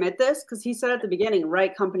kind of admit this? Because he said at the beginning,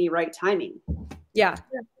 right company, right timing. Yeah.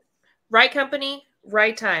 Right company,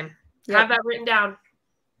 right time. Yep. Have that written down.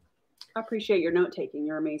 I appreciate your note taking.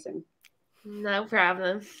 You're amazing. No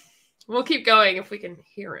problem. We'll keep going if we can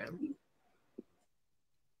hear him.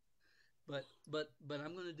 But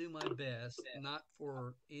I'm going to do my best, not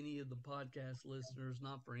for any of the podcast listeners,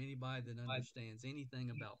 not for anybody that understands anything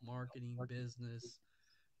about marketing, business,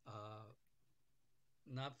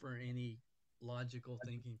 not for any logical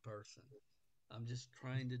thinking person. I'm just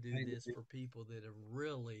trying to do this for people that have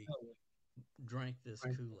really drank this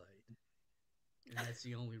Kool-Aid. And that's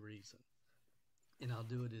the only reason. And I'll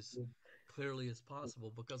do it as clearly as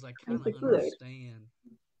possible because I kind of understand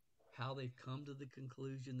how they've come to the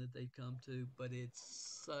conclusion that they've come to, but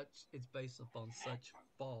it's based upon such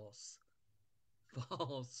false,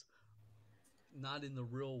 not in the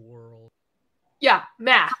real world. Yeah,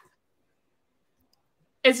 math.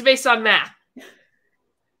 It's based on math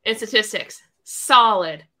and statistics.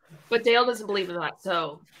 Solid. But Dale doesn't believe in that,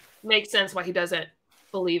 so it makes sense why he doesn't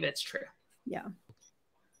believe it's true. Yeah.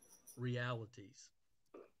 Realities.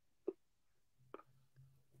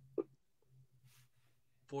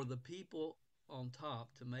 For the people on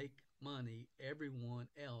top to make money, everyone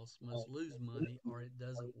else must lose money or it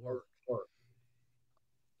doesn't work.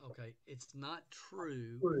 Okay, it's not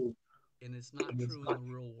true, and it's not true in the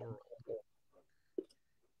real world.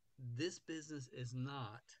 This business is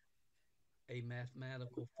not a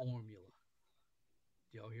mathematical formula.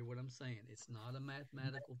 Do y'all hear what I'm saying? It's not a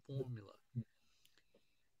mathematical formula.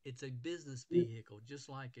 It's a business vehicle, just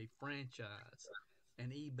like a franchise, an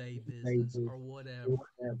eBay business, or whatever.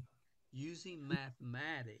 Using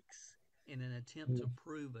mathematics in an attempt to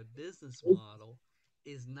prove a business model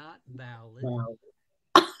is not valid.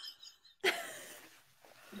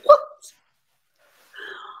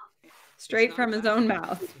 Straight from his own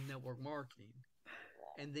mouth. In network marketing.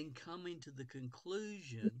 And then coming to the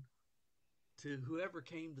conclusion, to whoever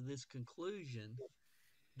came to this conclusion,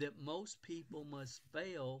 that most people must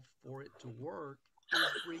fail for it to work is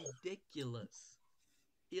ridiculous,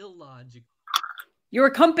 illogical.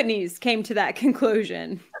 Your companies came to that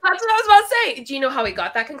conclusion. That's what I was about to say. Do you know how we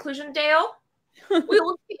got that conclusion, Dale? We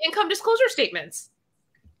looked at the income disclosure statements.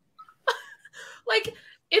 Like,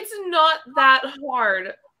 it's not that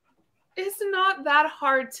hard. It's not that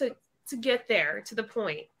hard to get there, to the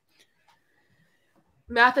point.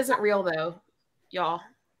 Math isn't real, though, y'all.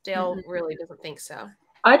 Dale really doesn't think so.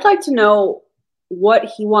 I'd like to know what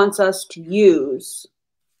he wants us to use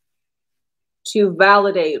to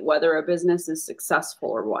validate whether a business is successful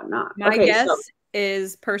or whatnot. My guess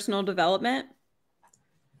is personal development.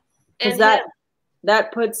 Because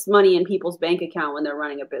that puts money in people's bank account when they're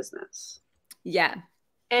running a business. Yeah.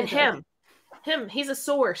 And him, he's a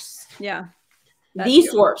source. Yeah. The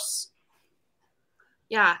source.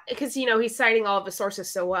 Yeah, because, you know, he's citing all of the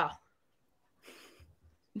sources so well.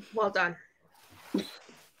 Well done.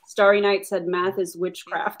 Starry Night said math is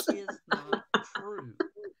witchcraft. It is not true.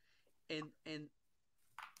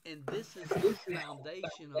 And this is the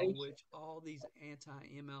foundation on which all these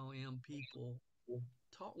anti-MLM people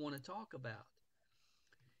want to talk about.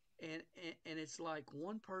 And it's like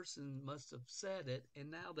one person must have said it,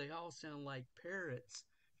 and now they all sound like parrots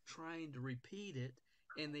trying to repeat it,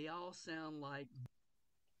 and they all sound like...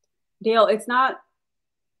 Dale,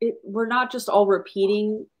 we're not just all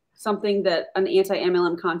repeating something that an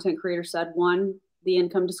anti-MLM content creator said. One, the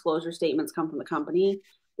income disclosure statements come from the company.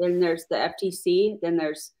 Then there's the FTC. Then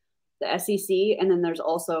there's the SEC. And then there's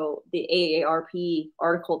also the AARP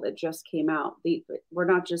article that just came out. We're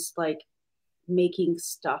not just like making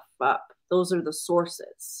stuff up. Those are the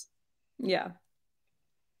sources. Yeah.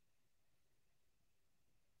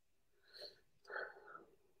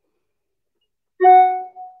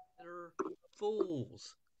 They're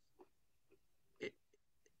fools.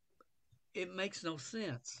 It makes no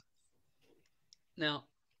sense. Now,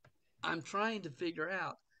 I'm trying to figure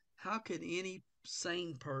out how could any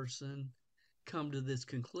sane person come to this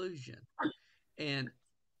conclusion? And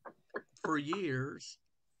for years,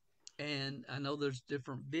 and I know there's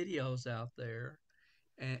different videos out there,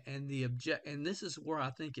 and this is where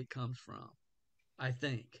I think it comes from. I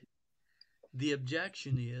think the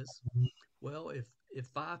objection is, well, if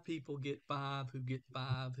 5 people get 5, who get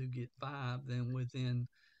 5, who get 5, then within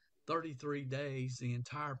 33 days, the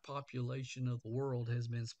entire population of the world has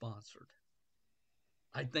been sponsored.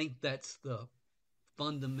 I think that's the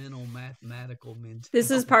fundamental mathematical mentality.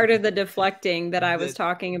 This is part of the deflecting that I was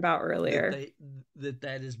talking about earlier.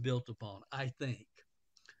 That is built upon, I think.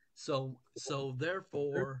 So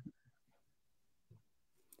therefore,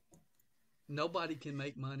 nobody can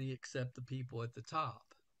make money except the people at the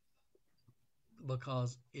top,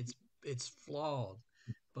 because it's flawed.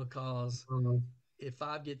 Because if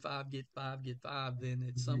 5 get 5 get 5 get 5, then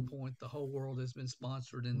at some point the whole world has been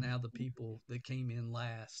sponsored, and now the people that came in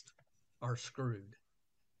last are screwed.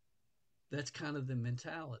 That's kind of the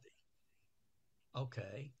mentality.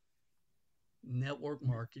 Okay. Network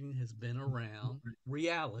marketing has been around.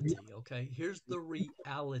 Reality, okay? Here's the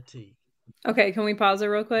reality. Okay, can we pause it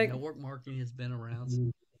real quick? Network marketing has been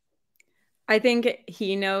around. I think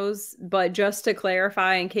he knows, but just to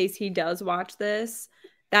clarify, in case he does watch this,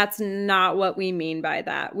 that's not what we mean by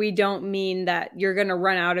that. We don't mean that you're going to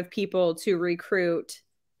run out of people to recruit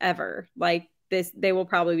ever. Like this, they will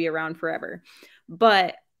probably be around forever.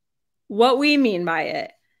 But what we mean by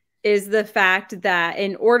it is the fact that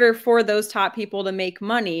in order for those top people to make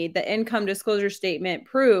money, the income disclosure statement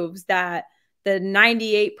proves that the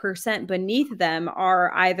 98% beneath them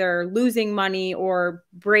are either losing money or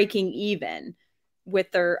breaking even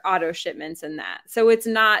with their auto shipments and that. So it's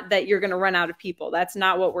not that you're going to run out of people. That's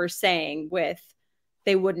not what we're saying with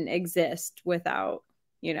they wouldn't exist without,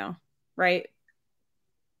 you know, right?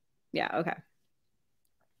 Yeah, okay.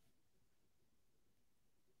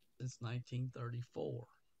 Since 1934.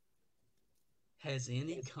 Has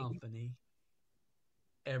any company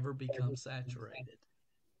ever become saturated?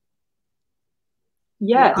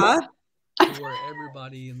 Yes. To where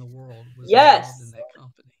everybody in the world was Yes. involved in that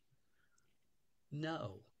company?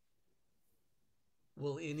 No.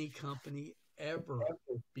 Will any company ever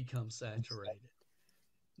become saturated?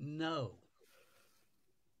 No.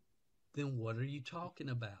 Then what are you talking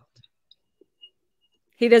about?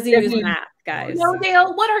 He doesn't use math, guys. No,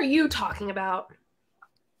 Dale, what are you talking about?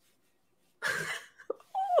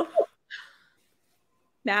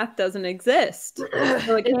 Math doesn't exist.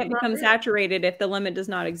 So it can't become saturated if the limit does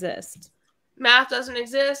not exist. Math doesn't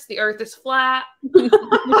exist. The earth is flat.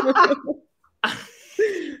 I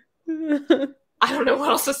don't know what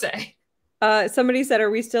else to say. Somebody said,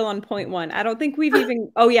 are we still on point one? I don't think we've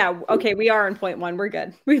even... Oh, yeah. Okay, we are on point one. We're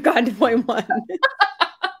good. We've gotten to point one.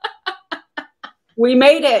 We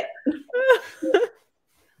made it.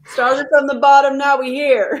 Started from the bottom, now we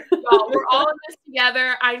here. Well, we're all in this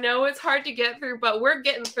together. I know it's hard to get through, but we're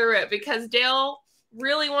getting through it because Dale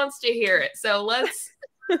really wants to hear it. So let's...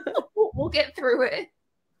 we'll get through it.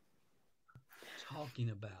 Talking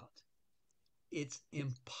about. It's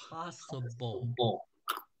impossible.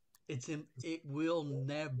 It will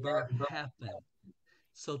never happen.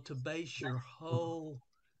 So to base your whole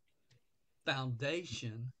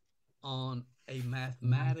foundation on a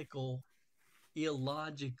mathematical,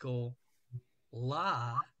 illogical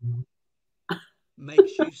lie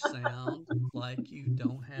makes you sound like you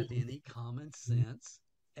don't have any common sense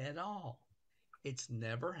at all. It's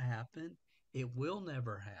never happened. It will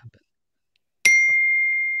never happen.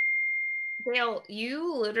 Dale,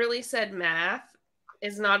 you literally said math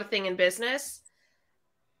is not a thing in business,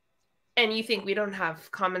 and you think we don't have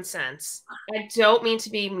common sense. I don't mean to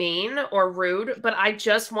be mean or rude, but I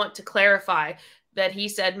just want to clarify that he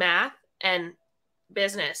said math and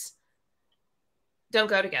business don't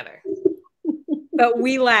go together. But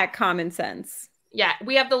we lack common sense. Yeah,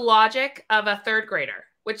 we have the logic of a third grader,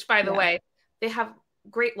 which, by the way, they have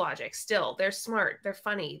great logic still. They're smart. They're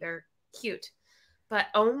funny. They're cute. But,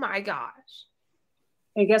 oh, my gosh.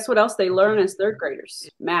 And guess what else they learn as third graders?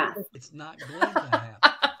 Math. It's not going to happen.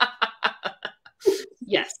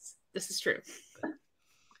 Yes, this is true.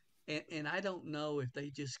 And I don't know if they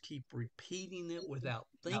just keep repeating it without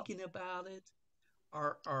thinking about it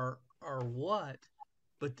or what,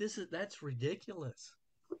 but that's ridiculous.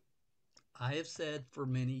 I have said for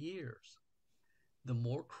many years, the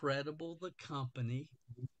more credible the company,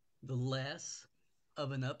 the less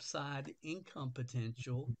of an upside income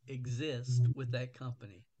potential exists with that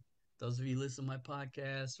company. Those of you who listen to my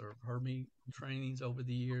podcast or have heard me trainings over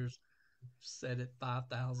the years, said it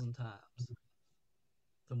 5,000 times.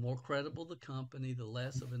 The more credible the company, the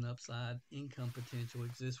less of an upside income potential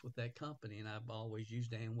exists with that company. And I've always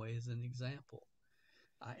used Amway as an example.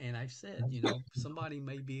 And I've said, somebody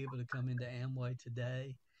may be able to come into Amway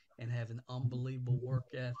today and have an unbelievable work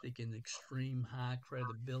ethic and extreme high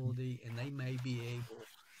credibility, and they may be able,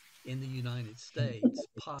 in the United States,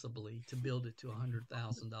 possibly to build it to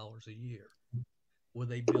 $100,000 a year. Will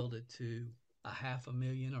they build it to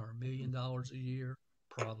 $500,000 or $1 million a year?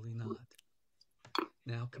 Probably not.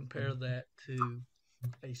 Now compare that to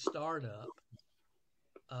a startup.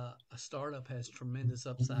 A startup has tremendous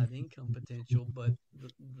upside income potential, but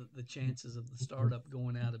the chances of the startup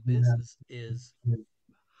going out of business is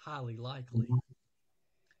highly likely.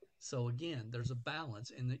 So again, there's a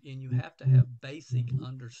balance, and you have to have basic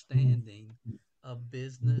understanding of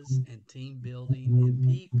business and team building and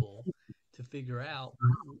people to figure out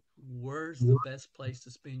where's the best place to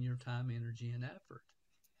spend your time, energy, and effort.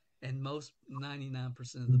 And most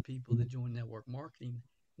 99% of the people that join network marketing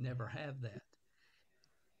never have that.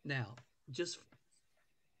 Now, just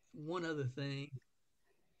one other thing,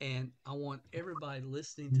 and I want everybody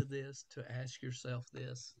listening to this to ask yourself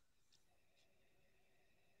this,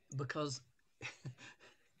 because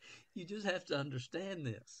you just have to understand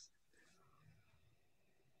this.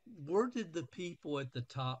 where did the people at the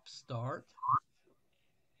top start?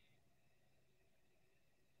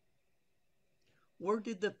 Where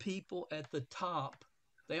did the people at the top?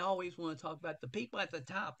 They always want to talk about the people at the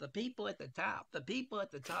top, the people at the top, the people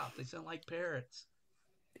at the top. They sound like parrots.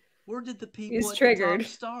 Where did the people He's at triggered. the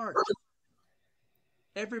top start?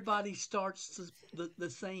 Everybody starts the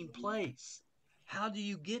same place. How do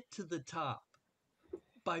you get to the top?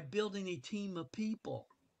 By building a team of people.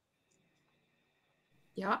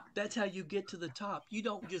 Yeah. That's how you get to the top. You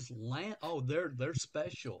don't just land, oh, they're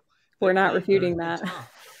special. We're not They're refuting at that. the top.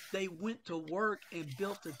 They went to work and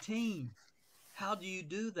built a team. How do you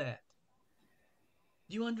do that?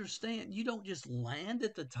 Do you understand? You don't just land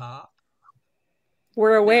at the top.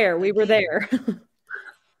 We're aware. Now, we were again, there.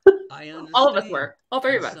 I understand. All of us were. All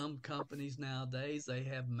three of us. Some companies nowadays, they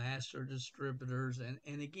have master distributors.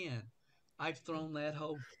 And again, I've thrown that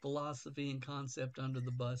whole philosophy and concept under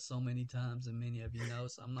the bus so many times, and many of you know,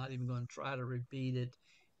 so I'm not even going to try to repeat it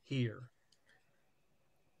here.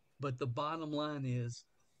 But the bottom line is,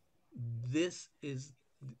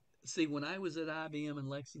 see, when I was at IBM in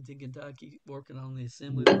Lexington, Kentucky, working on the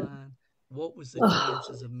assembly line, what was the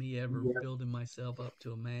chances of me ever building myself up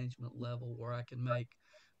to a management level where I can make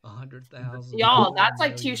 100,000? Y'all, that's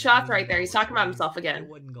like 2 shots right there. He's talking about himself again. It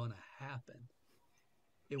wasn't going to happen.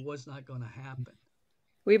 It was not going to happen.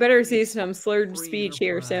 We better see some slurred speech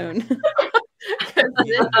here soon.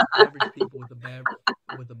 Average people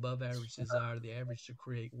with above average desire, the average to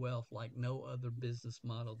create wealth like no other business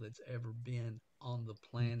model that's ever been on the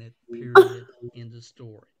planet, period, end of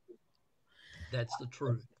story. That's the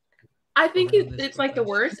truth. I think it's like the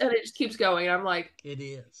worst, and it just keeps going. I'm like, it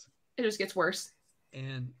is. It just gets worse.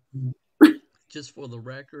 And just for the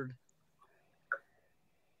record,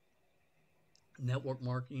 network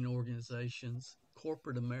marketing organizations,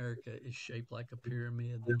 corporate America is shaped like a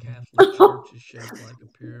pyramid. The Catholic Church is shaped like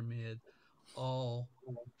a pyramid. All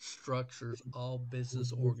structures, all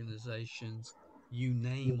business organizations, you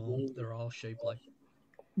name them, they're all shaped like.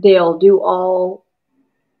 Dale, do all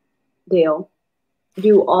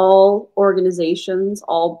organizations,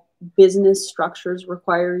 all business structures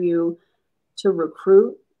require you to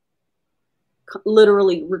recruit?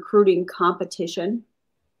 Literally recruiting competition?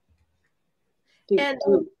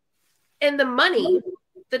 And the money,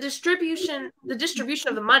 the distribution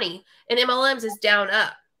of the money in MLMs is down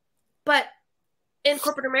up. But in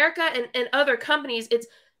corporate America and other companies, it's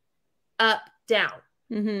up, down.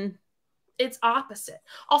 Mm-hmm. It's opposite.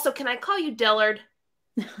 Also, can I call you Dellard?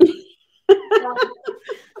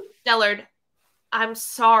 Dellard, I'm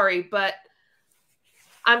sorry, but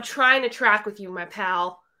I'm trying to track with you, my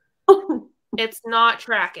pal. It's not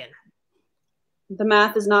tracking. The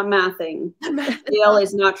math is not mathing. Dale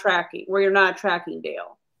is not tracking. We're not tracking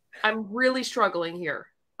Dale. I'm really struggling here.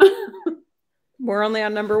 We're only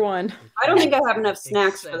on number 1. I don't think I have enough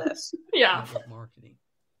snacks for this. Yeah.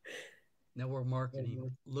 Network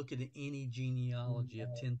marketing. Look at any genealogy of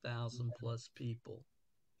 10,000 plus people.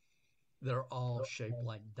 They're all shaped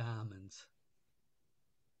like diamonds.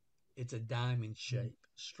 It's a diamond shape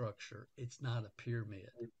structure. It's not a pyramid.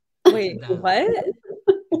 Wait, what?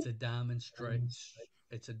 It's a diamond straight.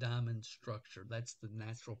 It's a diamond structure. That's the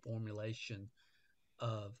natural formulation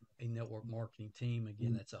of a network marketing team.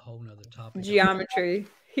 Again, that's a whole nother topic. Geometry.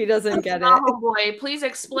 He doesn't get it. Oh boy, please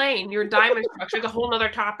explain your diamond structure. It's a whole nother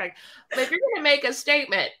topic. But if you're going to make a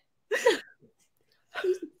statement,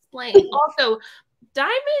 please explain. Also,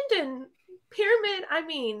 diamond and pyramid, I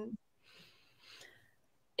mean.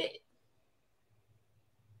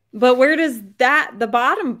 But where does the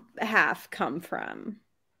bottom half come from?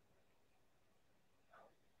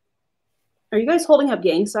 Are you guys holding up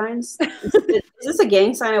gang signs? Is this a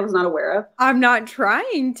gang sign I was not aware of? I'm not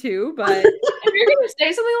trying to, but if you're going to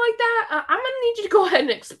say something like that, I'm going to need you to go ahead and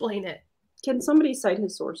explain it. Can somebody cite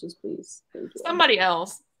his sources, please? Somebody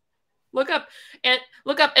else. Look up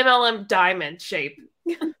MLM diamond shape.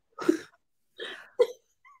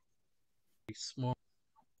 Small.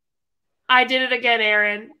 I did it again,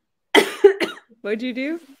 Erin. What'd you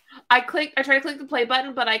do? I tried to click the play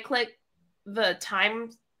button, but I clicked the time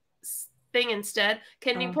thing instead.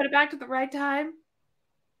 Can you put it back to the right time?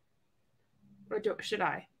 Or should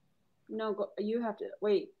I? No, you have to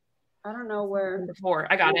wait. I don't know where. Number 4.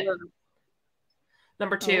 I got it.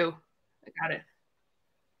 Number 2. I got it.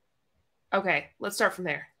 Okay, let's start from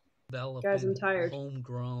there. Guys, I'm tired.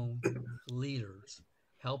 Homegrown leaders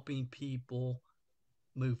helping people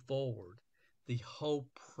move forward. The whole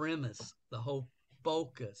premise, the whole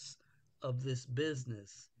focus of this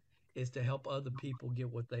business is to help other people get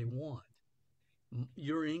what they want.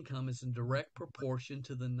 Your income is in direct proportion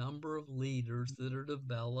to the number of leaders that are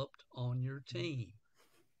developed on your team.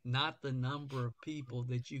 not the number of people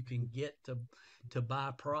that you can get to buy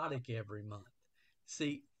a product every month.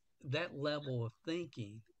 See, that level of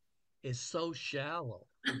thinking is so shallow.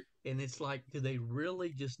 And it's like, do they really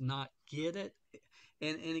just not get it?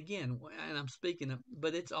 And again, and I'm speaking of,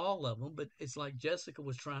 but it's all of them. But it's like Jessica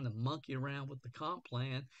was trying to monkey around with the comp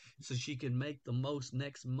plan so she could make the most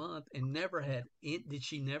next month, and did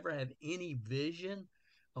she never have any vision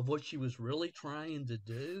of what she was really trying to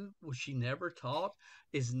do? Was she never taught?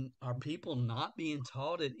 Are people not being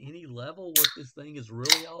taught at any level what this thing is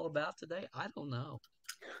really all about today? I don't know.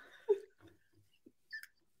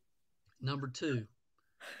 Number 2,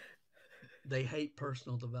 they hate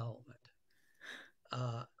personal development.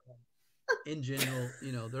 In general,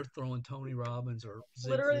 they're throwing Tony Robbins or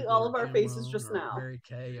Zig Literally Ziglar all or of our Jim faces Rohn just or now. Mary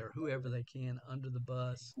Kay or whoever they can under the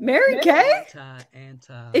bus. Mary Kay?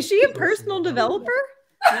 Anti. Is she a personal developer?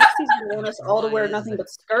 Next season, they want us all to Why wear is nothing that? but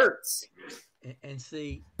skirts. And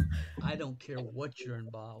see, I don't care what you're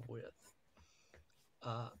involved with.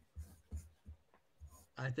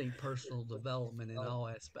 I think personal development in all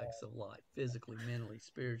aspects of life, physically, mentally,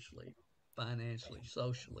 spiritually, financially,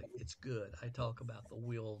 socially, it's good. I talk about the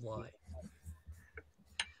wheel of life.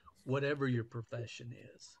 Whatever your profession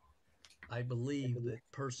is, I believe that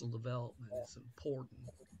personal development is important.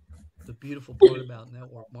 The beautiful part about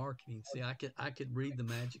network marketing, see, I could read The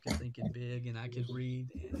Magic of Thinking Big, and I could read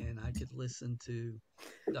and I could listen to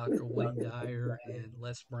Dr. Wayne Dyer and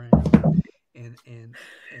Les Brown, and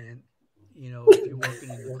if you're working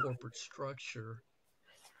in the corporate structure,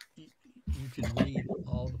 you can read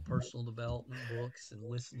all the personal development books and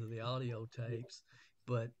listen to the audio tapes,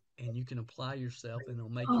 and you can apply yourself, and it'll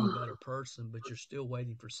make you a better person, but you're still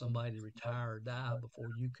waiting for somebody to retire or die before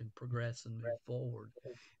you can progress and move forward.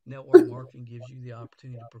 Network marketing gives you the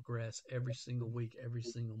opportunity to progress every single week, every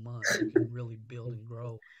single month. You can really build and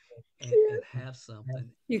grow and have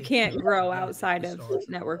something. You can't grow outside of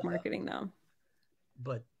network marketing, though.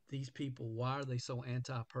 But these people, why are they so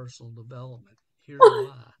anti-personal development? Here's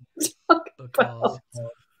why. Because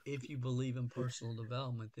if you believe in personal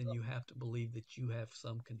development, then you have to believe that you have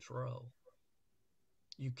some control.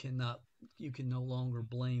 You can no longer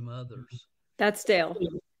blame others. That's Dale.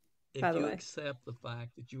 If you accept the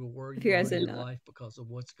fact that you are where you are in your life because of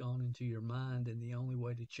what's gone into your mind, and the only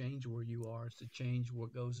way to change where you are is to change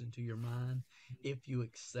what goes into your mind. If you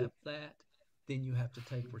accept that, then you have to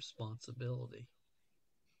take responsibility.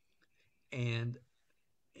 And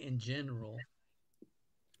in general,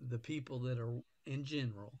 the people that are in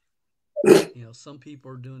general, some people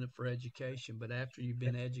are doing it for education, but after you've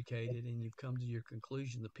been educated and you've come to your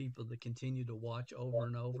conclusion, the people that continue to watch over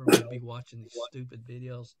and over and will be watching these stupid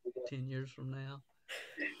videos 10 years from now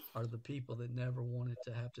are the people that never wanted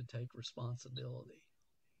to have to take responsibility.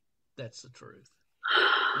 That's the truth.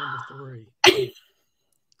 Number 3,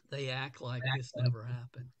 they act like this never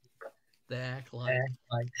happened. They act like...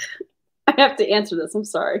 I have to answer this. I'm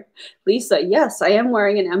sorry. Lisa, yes, I am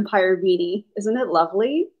wearing an Empire beanie. Isn't it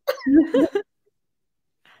lovely?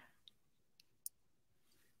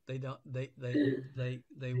 They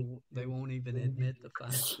won't even admit the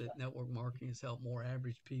fact that network marketing has helped more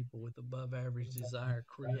average people with above average desire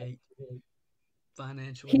create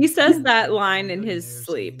financial. He says that line in his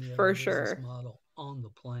sleep for sure. Model on the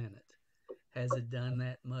planet. Has it done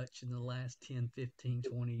that much in the last 10, 15,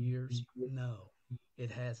 20 years? No,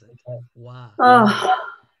 it hasn't. Why?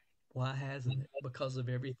 Why hasn't it? Because of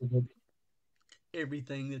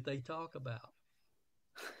everything that they talk about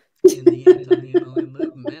in the anti-MLM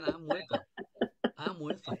movement. Man, I'm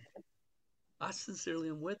with them. I sincerely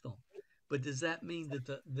am with them. But does that mean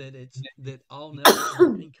that all network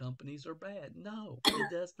marketing companies are bad? No,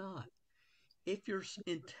 it does not. If you're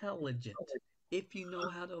intelligent, if you know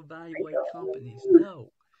how to evaluate companies,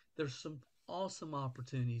 no, there's some awesome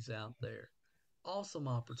opportunities out there.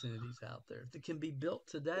 That can be built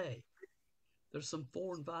today. There's some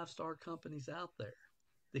 4- and 5-star companies out there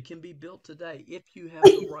that can be built today if you have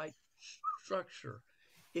the right structure,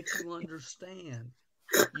 if you understand,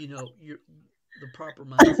 the proper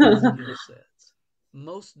mindset skill sets.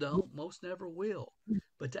 Most don't, most never will.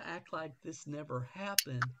 But to act like this never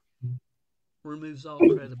happened removes all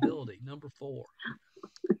credibility. Number 4.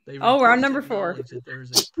 We're on number 4. That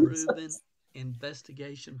there's a proven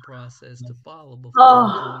investigation process to follow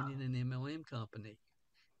before joining an MLM company.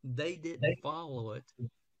 They didn't follow it,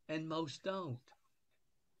 and most don't.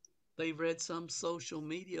 They read some social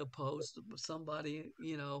media post of somebody,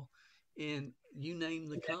 and you name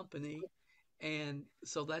the company, and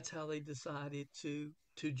so that's how they decided to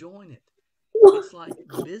join it. It's like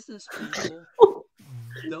business people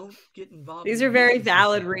don't get involved. These are very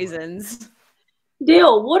valid reasons.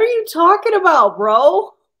 Dale, what are you talking about,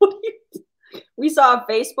 bro? We saw a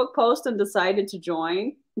Facebook post and decided to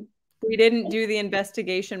join. We didn't do the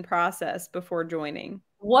investigation process before joining.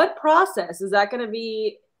 What process? Is that going to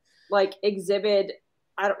be like exhibit?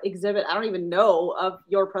 I don't even know of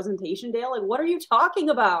your presentation, Dale. Like, what are you talking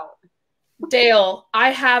about? Dale, I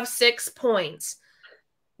have 6 points.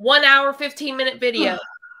 1 hour, 15-minute video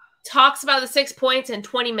talks about the 6 points in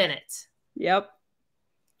 20 minutes. Yep.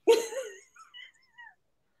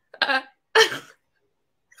 I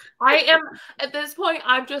am, at this point,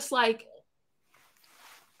 I'm just like,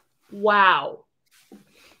 wow.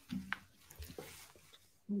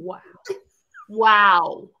 Wow.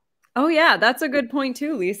 Wow. Oh, yeah. That's a good point,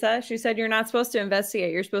 too, Lisa. She said you're not supposed to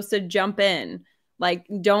investigate. You're supposed to jump in. Like,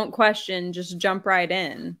 don't question. Just jump right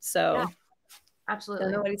in. So, yeah, absolutely.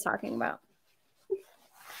 Don't know what he's talking about.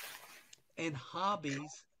 And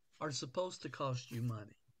hobbies are supposed to cost you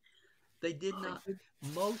money. They did not.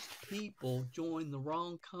 Most people join the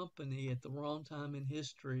wrong company at the wrong time in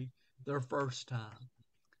history their first time.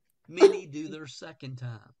 Many do their second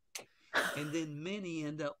time. And then many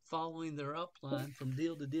end up following their upline from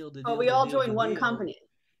deal to deal to deal. Oh, we all join one company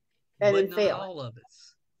and then fail. Not all of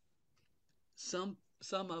us. Some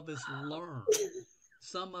of us learn.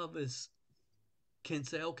 Some of us can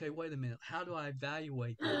say, okay, wait a minute. How do I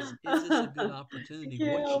evaluate this? Is this a good opportunity?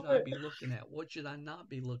 What should I be looking at? What should I not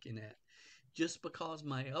be looking at? Just because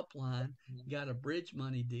my upline got a bridge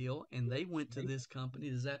money deal and they went to this company,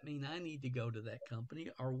 does that mean I need to go to that company?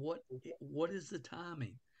 Or what is the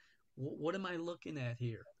timing? What am I looking at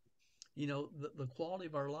here? You know, the quality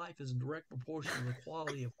of our life is in direct proportion to the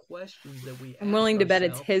quality of questions that we ask. I'm willing to bet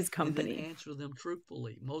it's his company. And then answer them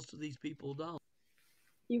truthfully. Most of these people don't.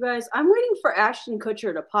 You guys, I'm waiting for Ashton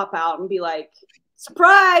Kutcher to pop out and be like,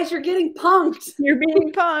 surprise, you're getting punked. You're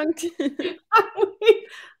being punked.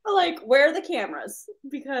 Like, where are the cameras?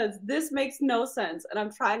 Because this makes no sense. And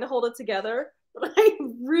I'm trying to hold it together, but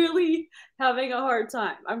I'm really having a hard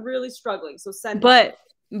time. I'm really struggling. So send it.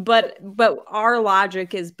 But our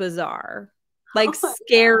logic is bizarre. Like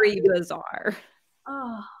scary bizarre.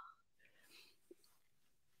 Oh.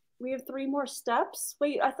 We have 3 more steps.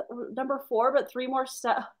 Wait, number 4, but 3 more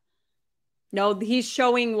steps. No, he's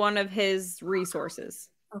showing one of his resources.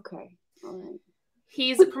 Okay. All right.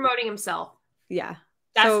 He's promoting himself. Yeah.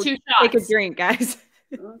 That's so 2 shots. Take a drink, guys.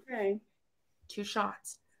 Okay. 2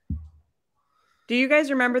 shots. Do you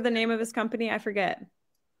guys remember the name of his company? I forget.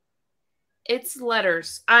 It's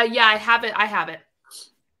letters. Yeah, I have it. I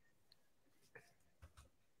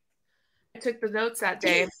took the notes that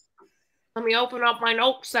day. Let me open up my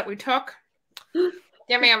notes that we took.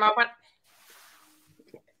 Give me a moment.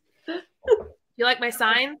 You like my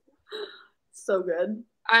sign? So good.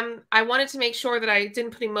 I wanted to make sure that I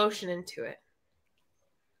didn't put emotion into it.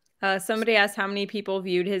 Somebody asked how many people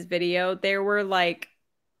viewed his video. There were like,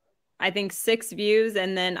 I think 6 views,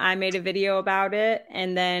 and then I made a video about it,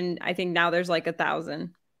 and then I think now there's like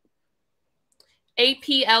 1,000.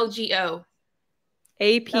 APLGO.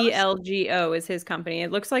 APLGO is his company.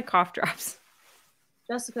 It looks like cough drops.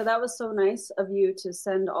 Jessica, that was so nice of you to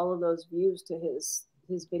send all of those views to his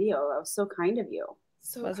video. That was so kind of you.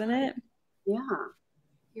 So wasn't kind. it? Yeah.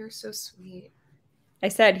 You're so sweet. I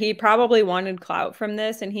said he probably wanted clout from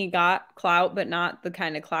this, and he got clout, but not the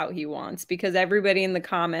kind of clout he wants, because everybody in the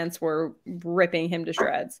comments were ripping him to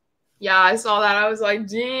shreds. Yeah, I saw that. I was like,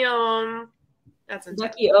 damn. That's intense.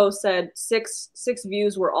 Becky O said 6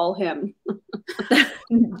 views were all him.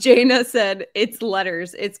 Jaina said it's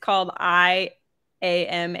letters. It's called IAMADBAG.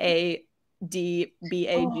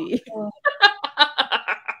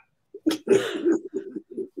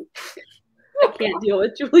 I can't deal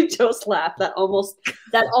with JulieJo's laugh. That almost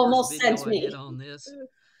sent me. On this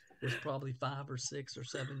was probably 5 or 6 or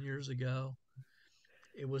 7 years ago.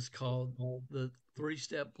 It was called the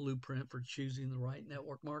 3-step blueprint for choosing the right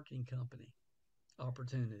network marketing company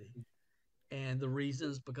opportunity. And the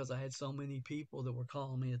reasons, because I had so many people that were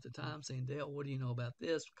calling me at the time saying, Dale, what do you know about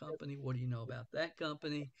this company? What do you know about that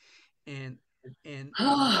company? And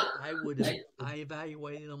I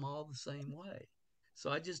evaluated them all the same way.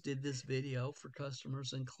 So I just did this video for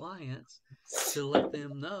customers and clients to let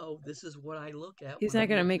them know this is what I look at. He's not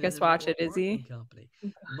going to make us watch it, is he? Company.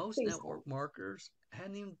 Most network marketers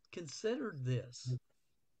hadn't even considered this.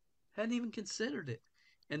 Hadn't even considered it.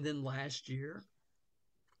 And then last year,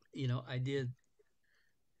 I did,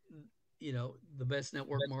 the best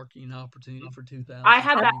network marketing opportunity for 2000. I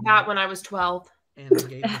had that when I was 12. And I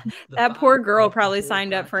gave that poor girl probably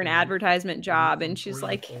signed up for an advertisement job, and she's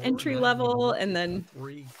like entry level, and then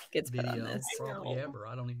gets put on this. Probably ever.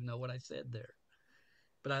 I don't even know what I said there,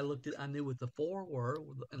 but I knew what the 4 were,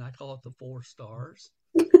 and I call it the 4 stars.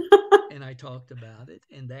 and I talked about it.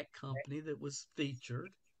 And that company that was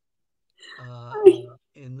featured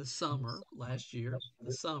in the summer last year,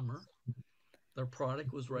 their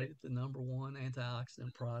product was rated the #1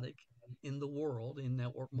 antioxidant product in the world in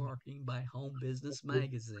network marketing by Home Business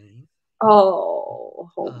Magazine. Oh,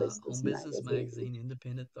 Home Business Magazine,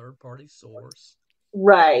 independent third-party source.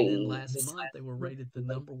 Right. And then last month, they were rated the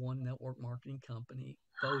 #1 network marketing company,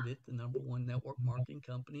 voted the #1 network marketing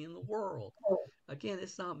company in the world. Again,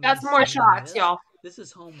 it's not me. That's more shots, y'all. This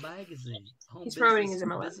is Home Magazine. He's promoting his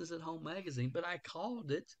MLM. Business at Home Magazine. But I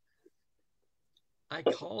called it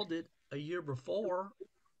a year before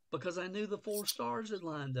because I knew the 4 stars had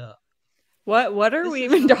lined up. What are we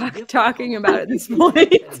even talking about at this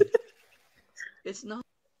point? It's not.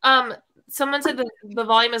 Someone said the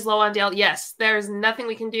volume is low on Dale. Yes, there's nothing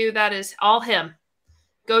we can do. That is all him.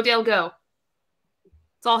 Go, Dale, go.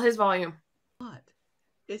 It's all his volume.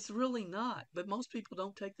 It's really not. But most people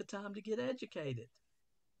don't take the time to get educated.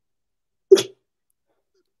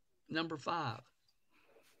 Number 5,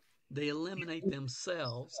 they eliminate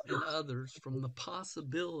themselves and others from the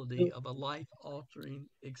possibility of a life-altering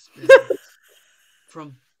experience,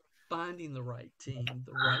 from finding the right team,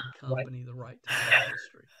 the right company, the right type of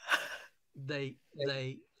industry. They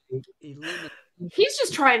eliminate. He's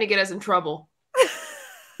just trying to get us in trouble.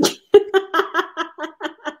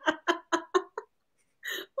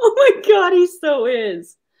 Oh my God, he so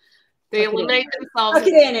is. They eliminate themselves. Tuck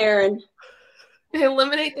it in, Erin. They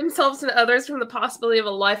eliminate themselves and others from the possibility of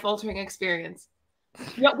a life-altering experience.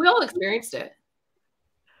 Yeah, we all experienced it.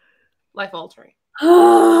 Life-altering.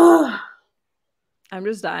 I'm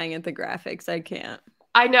just dying at the graphics. I can't.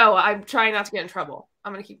 I know. I'm trying not to get in trouble.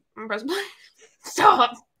 I'm gonna press play.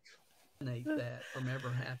 Stop. Eliminate that from ever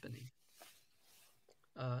happening.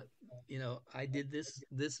 I did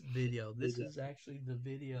this video. This is actually the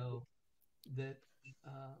video that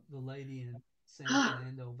the lady in San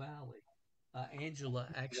Fernando Valley, Angela,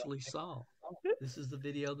 actually saw. This is the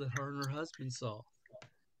video that her and her husband saw.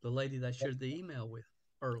 The lady that I shared the email with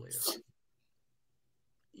earlier.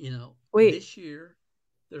 Wait. This year,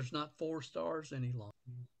 there's not 4 stars any longer.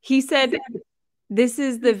 He said this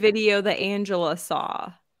is the video that Angela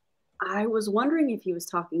saw. I was wondering if he was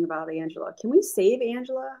talking about Angela. Can we save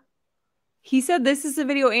Angela? He said this is the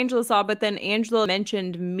video Angela saw, but then Angela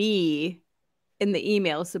mentioned me in the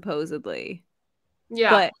email, supposedly. Yeah.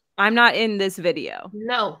 But I'm not in this video.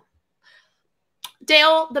 No.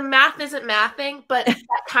 Dale, the math isn't mathing, but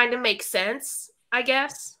that kind of makes sense, I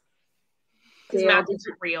guess. Because math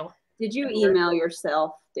isn't real. Did you email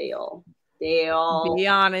yourself, Dale? Dale. Be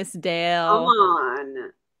honest, Dale. Come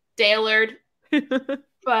on. Dalard.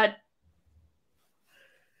 But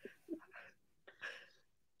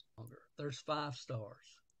there's 5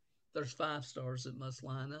 stars. There's 5 stars that must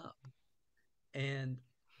line up. And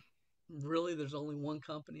really, there's only one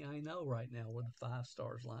company I know right now where the 5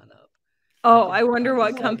 stars line up. Oh, I wonder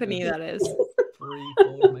what company that is. 3,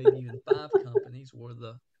 4, maybe even 5 companies where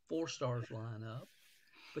the 4 stars line up.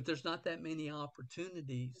 But there's not that many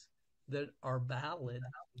opportunities that are valid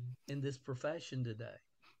in this profession today.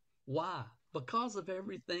 Why? Because of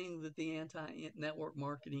everything that the anti-network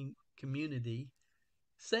marketing community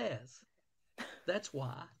says. That's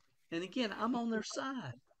why. And again, I'm on their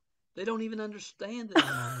side. They don't even understand that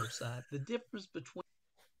I'm on their side. The difference between...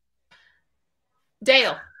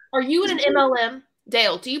 Dale, are you in an MLM?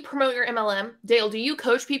 Dale, do you promote your MLM? Dale, do you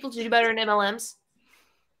coach people to do better in MLMs?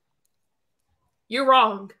 You're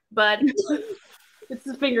wrong, bud. It's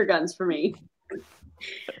the finger guns for me.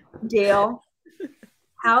 Dale,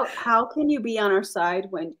 how can you be on our side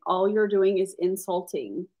when all you're doing is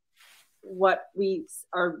insulting what we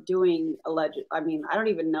are doing? I mean, I don't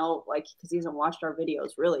even know, because he hasn't watched our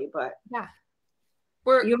videos really, but yeah,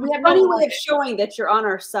 you have a funny way of showing that you're on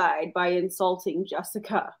our side by insulting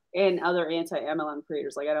Jessica and other anti-MLM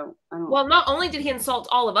creators. I don't. Well, not only did he insult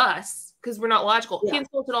all of us because we're not logical, he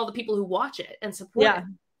insulted all the people who watch it and support it.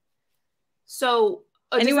 So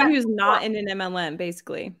anyone who's not in an MLM,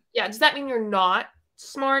 basically. Yeah. Does that mean you're not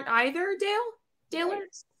smart either, Dale?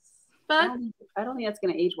 But I don't think that's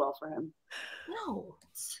going to age well for him. No.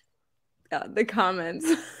 The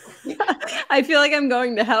comments. I feel like I'm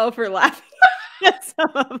going to hell for laughing at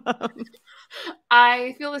some of them.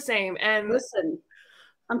 I feel the same. And listen,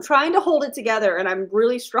 I'm trying to hold it together, and I'm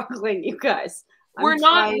really struggling, you guys. We're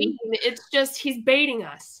not mean. It's just he's baiting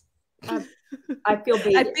us. I feel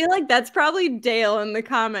baited. I feel like that's probably Dale in the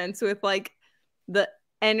comments with the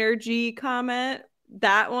energy comment.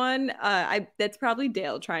 That one, that's probably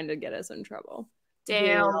Dale trying to get us in trouble.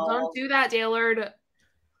 Dale, don't do that, Dalard.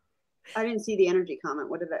 I didn't see the energy comment.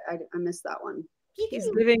 What did I missed that one. He's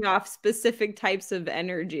giving off specific types of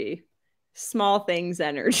energy. Small things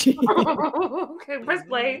energy. Okay, press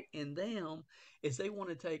play. And them is they want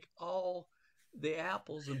to take all the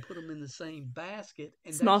apples and put them in the same basket,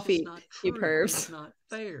 and Small that's just feet, not you true. pervs. It's not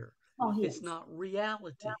fair. Oh, he It's is. not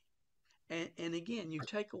reality. And again, you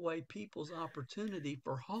take away people's opportunity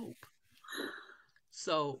for hope.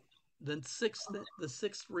 So the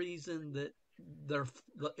sixth reason that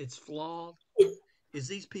it's flawed is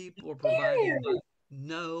these people are providing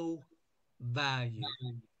no value.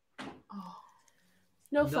 Oh,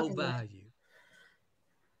 no fucking way. value.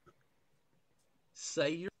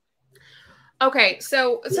 Say your. Okay,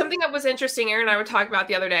 so something that was interesting, Erin and I were talking about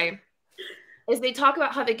the other day, is they talk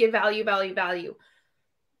about how they give value.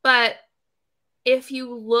 But if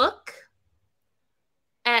you look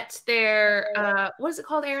at their, what is it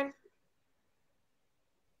called, Erin?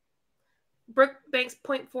 Brookbank's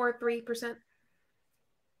 0.43%.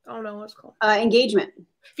 I don't know what it's called. Engagement.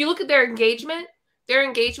 If you look at their engagement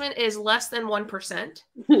is less than 1%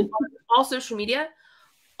 on all social media.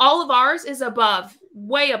 All of ours is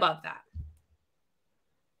way above that.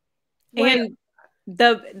 And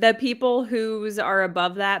the people whose are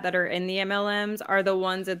above that are in the MLMs are the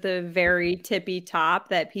ones at the very tippy top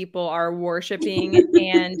that people are worshiping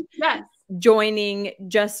and yes. joining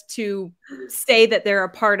just to say that they're a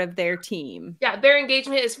part of their team. Yeah, their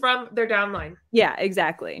engagement is from their downline. Yeah,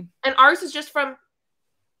 exactly. And ours is just from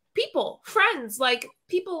people, friends, like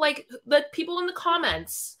people the people in the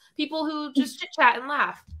comments, people who just chit chat and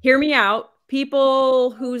laugh. Hear me out.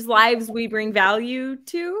 People whose lives we bring value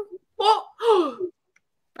to. Well,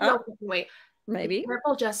 no, wait. Maybe. Be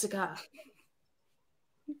careful, Jessica.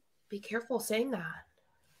 Be careful saying that.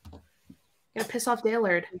 You're gonna piss off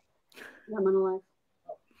Daylord. I'm gonna lie.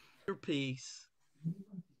 Your piece.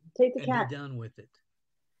 Take the and cat. Be done with it.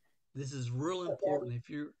 This is real important. If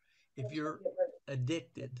you're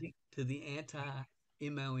addicted to the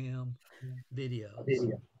anti-MLM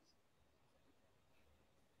videos.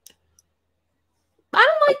 I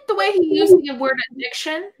don't like the way he used the word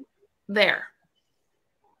addiction there.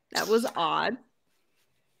 That was odd.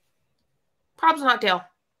 Probably not Dale.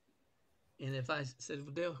 And if I said,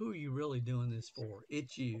 well, Dale, who are you really doing this for?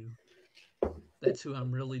 It's you. That's who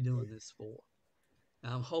I'm really doing this for.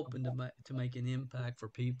 Now, I'm hoping to make an impact for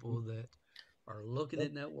people that are looking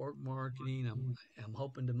at network marketing. I'm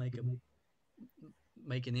hoping to make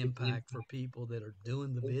an impact for people that are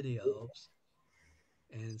doing the videos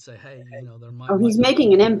and say, hey, there might. Oh, he's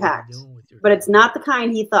making an impact, but it's not the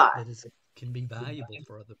kind he thought. That can be valuable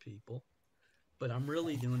for other people. But I'm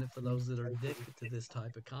really doing it for those that are addicted to this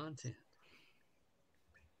type of content.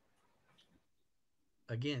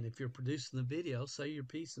 Again, if you're producing the video, say your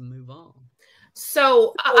piece and move on.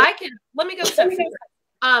 So let me go step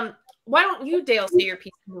further. Why don't you, Dale, say your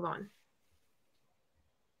piece and move on?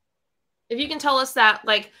 If you can tell us that,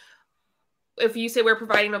 like, if you say we're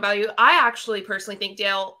providing no value, I actually personally think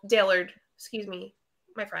Daylord, excuse me,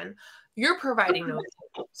 my friend, you're providing no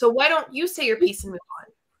value. So why don't you say your piece and move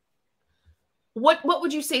on? What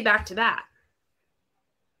would you say back to that?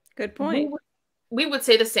 Good point. We would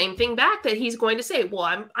say the same thing back that he's going to say. Well,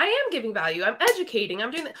 I am giving value. I'm educating.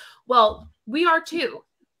 I'm doing that. Well, we are too.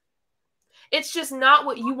 It's just not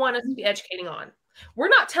what you want us to be educating on. We're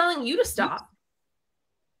not telling you to stop.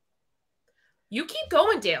 You keep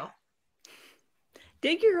going, Dale.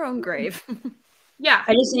 Dig your own grave. Yeah.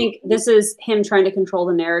 I just think this is him trying to control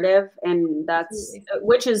the narrative, and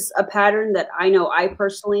which is a pattern that I know I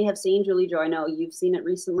personally have seen. JulieJo, I know you've seen it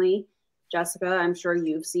recently. Jessica, I'm sure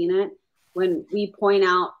you've seen it. When we point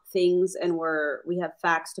out things and we have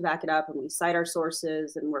facts to back it up, and we cite our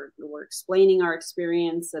sources, and we're explaining our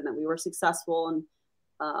experience and that we were successful, and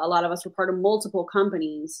a lot of us were part of multiple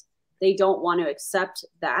companies, they don't want to accept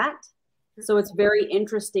that. So it's very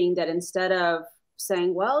interesting that instead of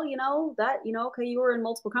saying, well, okay, you were in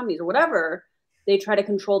multiple companies or whatever, they try to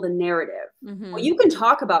control the narrative. Mm-hmm. Well, you can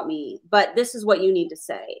talk about me, but this is what you need to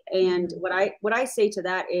say. And what I say to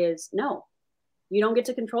that is, no, you don't get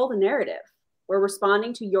to control the narrative. We're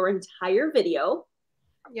responding to your entire video.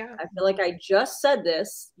 Yeah. I feel like I just said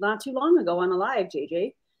this not too long ago on a live,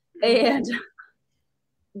 JJ. And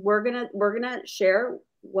we're gonna share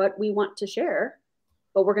what we want to share,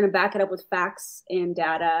 but we're gonna back it up with facts and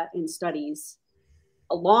data and studies,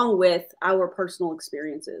 along with our personal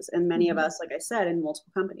experiences. And many of us, like I said, in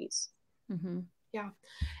multiple companies. Mm-hmm. Yeah.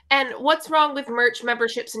 And what's wrong with merch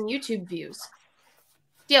memberships and YouTube views?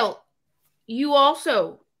 Dale, you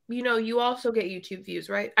also get YouTube views,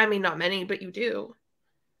 right? I mean, not many, but you do.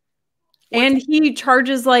 And he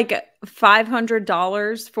charges like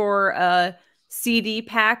 $500 for a CD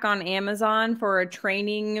pack on Amazon for a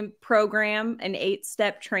training program, an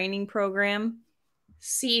 8-step training program.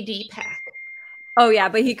 CD pack. Oh, yeah,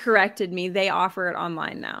 but he corrected me. They offer it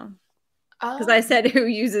online now. Because I said who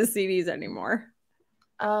uses CDs anymore.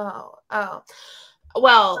 Oh.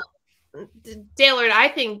 Well, Daylord, I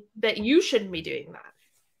think that you shouldn't be doing that.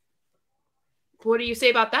 What do you say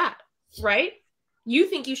about that? Right? You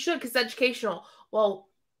think you should because it's educational. Well,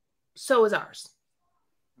 so is ours.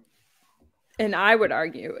 And I would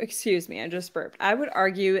argue, excuse me, I just burped. I would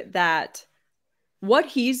argue that what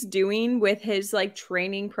he's doing with his like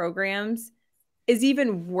training programs is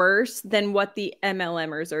even worse than what the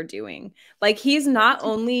MLMers are doing. Like he's not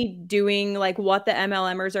only doing like what the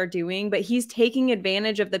MLMers are doing, but he's taking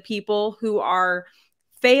advantage of the people who are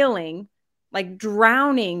failing, like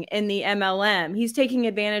drowning in the MLM. He's taking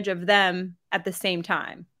advantage of them at the same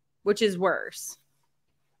time, which is worse.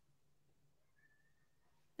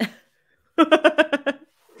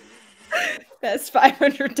 Best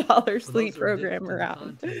 $500 sleep program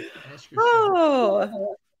around. Ask yourself,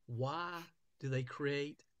 Oh, why do they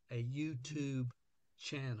create a YouTube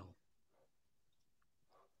channel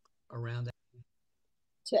around that?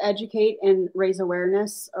 To educate and raise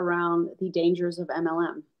awareness around the dangers of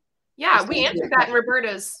MLM. Yeah, we answered that in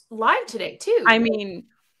Roberta's live today too. I mean,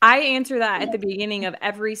 I answer that at the beginning of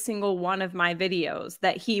every single one of my videos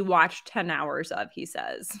that he watched 10 hours of, he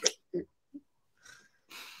says.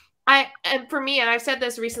 And for me, and I've said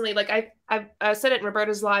this recently, like I've said it in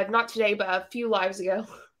Roberta's live, not today, but a few lives ago,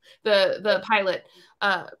 the pilot.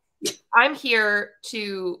 I'm here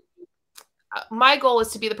to. My goal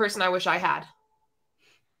is to be the person I wish I had.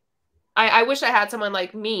 I wish I had someone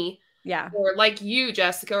like me, yeah, or like you,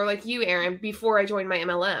 Jessica, or like you, Erin, before I joined my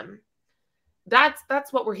MLM.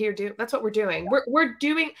 That's what we're here doing. That's what we're doing. We're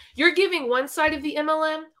doing. You're giving one side of the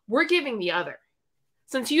MLM. We're giving the other.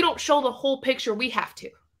 Since you don't show the whole picture, we have to.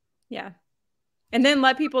 Yeah. And then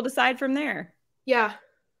let people decide from there. Yeah.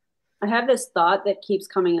 I have this thought that keeps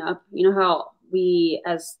coming up. You know how we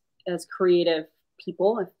as creative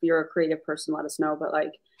people, if you're a creative person, let us know. But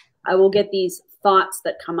like I will get these thoughts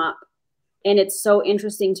that come up. And it's so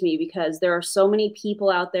interesting to me because there are so many people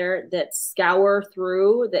out there that scour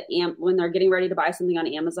through when they're getting ready to buy something on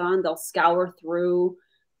Amazon, they'll scour through,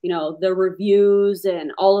 the reviews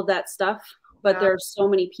and all of that stuff. But there are so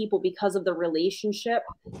many people, because of the relationship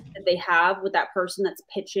that they have with that person that's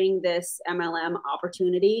pitching this MLM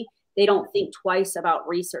opportunity, they don't think twice about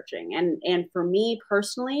researching. And for me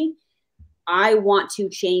personally, I want to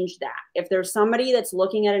change that. If there's somebody that's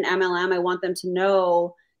looking at an MLM, I want them to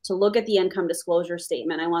know to look at the income disclosure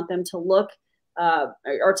statement. I want them to look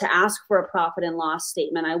or to ask for a profit and loss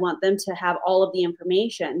statement. I want them to have all of the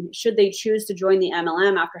information. Should they choose to join the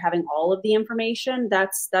MLM after having all of the information,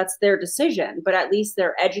 that's their decision, but at least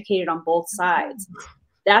they're educated on both sides.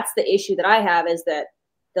 That's the issue that I have, is that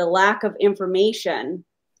the lack of information.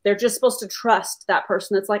 They're just supposed to trust that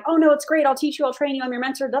person that's like, oh no, it's great. I'll teach you. I'll train you. I'm your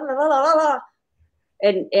mentor. Da, da, da, da, da.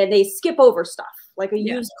 And they skip over stuff like a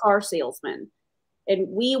used car salesman. And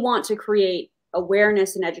we want to create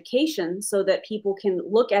awareness and education so that people can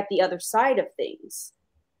look at the other side of things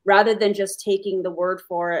rather than just taking the word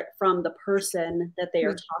for it from the person that they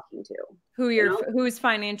are talking to. Who's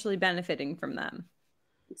financially benefiting from them.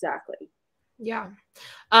 Exactly. Yeah.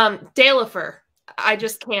 Dalifer, I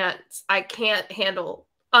can't handle.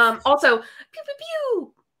 Also, pew, pew,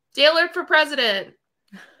 pew. Daylord for president.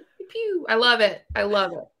 Pew, pew. I love it.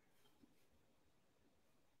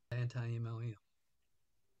 Anti-MLM.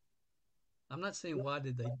 I'm not saying why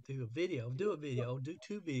did they do a video. Do a video. Do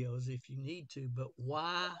 2 videos if you need to. But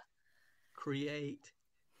why create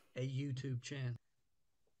a YouTube channel?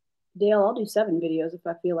 Dale, I'll do 7 videos if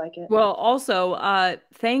I feel like it. Well, also,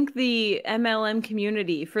 thank the MLM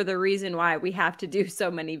community for the reason why we have to do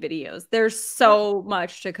so many videos. There's so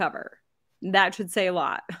much to cover. That should say a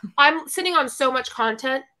lot. I'm sitting on so much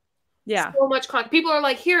content. Yeah. So much content. People are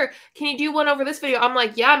like, here, can you do one over this video? I'm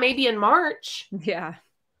like, yeah, maybe in March. Yeah.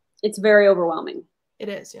 It's very overwhelming. It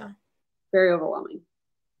is, yeah. Very overwhelming.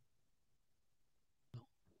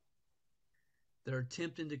 They're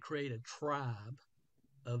attempting to create a tribe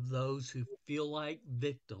of those who feel like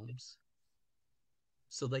victims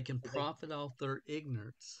so they can profit off their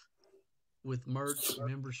ignorance with merch,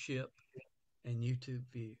 membership, and YouTube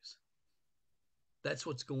views. That's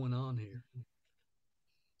what's going on here.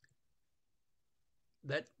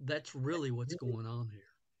 That's really what's going on here.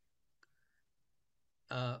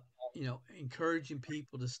 Encouraging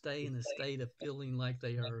people to stay in a state of feeling like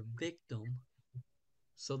they are a victim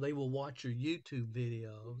so they will watch your YouTube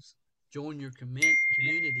videos, join your community,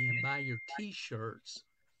 and buy your t-shirts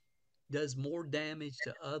does more damage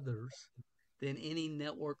to others than any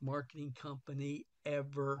network marketing company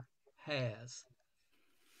ever has.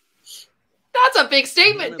 That's a big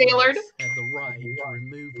statement, None of Taylor. us have the right to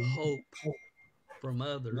remove hope from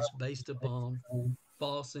others based upon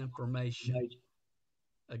false information.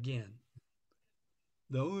 Again,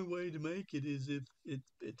 the only way to make it is if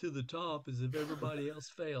it to the top is if everybody else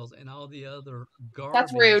fails, and all the other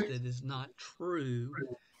That's garbage rude. that is not true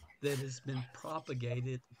that has been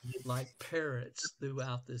propagated like parrots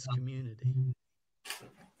throughout this community.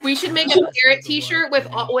 We should make a parrot T-shirt with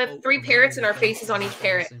 3 parrots and our faces on each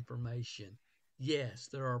parrot. Information. Yes,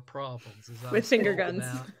 there are problems as With I've finger spoken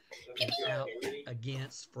guns. about and out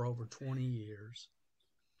against for over 20 years.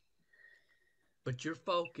 But your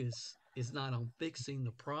focus is not on fixing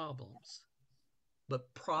the problems,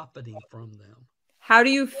 but profiting from them. How do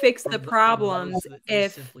you fix For the those problems that they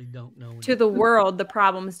if simply don't know to the world the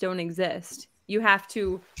problems don't exist? You have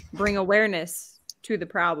to bring awareness to the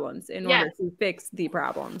problems in order to fix the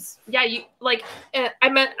problems. Yeah, you like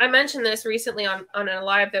I mentioned this recently on a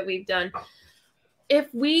live that we've done.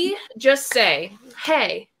 If we just say,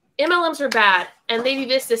 "Hey, MLMs are bad and they do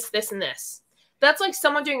this, this, and this," that's like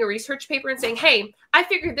someone doing a research paper and saying, "Hey, I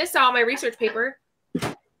figured this out on my research paper.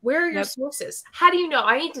 Where are your sources? How do you know?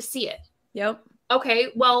 I need to see it." Yep.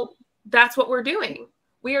 Okay, well, that's what we're doing.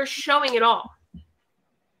 We are showing it all.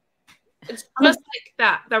 It's just like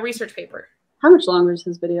that research paper. How much longer is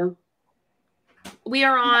this video? We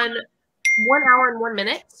are on 1 hour and 1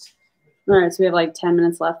 minute. All right, so we have like 10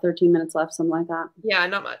 minutes left, 13 minutes left, something like that. Yeah,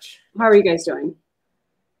 not much. How are you guys doing?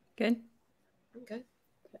 Good. Okay.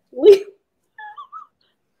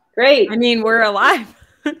 Great. I mean, we're alive.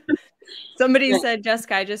 Somebody said,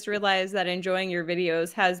 Jessica, I just realized that enjoying your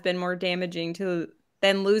videos has been more damaging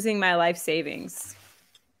than losing my life savings.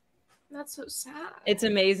 That's so sad. It's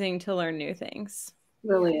amazing to learn new things. It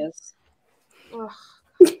really is. Ugh.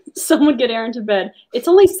 Someone get Erin to bed. It's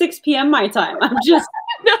only 6 p.m. my time. I'm just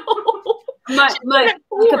my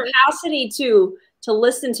capacity to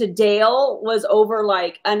listen to Dale was over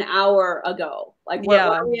like an hour ago. Like where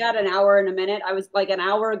are we at? An hour and a minute. I was like an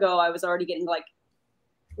hour ago. I was already getting like,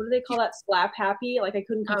 what do they call that? Slap happy. Like I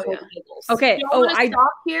couldn't control the giggles. Okay. I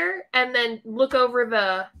stop here and then look over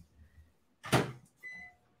the.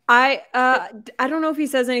 I don't know if he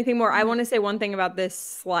says anything more. I want to say one thing about this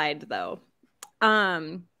slide though.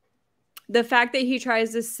 The fact that he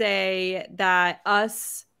tries to say that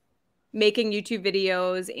us making YouTube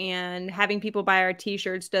videos and having people buy our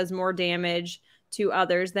t-shirts does more damage to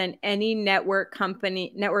others than any network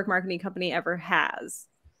marketing company ever has.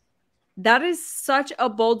 That is such a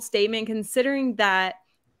bold statement considering that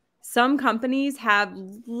some companies have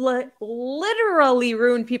literally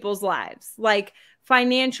ruined people's lives, like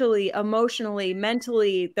financially, emotionally,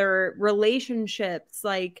 mentally, their relationships,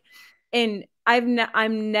 like, and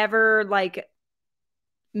I'm never like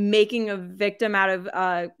making a victim out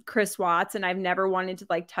of Chris Watts, and I've never wanted to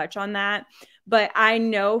like touch on that. But I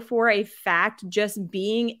know for a fact, just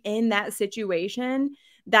being in that situation,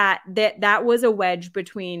 that was a wedge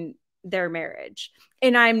between their marriage.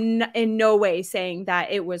 And I'm in no way saying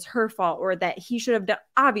that it was her fault or that he should have done,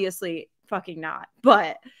 obviously fucking not.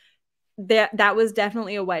 But that was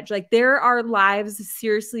definitely a wedge. Like there are lives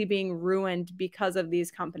seriously being ruined because of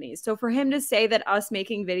these companies. So for him to say that us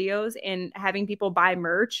making videos and having people buy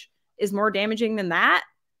merch is more damaging than that,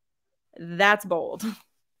 that's bold.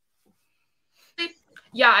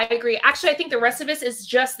 Yeah, I agree. Actually, I think the rest of this is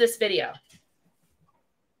just this video.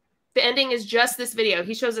 The ending is just this video.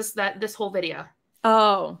 He shows us this whole video.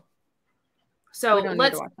 Oh. So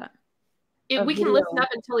let's watch that. We can listen up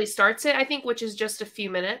until he starts it, I think, which is just a few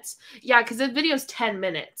minutes. Yeah, because the video's 10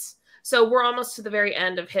 minutes. So we're almost to the very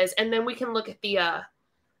end of his. And then we can look at the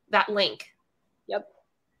that link. Yep.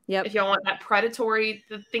 If y'all want that predatory,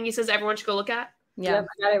 the thing he says everyone should go look at. Yep,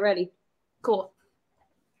 I got it ready. Cool.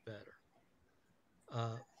 Better.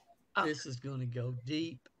 This is going to go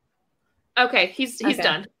deep. Okay, he's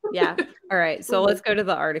done. Yeah. All right. So let's go to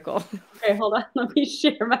the article. Okay, hold on. Let me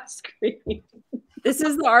share my screen. This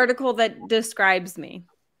is the article that describes me,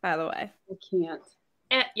 by the way. I can't.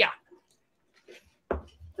 Yeah.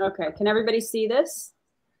 Okay. Can everybody see this?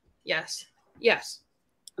 Yes.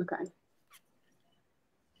 Okay.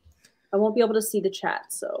 I won't be able to see the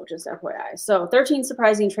chat, so just FYI. So 13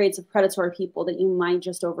 surprising traits of predatory people that you might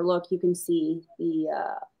just overlook. You can see the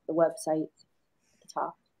website at the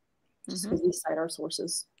top, just because we cite our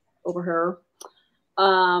sources over here.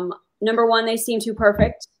 Number 1, they seem too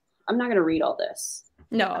perfect. I'm not going to read all this.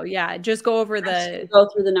 No, yeah. Just go over go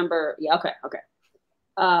through the number. Yeah, okay.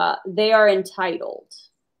 They are entitled.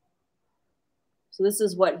 So this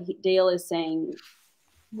is what Dale is saying.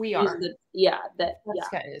 We are. That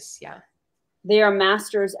is, yeah. They are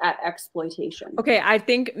masters at exploitation. Okay, I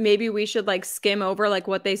think maybe we should like skim over like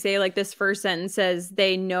what they say. Like this first sentence says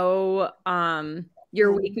they know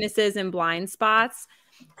your weaknesses and blind spots.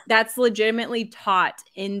 That's legitimately taught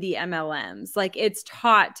in the MLMs. Like it's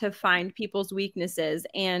taught to find people's weaknesses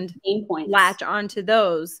and Pain points. latch onto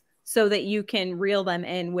those so that you can reel them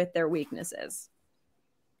in with their weaknesses.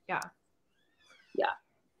 Yeah. Yeah.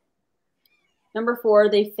 Number 4,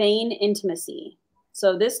 they feign intimacy.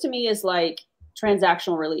 So this to me is like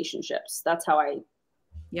transactional relationships. That's how I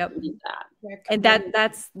read that. And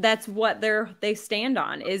that's what they stand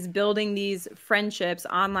on, is building these friendships,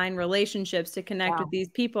 online relationships to connect with these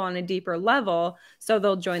people on a deeper level so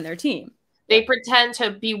they'll join their team. They pretend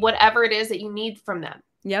to be whatever it is that you need from them.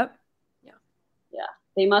 Yep. Yeah.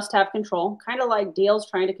 They must have control. Kind of like Dale's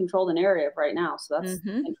trying to control the narrative right now. So that's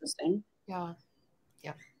interesting. Yeah.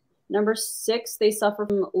 Yeah. Number 6, they suffer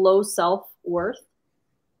from low self-worth.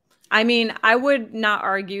 I mean, I would not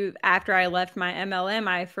argue after I left my MLM,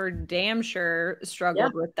 I for damn sure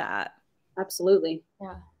struggled with that. Absolutely.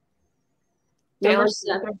 Yeah. Number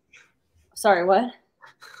 7. Sorry, what?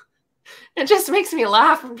 It just makes me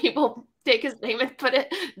laugh when people take his name and put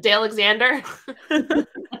it Dale Alexander.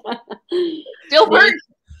 Dilbert.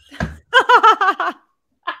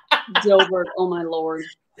 Dilbert. Oh my Lord.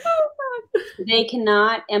 They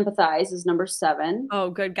cannot empathize is number 7. Oh,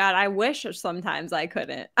 good God. I wish sometimes I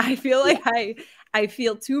couldn't. I feel like I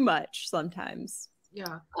feel too much sometimes.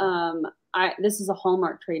 Yeah. This is a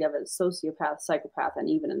hallmark trait of a sociopath, psychopath, and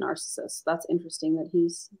even a narcissist. That's interesting that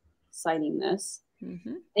he's citing this.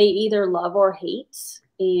 They either love or hate.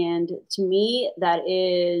 And to me, that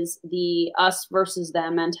is the us versus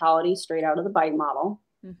them mentality straight out of the bite model.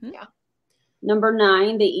 Yeah. Number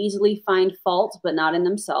 9, they easily find fault, but not in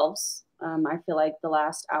themselves. I feel like the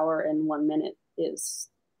last hour and 1 minute is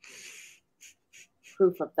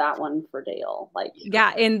proof of that one for Dale. Like,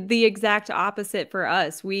 yeah, and the exact opposite for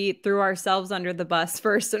us. We threw ourselves under the bus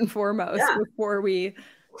first and foremost before we,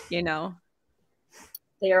 They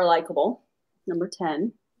are likable. Number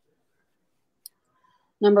 10.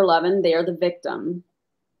 Number 11, they are the victim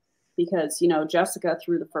because, Jessica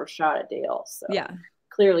threw the first shot at Dale. So yeah,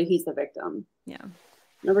 clearly he's the victim. Yeah.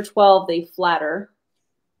 Number 12, they flatter.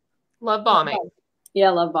 Love bombing.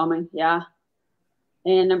 Yeah, love bombing. Yeah.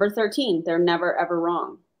 And number 13, they're never, ever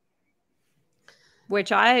wrong.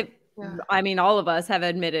 Which I mean, all of us have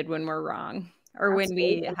admitted when we're wrong or when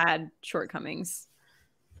we had shortcomings.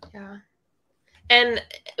 Yeah. And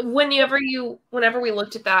whenever we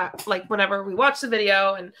looked at that, like whenever we watched the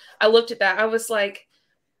video and I looked at that, I was like,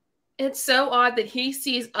 it's so odd that he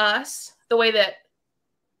sees us the way that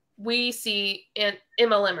we see in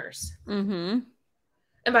MLMers.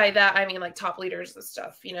 And by that, I mean like top leaders and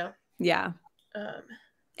stuff, Yeah.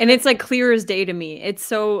 And it's like clear as day to me. It's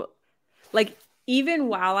so like, even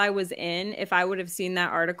while I was in, if I would have seen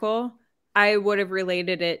that article, I would have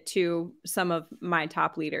related it to some of my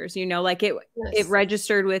top leaders, like it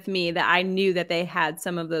registered with me that I knew that they had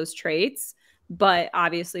some of those traits, but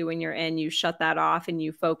obviously when you're in, you shut that off and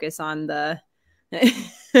you focus on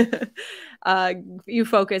you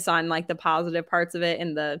focus on like the positive parts of it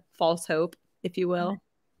and the false hope, if you will.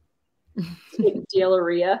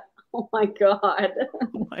 Daleria. Oh my God.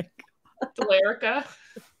 Oh my God. Delarica.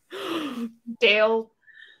 Dale.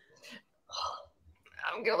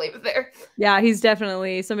 I'm going to leave it there. Yeah, he's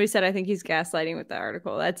definitely, somebody said, I think he's gaslighting with the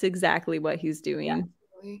article. That's exactly what he's doing.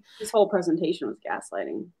 Yeah. His whole presentation was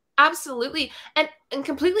gaslighting. Absolutely. And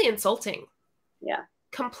completely insulting. Yeah.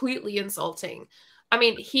 Completely insulting. I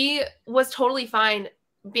mean, he was totally fine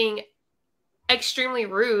being extremely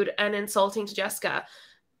rude and insulting to Jessica.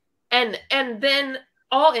 And then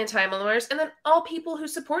all anti-MLMers and then all people who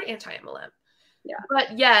support anti-MLM. Yeah.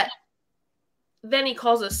 But yet, then he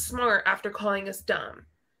calls us smart after calling us dumb.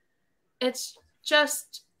 It's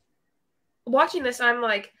just, watching this, I'm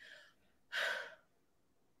like,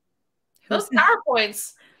 those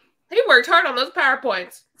PowerPoints, he worked hard on those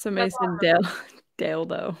PowerPoints. Somebody said Dale,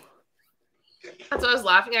 though. That's what I was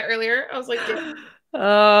laughing at earlier. I was like,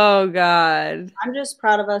 oh God. I'm just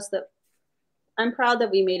proud of us I'm proud that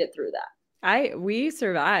we made it through that. We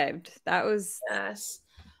survived. That was. Yes.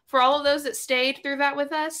 For all of those that stayed through that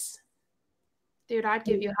with us, dude, I'd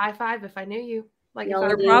give you a high five if I knew you. Like,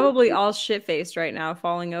 we're probably all shit-faced right now,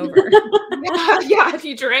 falling over. Yeah, if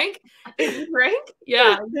you drank.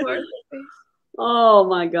 Yeah. Oh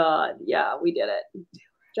my God. Yeah, we did it.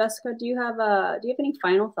 Jessica, do you have any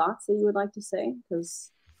final thoughts that you would like to say?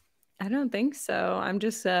 Because I don't think so. I'm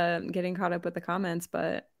just getting caught up with the comments,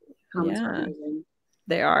 but comments are amazing.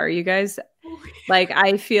 They are. You guys, like,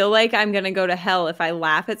 I feel like I'm gonna go to hell if I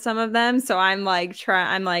laugh at some of them. So I'm like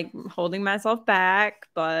I'm like holding myself back,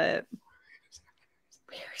 but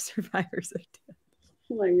we are survivors of death.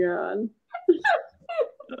 Oh my god.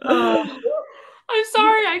 I'm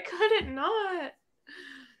sorry, I couldn't not.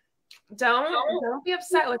 Don't be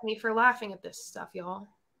upset with me for laughing at this stuff, y'all.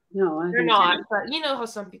 No, You're not, but you know how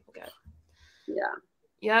some people get. Yeah.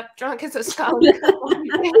 Yep, drunk as a skunk.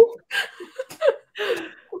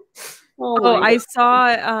 Oh, I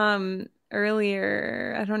saw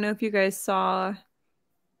earlier. I don't know if you guys saw.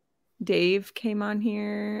 Dave came on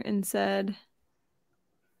here and said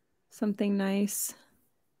something nice.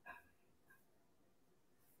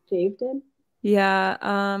 Dave did? Yeah,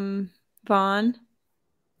 Vaughn.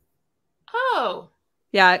 Oh.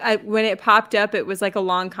 Yeah, when it popped up, it was like a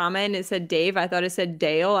long comment. It said Dave. I thought it said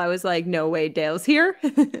Dale. I was like, no way, Dale's here.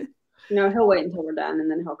 No, he'll wait until we're done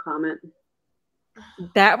and then he'll comment.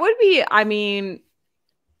 That would be, I mean,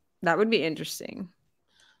 that would be interesting.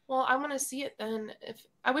 Well, I want to see it then. If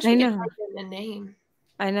I wish we could type in a name.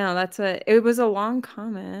 I know, that's what it was, a long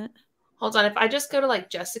comment. Hold on, if I just go to like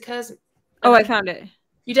Jessica's. Oh, I found it.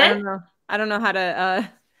 You did? I don't know how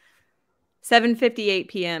to 7:58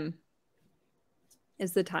 p.m.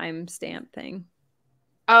 is the time stamp thing.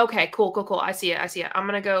 Okay, cool. I see it. I'm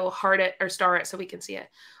gonna go heart it or star it so we can see it,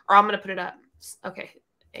 or I'm gonna put it up. Okay,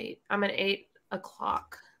 8. I'm at 8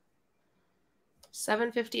 o'clock.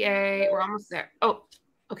 7:58. We're almost there. Oh,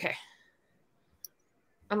 okay.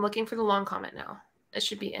 I'm looking for the long comment now. It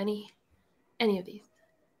should be any of these.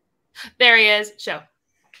 There he is. Show.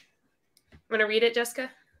 Want to read it, Jessica?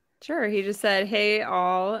 Sure. He just said, hey,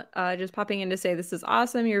 all, just popping in to say this is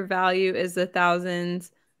awesome. Your value is the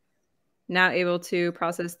thousands now able to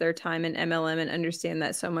process their time in MLM and understand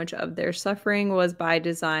that so much of their suffering was by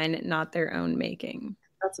design, not their own making.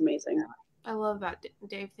 That's amazing. I love that,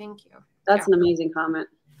 Dave. Thank you. That's an amazing comment.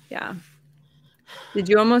 Yeah. Did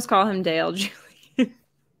you almost call him Dale, Julie?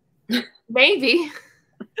 Maybe.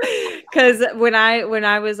 Because when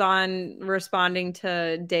I was on responding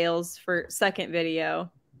to Dale's second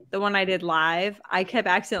video, the one I did live, I kept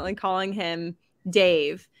accidentally calling him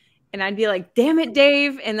Dave. And I'd be like, damn it,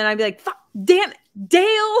 Dave. And then I'd be like, fuck, damn it,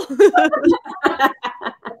 Dale.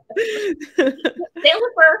 Dale,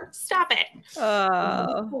 stop it.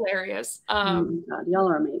 Hilarious. Oh my God, y'all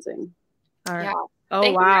are amazing. All right. Yeah. Oh,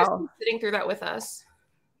 Thank wow. you for sitting through that with us.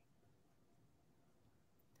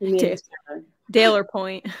 Dale or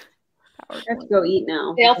Point. I have to go eat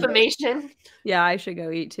now. Dale-formation. Yeah, I should go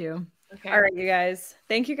eat too. Okay. All right, you guys.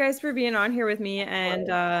 Thank you guys for being on here with me and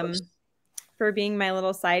for being my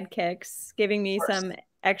little sidekicks, giving me some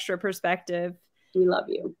extra perspective. We love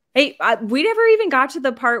you. Hey, we never even got to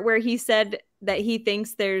the part where he said that he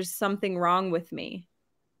thinks there's something wrong with me.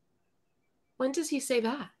 When does he say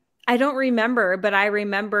that? I don't remember, but I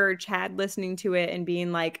remember Chad listening to it and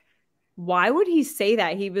being like, why would he say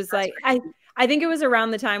that? He was like, I think it was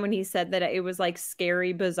around the time when he said that it was like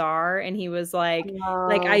scary, bizarre. And he was like,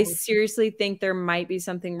 I seriously think there might be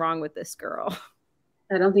something wrong with this girl.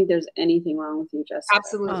 I don't think there's anything wrong with you, Jessica.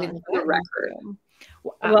 Absolutely. On the record.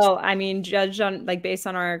 Well, I mean, judged on based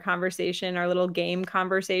on our conversation, our little game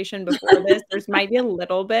conversation before this, there's might be a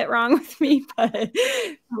little bit wrong with me, but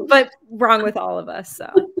wrong with all of us. So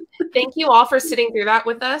thank you all for sitting through that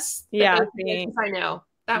with us. Yeah, I know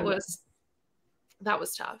that was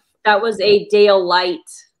tough. That was a Dale light.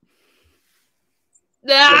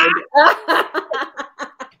 Ah!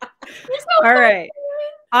 All right.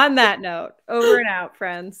 On that note, over and out,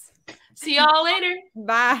 friends. See y'all later.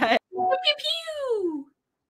 Bye. Pew, pew, pew.